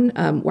new one,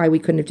 why we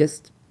couldn't have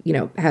just, you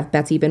know, have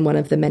Betsy been one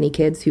of the many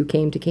kids who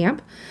came to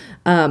camp,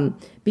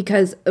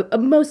 because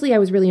mostly I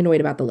was really annoyed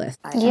about the list.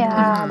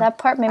 Yeah, that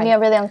part made me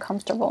really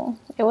uncomfortable.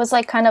 It was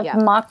like kind of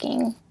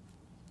mocking.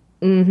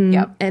 Mm-hmm.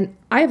 Yep. And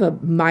I have a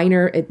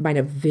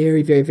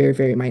very, very, very,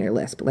 very minor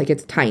lisp. Like,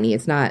 it's tiny.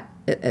 It's not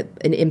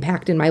an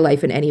impact in my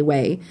life in any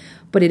way,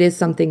 but it is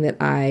something that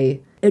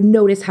I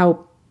notice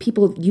how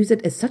people use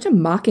it as such a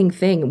mocking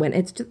thing when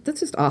that's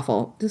just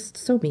awful. Just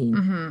so mean.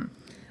 Mm-hmm.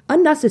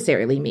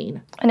 Unnecessarily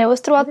mean. And it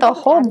was throughout the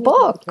whole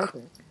book.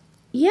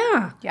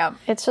 Yeah. Yeah.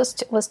 It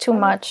was too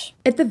much.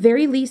 At the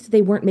very least,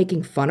 they weren't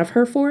making fun of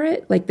her for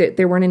it. Like,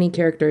 there weren't any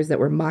characters that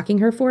were mocking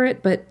her for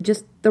it, but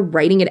just the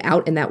writing it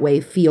out in that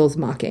way feels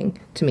mocking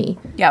to me.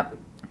 Yep.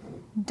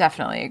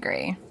 Definitely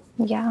agree.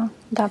 Yeah.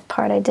 That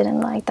part I didn't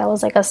like. That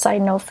was like a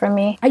side note for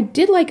me. I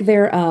did like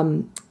their,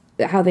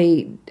 how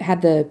they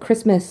had the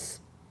Christmas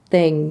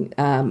thing.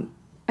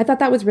 I thought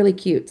that was really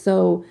cute.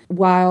 So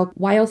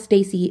while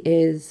Stacy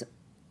is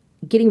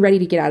getting ready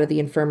to get out of the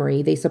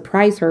infirmary, they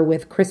surprise her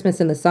with Christmas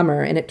in the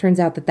summer, and it turns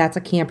out that that's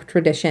a camp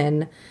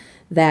tradition,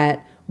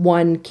 that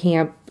one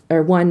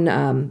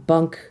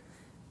bunk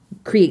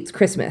creates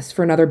Christmas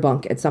for another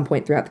bunk at some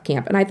point throughout the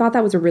camp. And I thought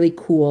that was a really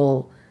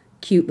cool,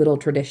 cute little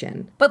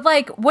tradition. But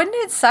like, wouldn't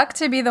it suck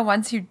to be the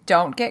ones who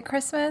don't get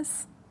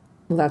Christmas?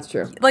 Well, that's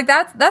true. Like,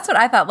 that's what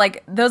I thought.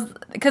 Like, those,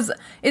 because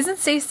isn't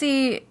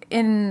Stacey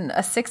in a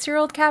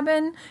 6-year-old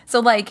cabin? So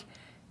like,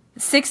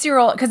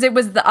 6-year-old, because it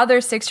was the other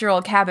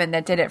 6-year-old cabin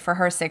that did it for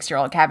her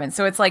 6-year-old cabin.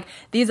 So it's like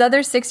these other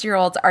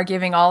 6-year-olds are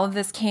giving all of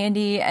this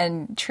candy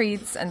and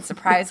treats and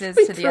surprises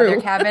to the other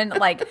cabin.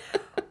 Like,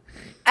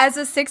 as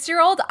a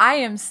 6-year-old, I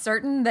am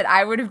certain that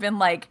I would have been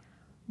like,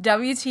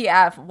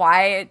 WTF,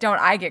 why don't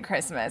I get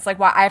Christmas? Like,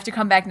 why I have to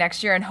come back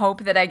next year and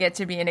hope that I get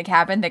to be in a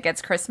cabin that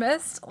gets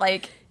Christmas?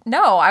 Like,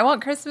 no, I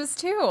want Christmas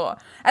too.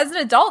 As an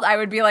adult, I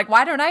would be like,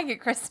 why don't I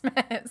get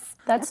Christmas?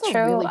 That's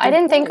true. Really, I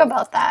didn't think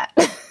about that.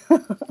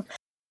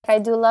 I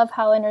do love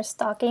how in her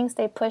stockings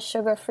they put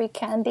sugar-free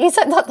candies.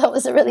 I thought that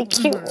was a really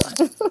cute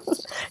one.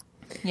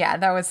 Yeah,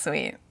 that was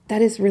sweet.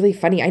 That is really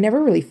funny. I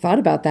never really thought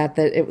about that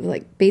it was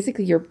like,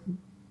 basically you're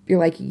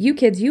like, you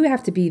kids, you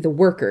have to be the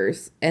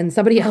workers and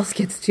somebody else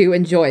gets to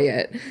enjoy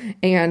it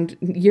and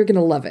you're going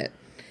to love it.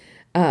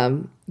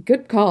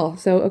 Good call.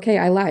 So, okay,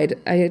 I lied.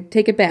 I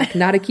take it back.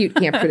 Not a cute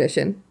camp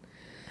tradition.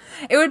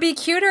 It would be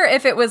cuter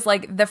if it was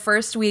like the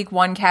first week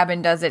one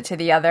cabin does it to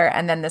the other,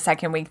 and then the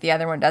second week the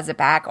other one does it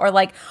back. Or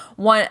like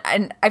one,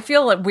 and I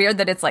feel like weird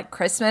that it's like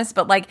Christmas,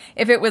 but like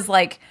if it was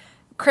like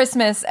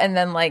Christmas and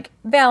then like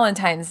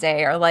Valentine's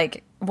Day or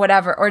like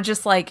whatever, or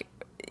just like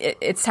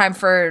it's time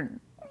for,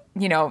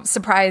 you know,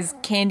 surprise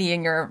candy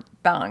in your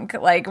bunk,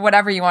 like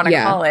whatever you want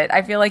to call it.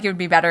 I feel like it would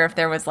be better if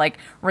there was like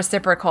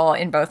reciprocal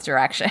in both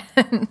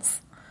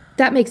directions.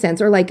 That makes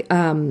sense. Or like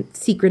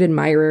secret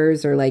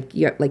admirers, or like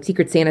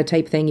Secret Santa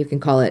type thing. You can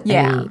call it.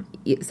 Yeah.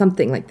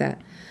 Something like that.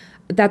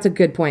 That's a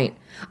good point.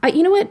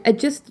 You know what?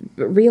 Just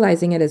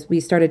realizing it as we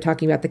started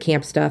talking about the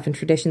camp stuff and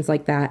traditions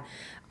like that,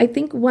 I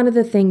think one of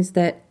the things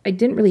that I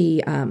didn't really,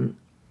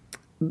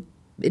 it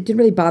didn't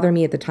really bother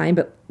me at the time,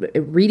 but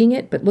reading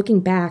it, but looking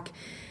back,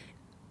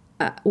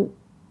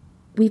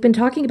 we've been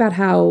talking about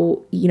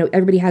how,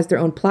 everybody has their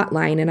own plot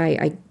line, and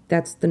I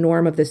that's the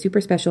norm of the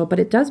super special, but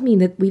it does mean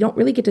that we don't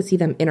really get to see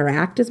them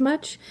interact as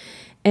much.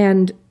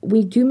 And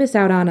we do miss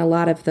out on a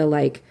lot of the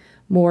like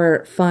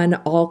more fun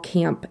all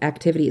camp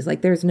activities.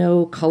 Like there's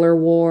no color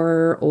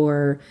war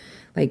or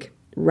like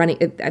running.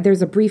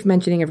 There's a brief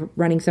mentioning of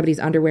running somebody's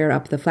underwear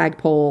up the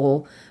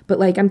flagpole. But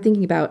like I'm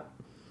thinking about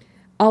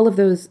all of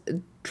those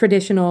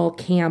traditional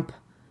camp,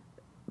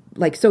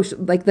 like social,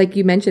 like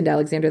you mentioned,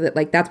 Alexandra, that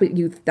like that's what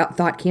you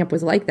thought camp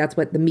was like. That's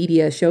what the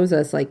media shows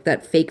us, like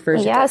that fake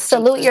version. Yeah,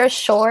 salute your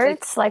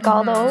shorts, like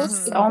all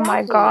those. Oh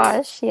my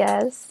gosh,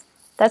 yes.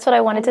 That's what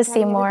I wanted to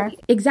see more.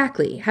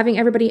 Exactly. Having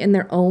everybody in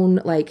their own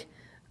like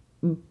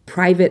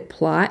private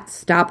plot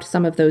stopped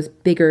some of those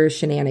bigger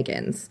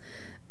shenanigans,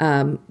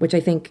 which I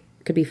think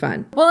could be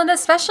fun. Well, and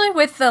especially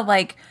with the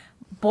like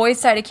boys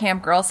side of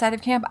camp, girls side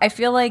of camp, I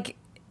feel like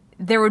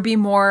there would be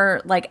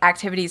more like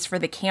activities for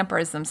the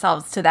campers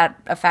themselves to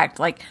that effect,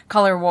 like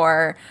color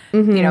war,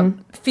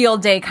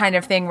 field day kind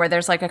of thing where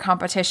there's like a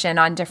competition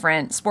on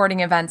different sporting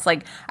events.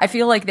 Like I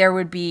feel like that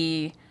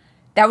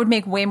would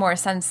make way more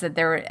sense that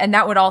and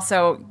that would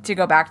also, to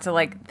go back to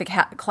like the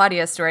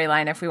Claudia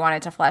storyline, if we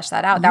wanted to flesh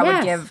that out, that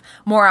would give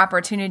more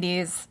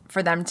opportunities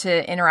for them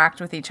to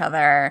interact with each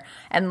other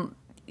and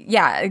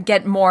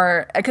get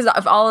more, because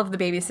if all of the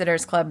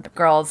Babysitters Club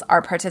girls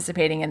are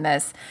participating in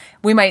this,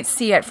 we might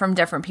see it from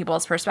different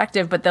people's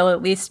perspective, but they'll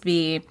at least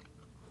be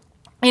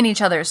in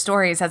each other's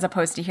stories, as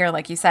opposed to here,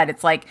 like you said,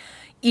 it's like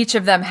each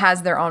of them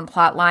has their own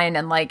plot line,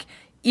 and like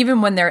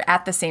even when they're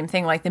at the same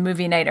thing, like the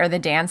movie night or the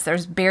dance,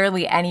 there's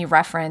barely any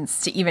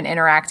reference to even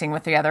interacting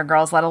with the other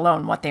girls, let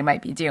alone what they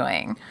might be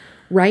doing.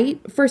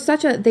 Right? For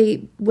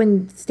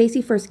when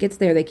Stacy first gets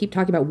there, they keep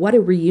talking about what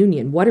a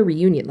reunion.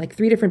 Like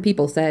 3 different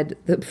people said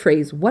the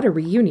phrase, what a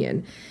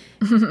reunion.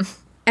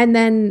 And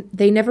then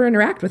they never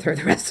interact with her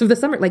the rest of the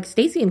summer. Like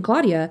Stacy and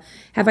Claudia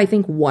have, I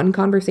think, one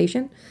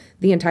conversation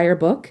the entire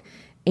book.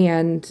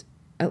 And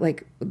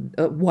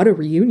what a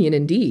reunion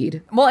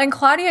indeed. Well, and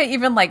Claudia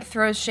even like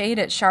throws shade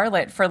at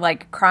Charlotte for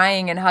like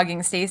crying and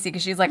hugging Stacy,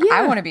 because she's like,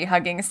 I want to be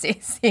hugging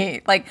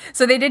Stacy. Like,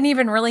 so they didn't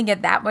even really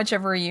get that much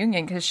of a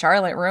reunion because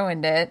Charlotte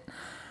ruined it.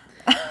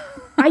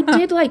 I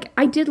did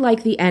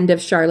like the end of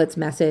Charlotte's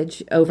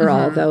message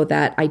overall, though,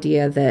 that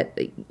idea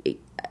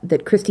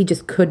that Christy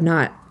just could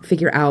not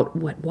figure out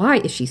why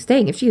is she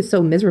staying if she is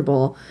so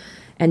miserable,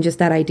 and just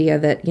that idea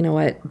that, you know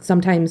what,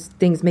 sometimes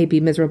things may be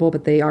miserable,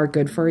 but they are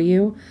good for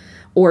you.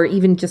 Or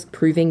even just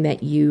proving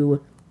that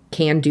you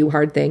can do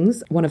hard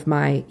things. One of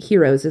my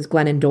heroes is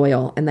Glennon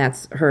Doyle, and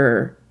that's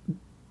her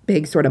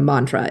big sort of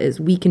mantra is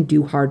we can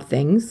do hard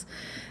things.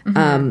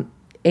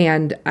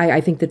 And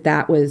I think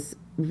that was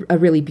a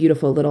really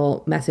beautiful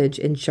little message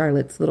in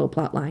Charlotte's little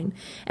plot line.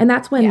 And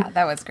that's when... Yeah,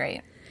 that was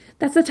great.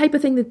 That's the type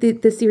of thing that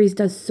the series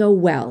does so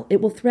well. It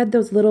will thread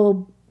those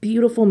little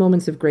beautiful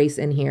moments of grace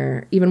in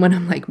here, even when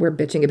I'm like, we're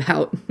bitching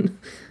about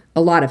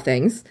a lot of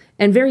things,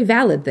 and very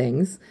valid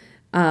things.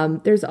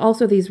 There's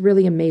also these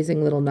really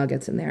amazing little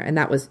nuggets in there. And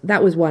that was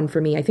one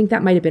for me. I think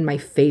that might have been my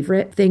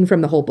favorite thing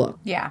from the whole book.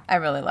 Yeah, I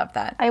really love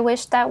that. I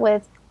wish that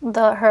with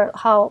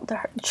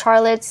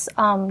Charlotte's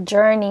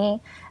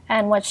journey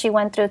and what she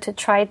went through to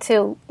try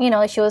to,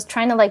 she was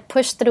trying to like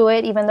push through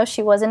it, even though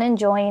she wasn't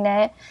enjoying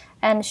it.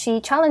 And she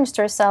challenged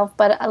herself.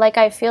 But like,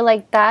 I feel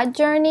like that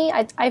journey,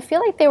 I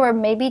feel like they were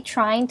maybe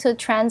trying to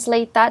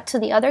translate that to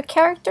the other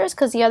characters,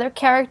 because the other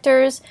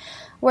characters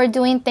were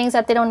doing things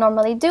that they don't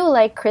normally do,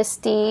 like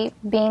Christy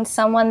being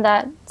someone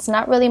that's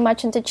not really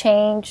much into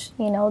change,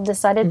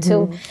 decided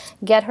to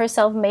get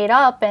herself made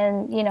up,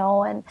 and,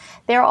 and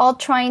they're all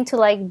trying to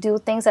like do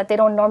things that they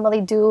don't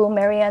normally do.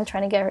 Marianne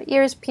trying to get her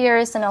ears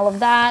pierced and all of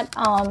that.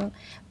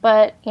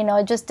 But,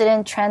 it just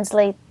didn't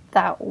translate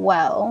that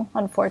well,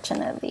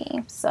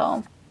 unfortunately.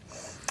 So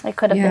it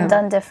could have been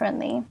done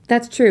differently.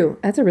 That's true.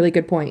 That's a really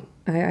good point.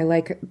 I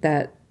like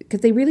that,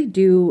 because they really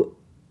do...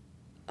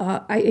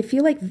 I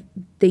feel like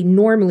they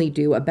normally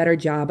do a better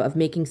job of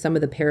making some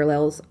of the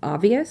parallels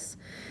obvious.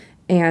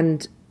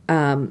 And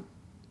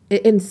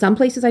in some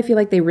places, I feel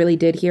like they really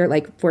did here.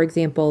 Like, for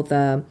example,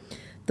 the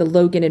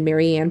Logan and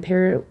Marianne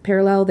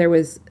parallel. There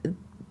was,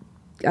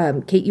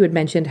 Kate, you had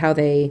mentioned how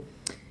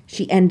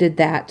she ended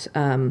that,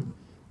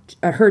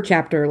 her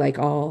chapter, like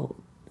all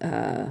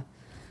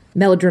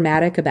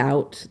melodramatic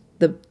about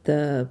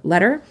the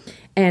letter.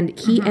 And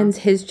he ends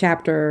his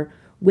chapter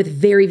with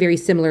very, very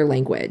similar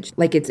language.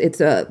 Like it's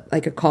a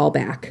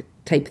callback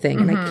type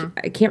thing. And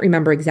I can't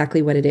remember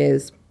exactly what it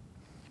is.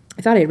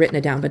 I thought I had written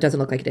it down, but it doesn't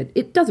look like it did.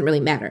 It doesn't really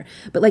matter.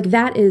 But like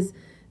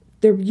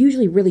they're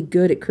usually really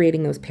good at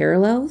creating those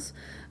parallels.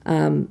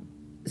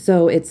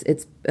 So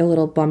it's a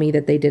little bummy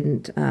that they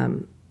didn't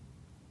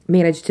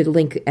manage to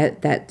link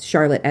at that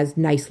Charlotte as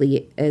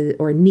nicely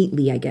or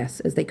neatly, I guess,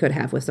 as they could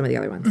have with some of the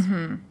other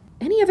ones.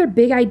 Any other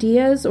big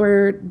ideas,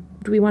 or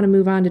do we want to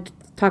move on to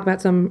talk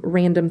about some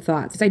random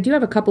thoughts? I do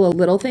have a couple of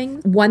little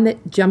things. One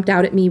that jumped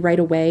out at me right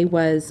away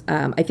was,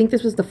 I think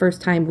this was the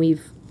first time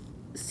we've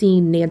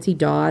seen Nancy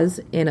Dawes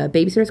in a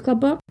Babysitters Club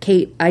book.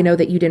 Kate, I know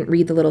that you didn't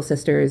read The Little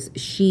Sisters.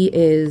 She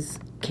is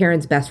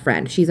Karen's best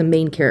friend. She's a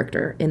main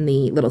character in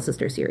the Little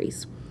Sister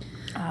series.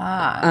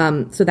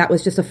 So that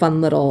was just a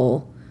fun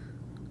little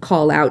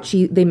call out.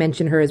 They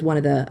mention her as one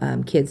of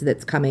the kids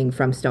that's coming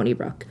from Stony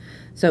Brook.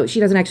 So she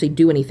doesn't actually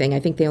do anything. I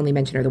think they only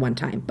mention her the one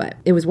time. But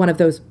it was one of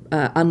those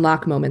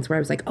unlock moments where I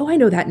was like, oh, I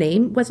know that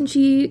name. Wasn't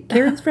she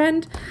Karen's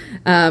friend?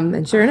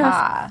 And sure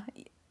enough.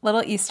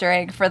 Little Easter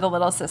egg for the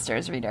Little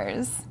Sisters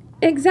readers.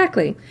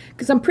 Exactly.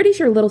 Because I'm pretty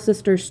sure Little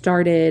Sisters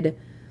started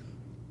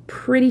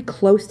pretty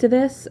close to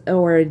this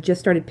or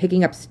just started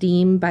picking up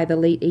steam by the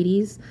late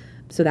 80s.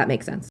 So that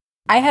makes sense.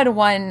 I had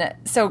one.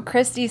 So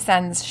Christy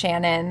sends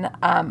Shannon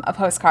a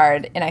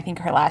postcard in, I think,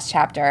 her last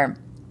chapter.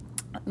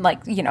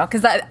 Like,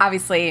 because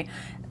obviously,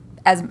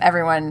 as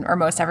everyone or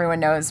most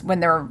everyone knows, when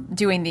they're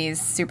doing these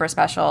super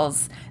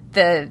specials,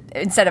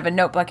 instead of a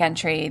notebook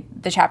entry,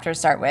 the chapters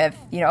start with,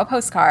 a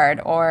postcard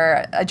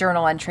or a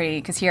journal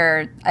entry. Because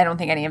here, I don't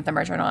think any of them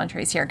are journal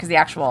entries here, because the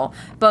actual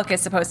book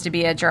is supposed to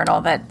be a journal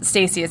that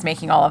Stacy is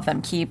making all of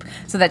them keep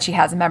so that she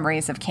has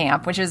memories of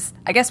camp, which is,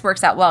 I guess,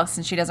 works out well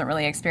since she doesn't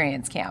really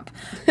experience camp.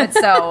 But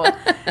so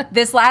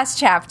this last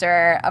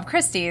chapter of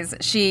Christie's,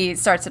 she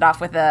starts it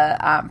off with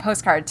a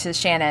postcard to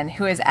Shannon,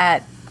 who is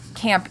at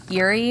Camp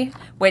Erie,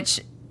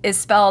 which is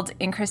spelled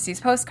in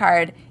Christie's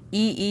postcard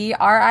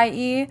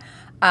Eerie.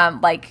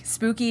 Like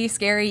spooky,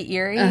 scary,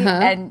 eerie.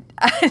 And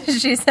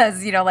she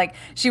says, like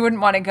she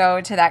wouldn't want to go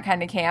to that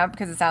kind of camp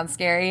because it sounds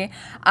scary.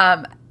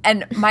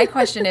 And my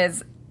question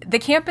is, the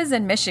camp is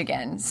in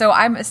Michigan, so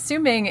I'm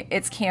assuming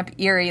it's Camp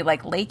Erie,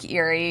 like Lake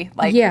Erie,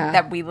 like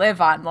that we live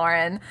on,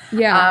 Lauren.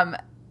 Yeah.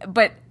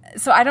 But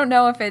so I don't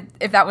know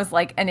if that was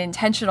like an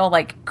intentional,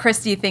 like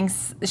Christy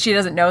thinks she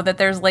doesn't know that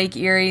there's Lake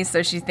Erie,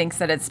 so she thinks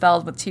that it's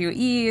spelled with 2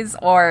 E's,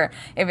 or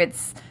if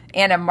it's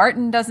Anna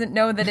Martin doesn't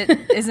know that it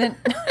isn't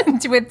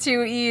with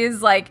 2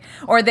 E's, like,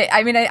 or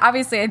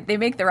obviously they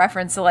make the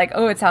reference to like,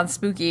 oh, it sounds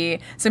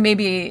spooky. So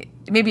maybe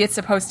it's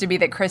supposed to be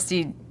that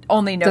Christy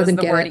only knows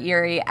the word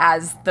Erie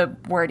as the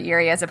word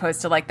Erie, as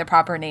opposed to like the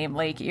proper name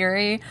Lake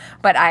Erie.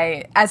 But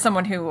as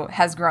someone who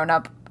has grown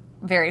up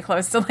very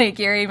close to Lake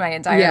Erie my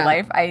entire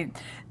life,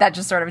 that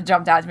just sort of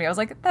jumped out to me. I was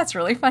like, that's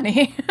really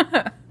funny.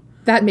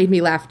 That made me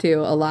laugh,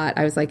 too, a lot.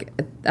 I was like,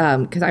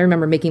 because I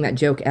remember making that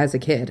joke as a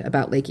kid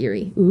about Lake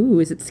Erie.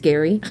 Ooh, is it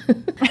scary?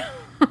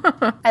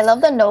 I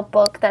love the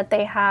notebook that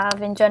they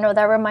have in general.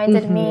 That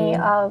reminded me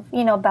of,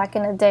 back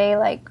in the day,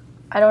 like,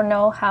 I don't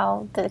know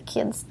how the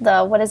kids,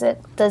 was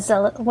it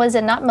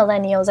not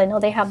millennials? I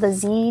know they have the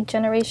Z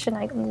generation.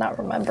 I'm not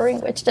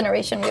remembering which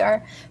generation we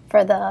are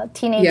for the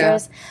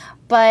teenagers. Yeah.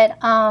 But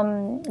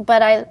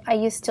I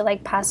used to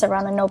like pass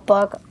around a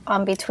notebook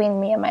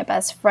between me and my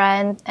best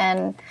friend,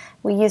 and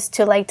we used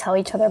to like tell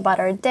each other about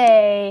our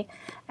day,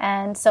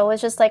 and so it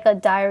was just like a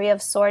diary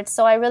of sorts.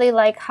 So I really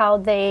like how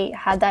they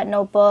had that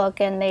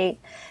notebook and they,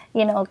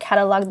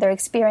 cataloged their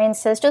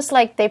experiences, just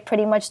like they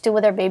pretty much do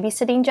with their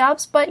babysitting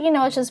jobs. But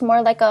it's just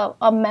more like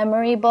a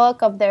memory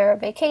book of their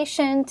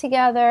vacation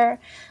together,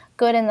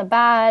 good and the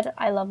bad.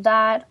 I love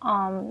that.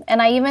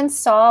 And I even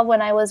saw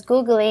when I was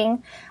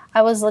Googling,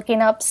 I was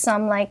looking up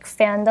some like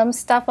fandom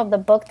stuff of the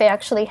book. They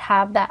actually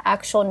have that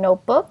actual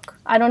notebook.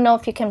 I don't know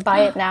if you can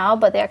buy it now,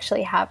 but they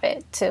actually have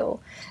it too.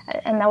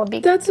 And that would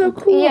be... That's so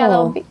cool. Yeah,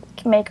 that would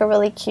make a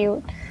really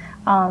cute,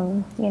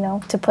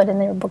 to put in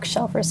their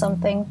bookshelf or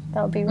something.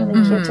 That would be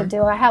really cute to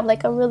do. I have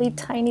like a really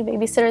tiny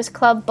Babysitter's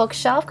Club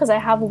bookshelf because I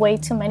have way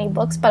too many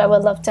books, but I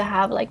would love to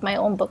have like my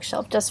own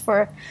bookshelf just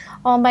for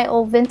all my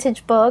old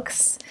vintage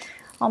books,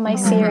 all my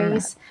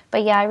series.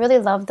 But yeah, I really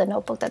love the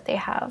notebook that they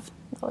have.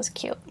 That was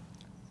cute.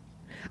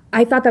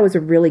 I thought that was a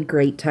really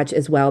great touch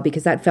as well,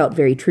 because that felt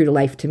very true to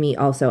life to me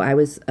also. I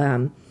was,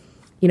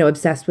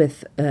 obsessed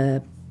with,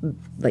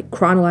 like,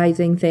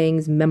 chronologizing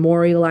things,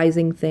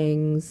 memorializing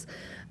things.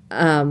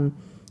 I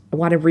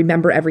want to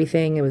remember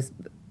everything.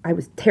 I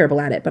was terrible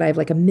at it, but I have,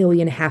 like, 1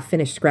 million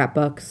half-finished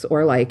scrapbooks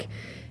or, like,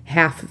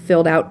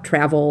 half-filled-out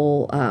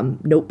travel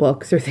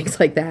notebooks or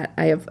things like that.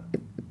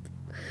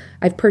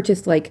 I've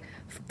purchased, like,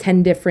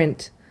 10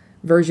 different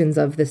versions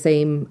of the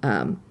same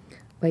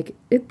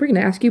we're going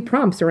to ask you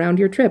prompts around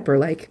your trip, or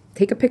like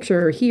take a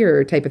picture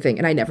here type of thing.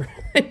 And I never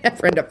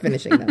end up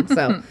finishing them.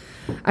 So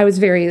I was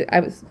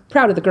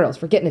proud of the girls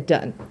for getting it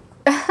done.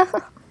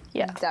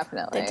 Yeah,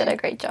 definitely. They did a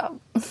great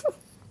job.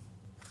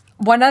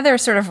 One other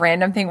sort of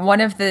random thing, one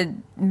of the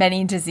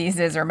many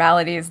diseases or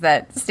maladies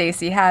that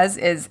Stacy has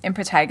is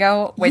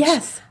impetigo, which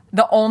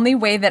the only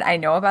way that I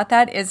know about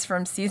that is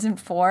from season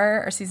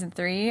 4 or season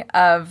 3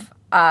 of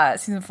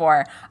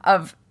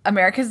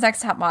America's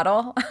Next Top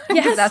Model.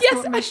 Yes, that's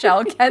what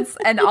Michelle gets,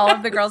 and all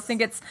of the girls think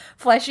it's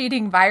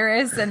flesh-eating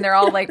virus, and they're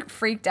all like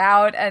freaked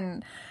out.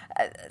 And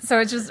so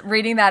it's just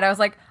reading that, I was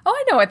like, oh,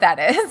 I know what that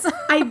is.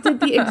 I did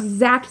the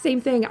exact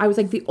same thing. I was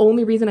like, the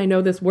only reason I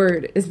know this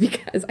word is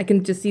because I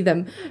can just see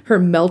her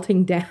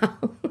melting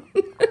down.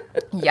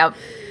 Yep.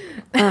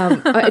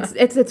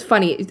 It's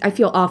funny. I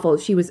feel awful.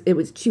 She was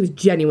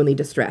genuinely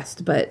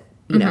distressed, but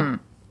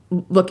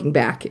looking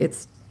back,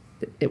 it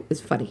was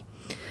funny.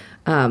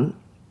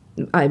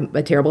 I'm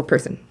a terrible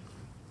person.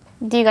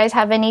 Do you guys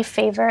have any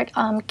favorite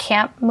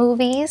camp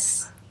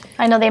movies?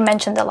 I know they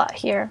mentioned a lot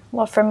here.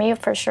 Well, for me,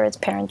 for sure, it's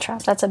Parent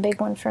Trap. That's a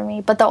big one for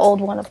me. But the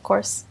old one, of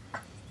course.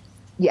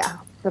 Yeah.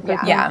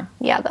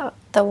 Yeah,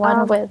 the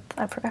one with,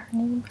 I forgot her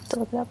name. I have to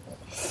look it up.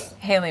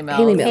 Haley Mills.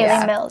 Haley Mills.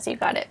 Haley Mills, you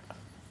got it.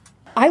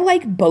 I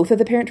like both of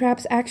the Parent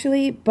Traps,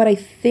 actually, but I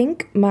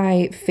think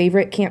my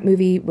favorite camp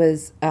movie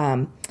was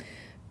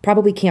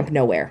probably Camp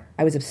Nowhere.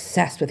 I was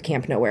obsessed with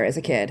Camp Nowhere as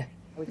a kid.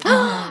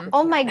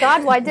 Oh my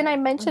God, why didn't I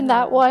mention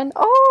that one?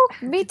 Oh,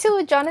 me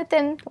too.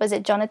 Was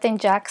it Jonathan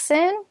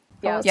Jackson?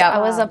 I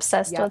was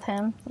obsessed with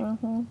him.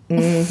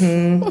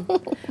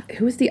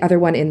 Who was the other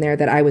one in there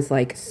that I was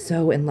like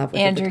so in love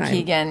with Andrew at the time?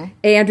 Keegan.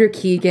 Andrew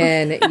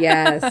Keegan,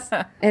 yes.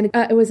 And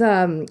it was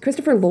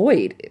Christopher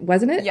Lloyd,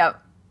 wasn't it?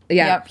 Yep.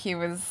 Yeah. Yep, he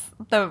was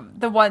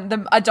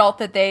the adult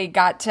that they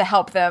got to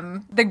help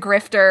them, the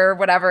grifter,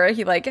 whatever.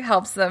 He like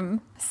helps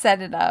them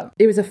set it up.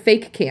 It was a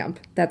fake camp.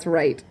 That's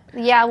right.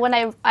 Yeah, when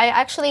I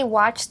actually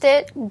watched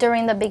it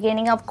during the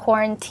beginning of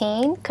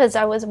quarantine, because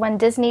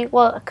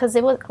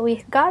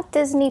we got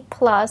Disney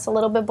Plus a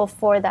little bit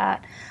before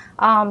that,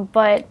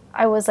 but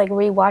I was like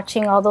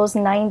rewatching all those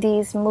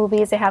 90s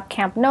movies. They have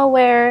Camp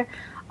Nowhere.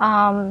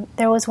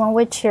 There was one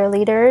with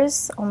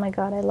cheerleaders. Oh my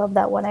God, I love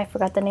that one. I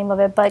forgot the name of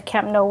it, but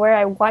Camp Nowhere,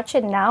 I watch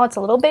it now. It's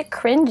a little bit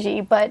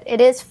cringy, but it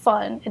is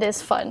fun.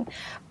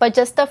 But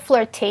just the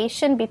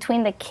flirtation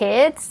between the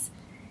kids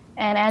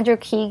and Andrew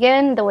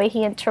Keegan, the way he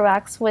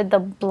interacts with the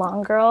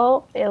blonde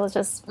girl, it was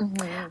just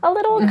a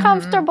little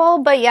uncomfortable.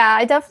 But yeah,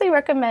 I definitely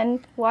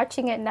recommend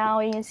watching it now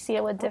and you see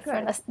it with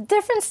a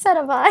different set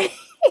of eyes.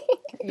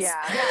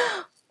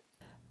 Yeah.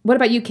 What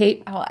about you,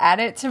 Kate? I will add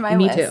it to my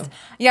Me list. too.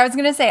 Yeah, I was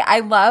going to say, I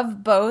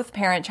love both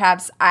Parent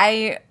Traps.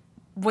 I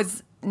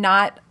was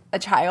not a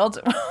child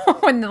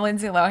when the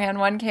Lindsay Lohan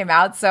one came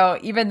out. So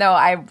even though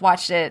I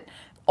watched it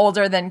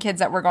older than kids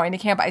that were going to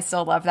camp, I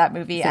still love that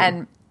movie. Same.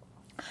 And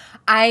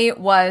I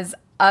was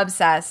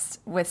obsessed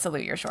with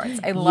Salute Your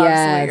Shorts. I love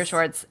Salute Your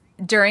Shorts.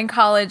 During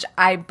college,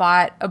 I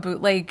bought a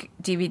bootleg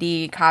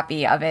DVD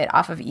copy of it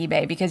off of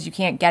eBay because you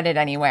can't get it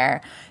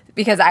anywhere.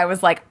 Because I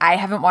was like, I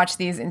haven't watched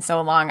these in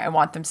so long. I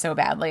want them so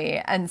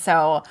badly. And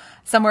so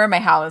somewhere in my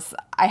house,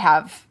 I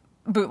have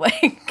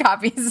bootleg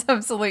copies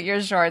of Salute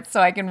Your Shorts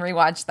so I can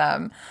rewatch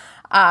them.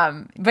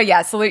 But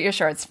yeah, Salute Your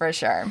Shorts for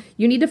sure.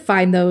 You need to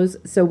find those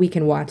so we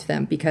can watch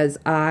them because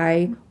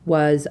I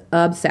was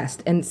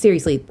obsessed. And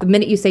seriously, the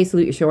minute you say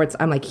Salute Your Shorts,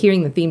 I'm like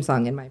hearing the theme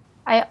song in my...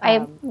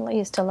 I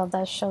used to love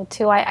that show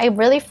too. I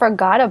really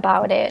forgot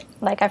about it.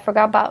 Like I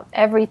forgot about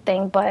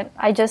everything, but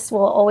I just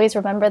will always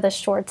remember the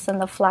shorts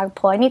and the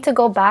flagpole. I need to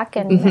go back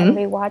and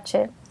rewatch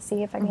it,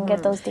 see if I can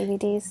get those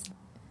DVDs.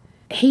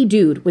 Hey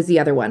Dude was the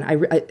other one.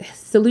 I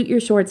Salute Your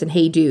Shorts and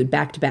Hey Dude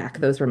back to back.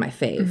 Those were my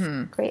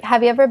fave. Great.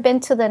 Have you ever been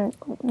to the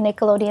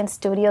Nickelodeon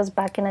studios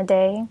back in the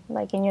day,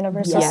 like in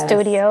Universal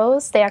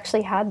Studios? They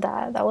actually had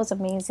that. That was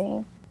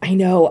amazing. I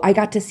know. I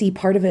got to see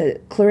part of a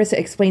Clarissa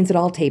Explains It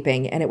All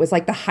taping, and it was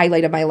like the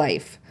highlight of my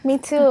life. Me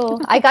too.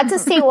 I got to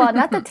see, well,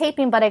 not the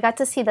taping, but I got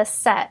to see the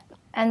set.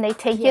 And they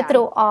take you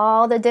through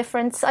all the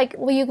different, like,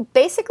 well, you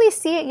basically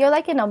see it. You're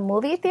like in a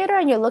movie theater,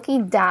 and you're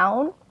looking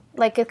down,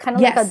 like it's kind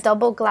of like a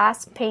double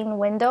glass pane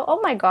window. Oh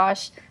my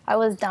gosh. I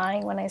was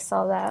dying when I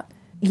saw that.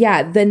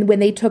 Yeah, then when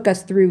they took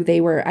us through, they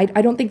were, I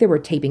don't think they were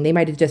taping. They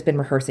might have just been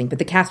rehearsing, but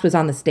the cast was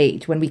on the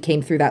stage when we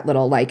came through that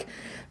little, like,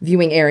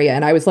 viewing area,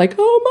 and I was like,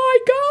 oh my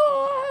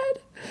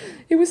God!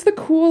 It was the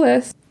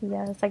coolest.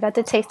 Yes, I got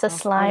to taste the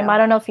slime. I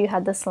don't know if you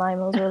had the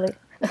slime. It was really,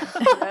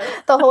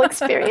 the whole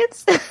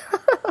experience.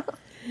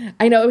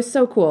 I know, it was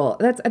so cool.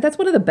 That's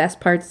one of the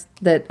best parts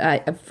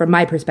that, from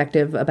my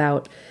perspective,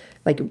 about,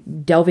 like,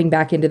 delving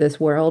back into this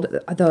world.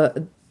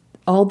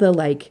 All the,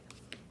 like,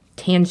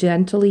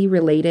 tangentially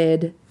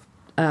related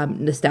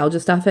nostalgia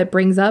stuff it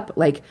brings up.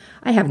 Like,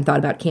 I haven't thought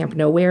about Camp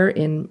Nowhere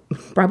in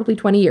probably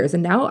 20 years,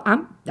 and now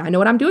I know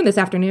what I'm doing this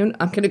afternoon.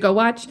 I'm going to go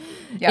watch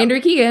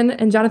Andrew Keegan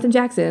and Jonathan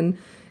Jackson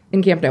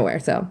in Camp Nowhere.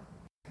 So,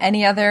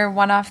 any other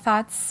one-off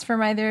thoughts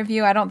from either of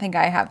you? I don't think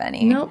I have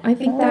any. No, I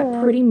think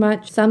that pretty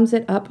much sums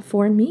it up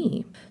for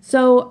me.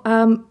 So,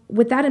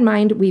 with that in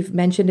mind, we've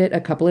mentioned it a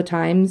couple of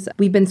times.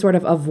 We've been sort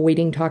of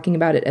avoiding talking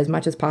about it as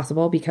much as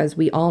possible because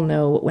we all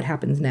know what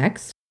happens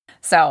next.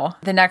 So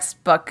the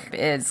next book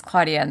is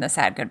Claudia and the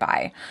Sad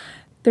Goodbye.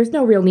 There's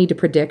no real need to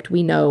predict.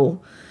 We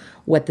know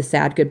what the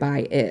sad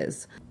goodbye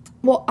is.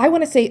 Well, I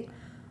want to say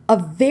a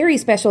very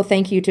special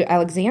thank you to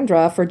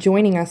Alexandra for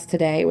joining us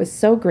today. It was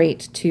so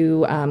great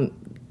to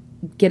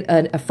get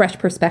a fresh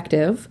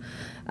perspective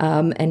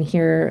and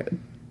hear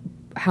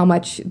how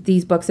much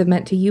these books have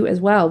meant to you as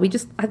well. I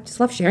just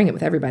love sharing it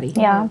with everybody.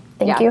 Yeah,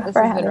 thank you for having me. This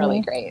has been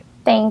really great.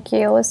 Thank you.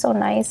 It was so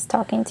nice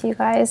talking to you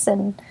guys,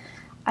 and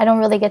I don't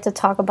really get to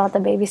talk about the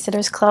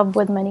Babysitters Club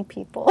with many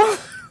people.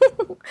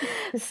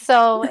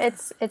 So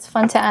it's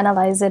fun to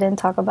analyze it and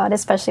talk about it,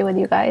 especially with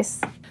you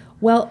guys.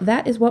 Well,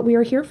 that is what we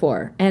are here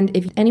for. And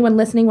if anyone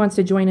listening wants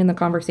to join in the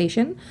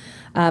conversation,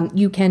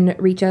 you can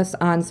reach us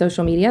on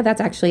social media. That's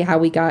actually how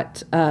we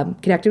got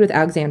connected with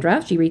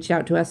Alexandra. She reached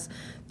out to us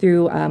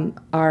through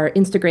our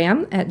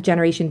Instagram at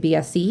Generation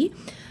BSC.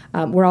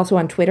 We're also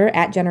on Twitter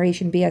at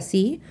Generation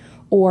BSC.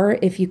 Or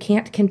if you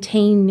can't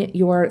contain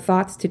your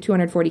thoughts to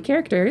 240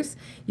 characters,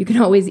 you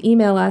can always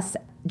email us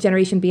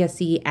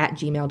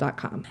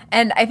generationbsc@gmail.com.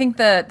 And I think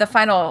the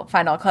final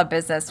club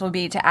business will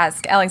be to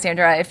ask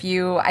Alexandra if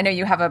I know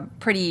you have a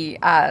pretty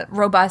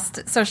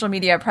robust social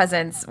media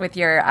presence with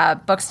your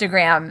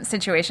Bookstagram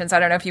situation. So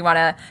I don't know if you want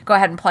to go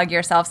ahead and plug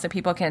yourself so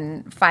people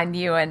can find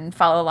you and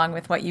follow along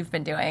with what you've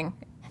been doing.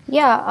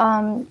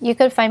 Yeah, you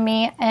could find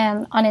me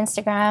on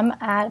Instagram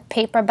at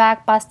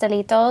Paperback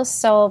Pastelitos.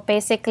 So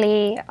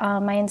basically,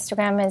 my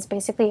Instagram is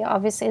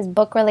obviously is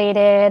book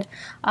related.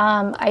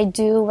 I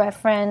do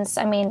reference,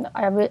 I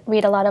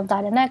read a lot of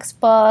Latinx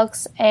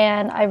books,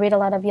 and I read a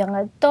lot of young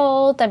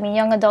adult.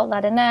 Young adult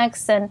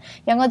Latinx, and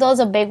young adult is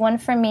a big one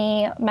for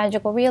me.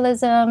 Magical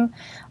realism,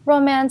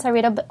 romance. I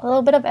read a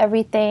little bit of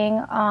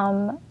everything.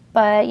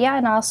 But yeah,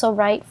 and I also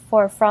write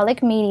for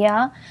Frolic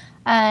Media.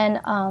 And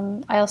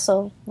I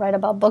also write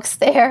about books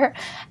there.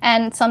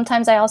 And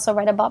sometimes I also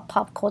write about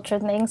pop culture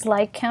things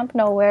like Camp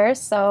Nowhere.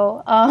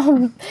 So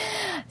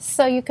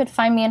so you could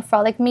find me in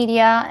Frolic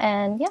Media.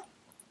 And yeah,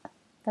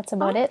 that's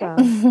about it.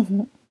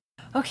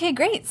 Okay,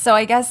 great. So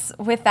I guess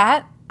with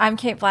that, I'm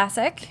Kate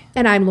Vlasic.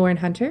 And I'm Lauren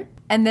Hunter.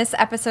 And this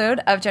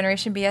episode of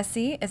Generation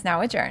BSC is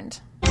now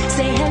adjourned.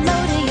 Say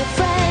hello to your friends.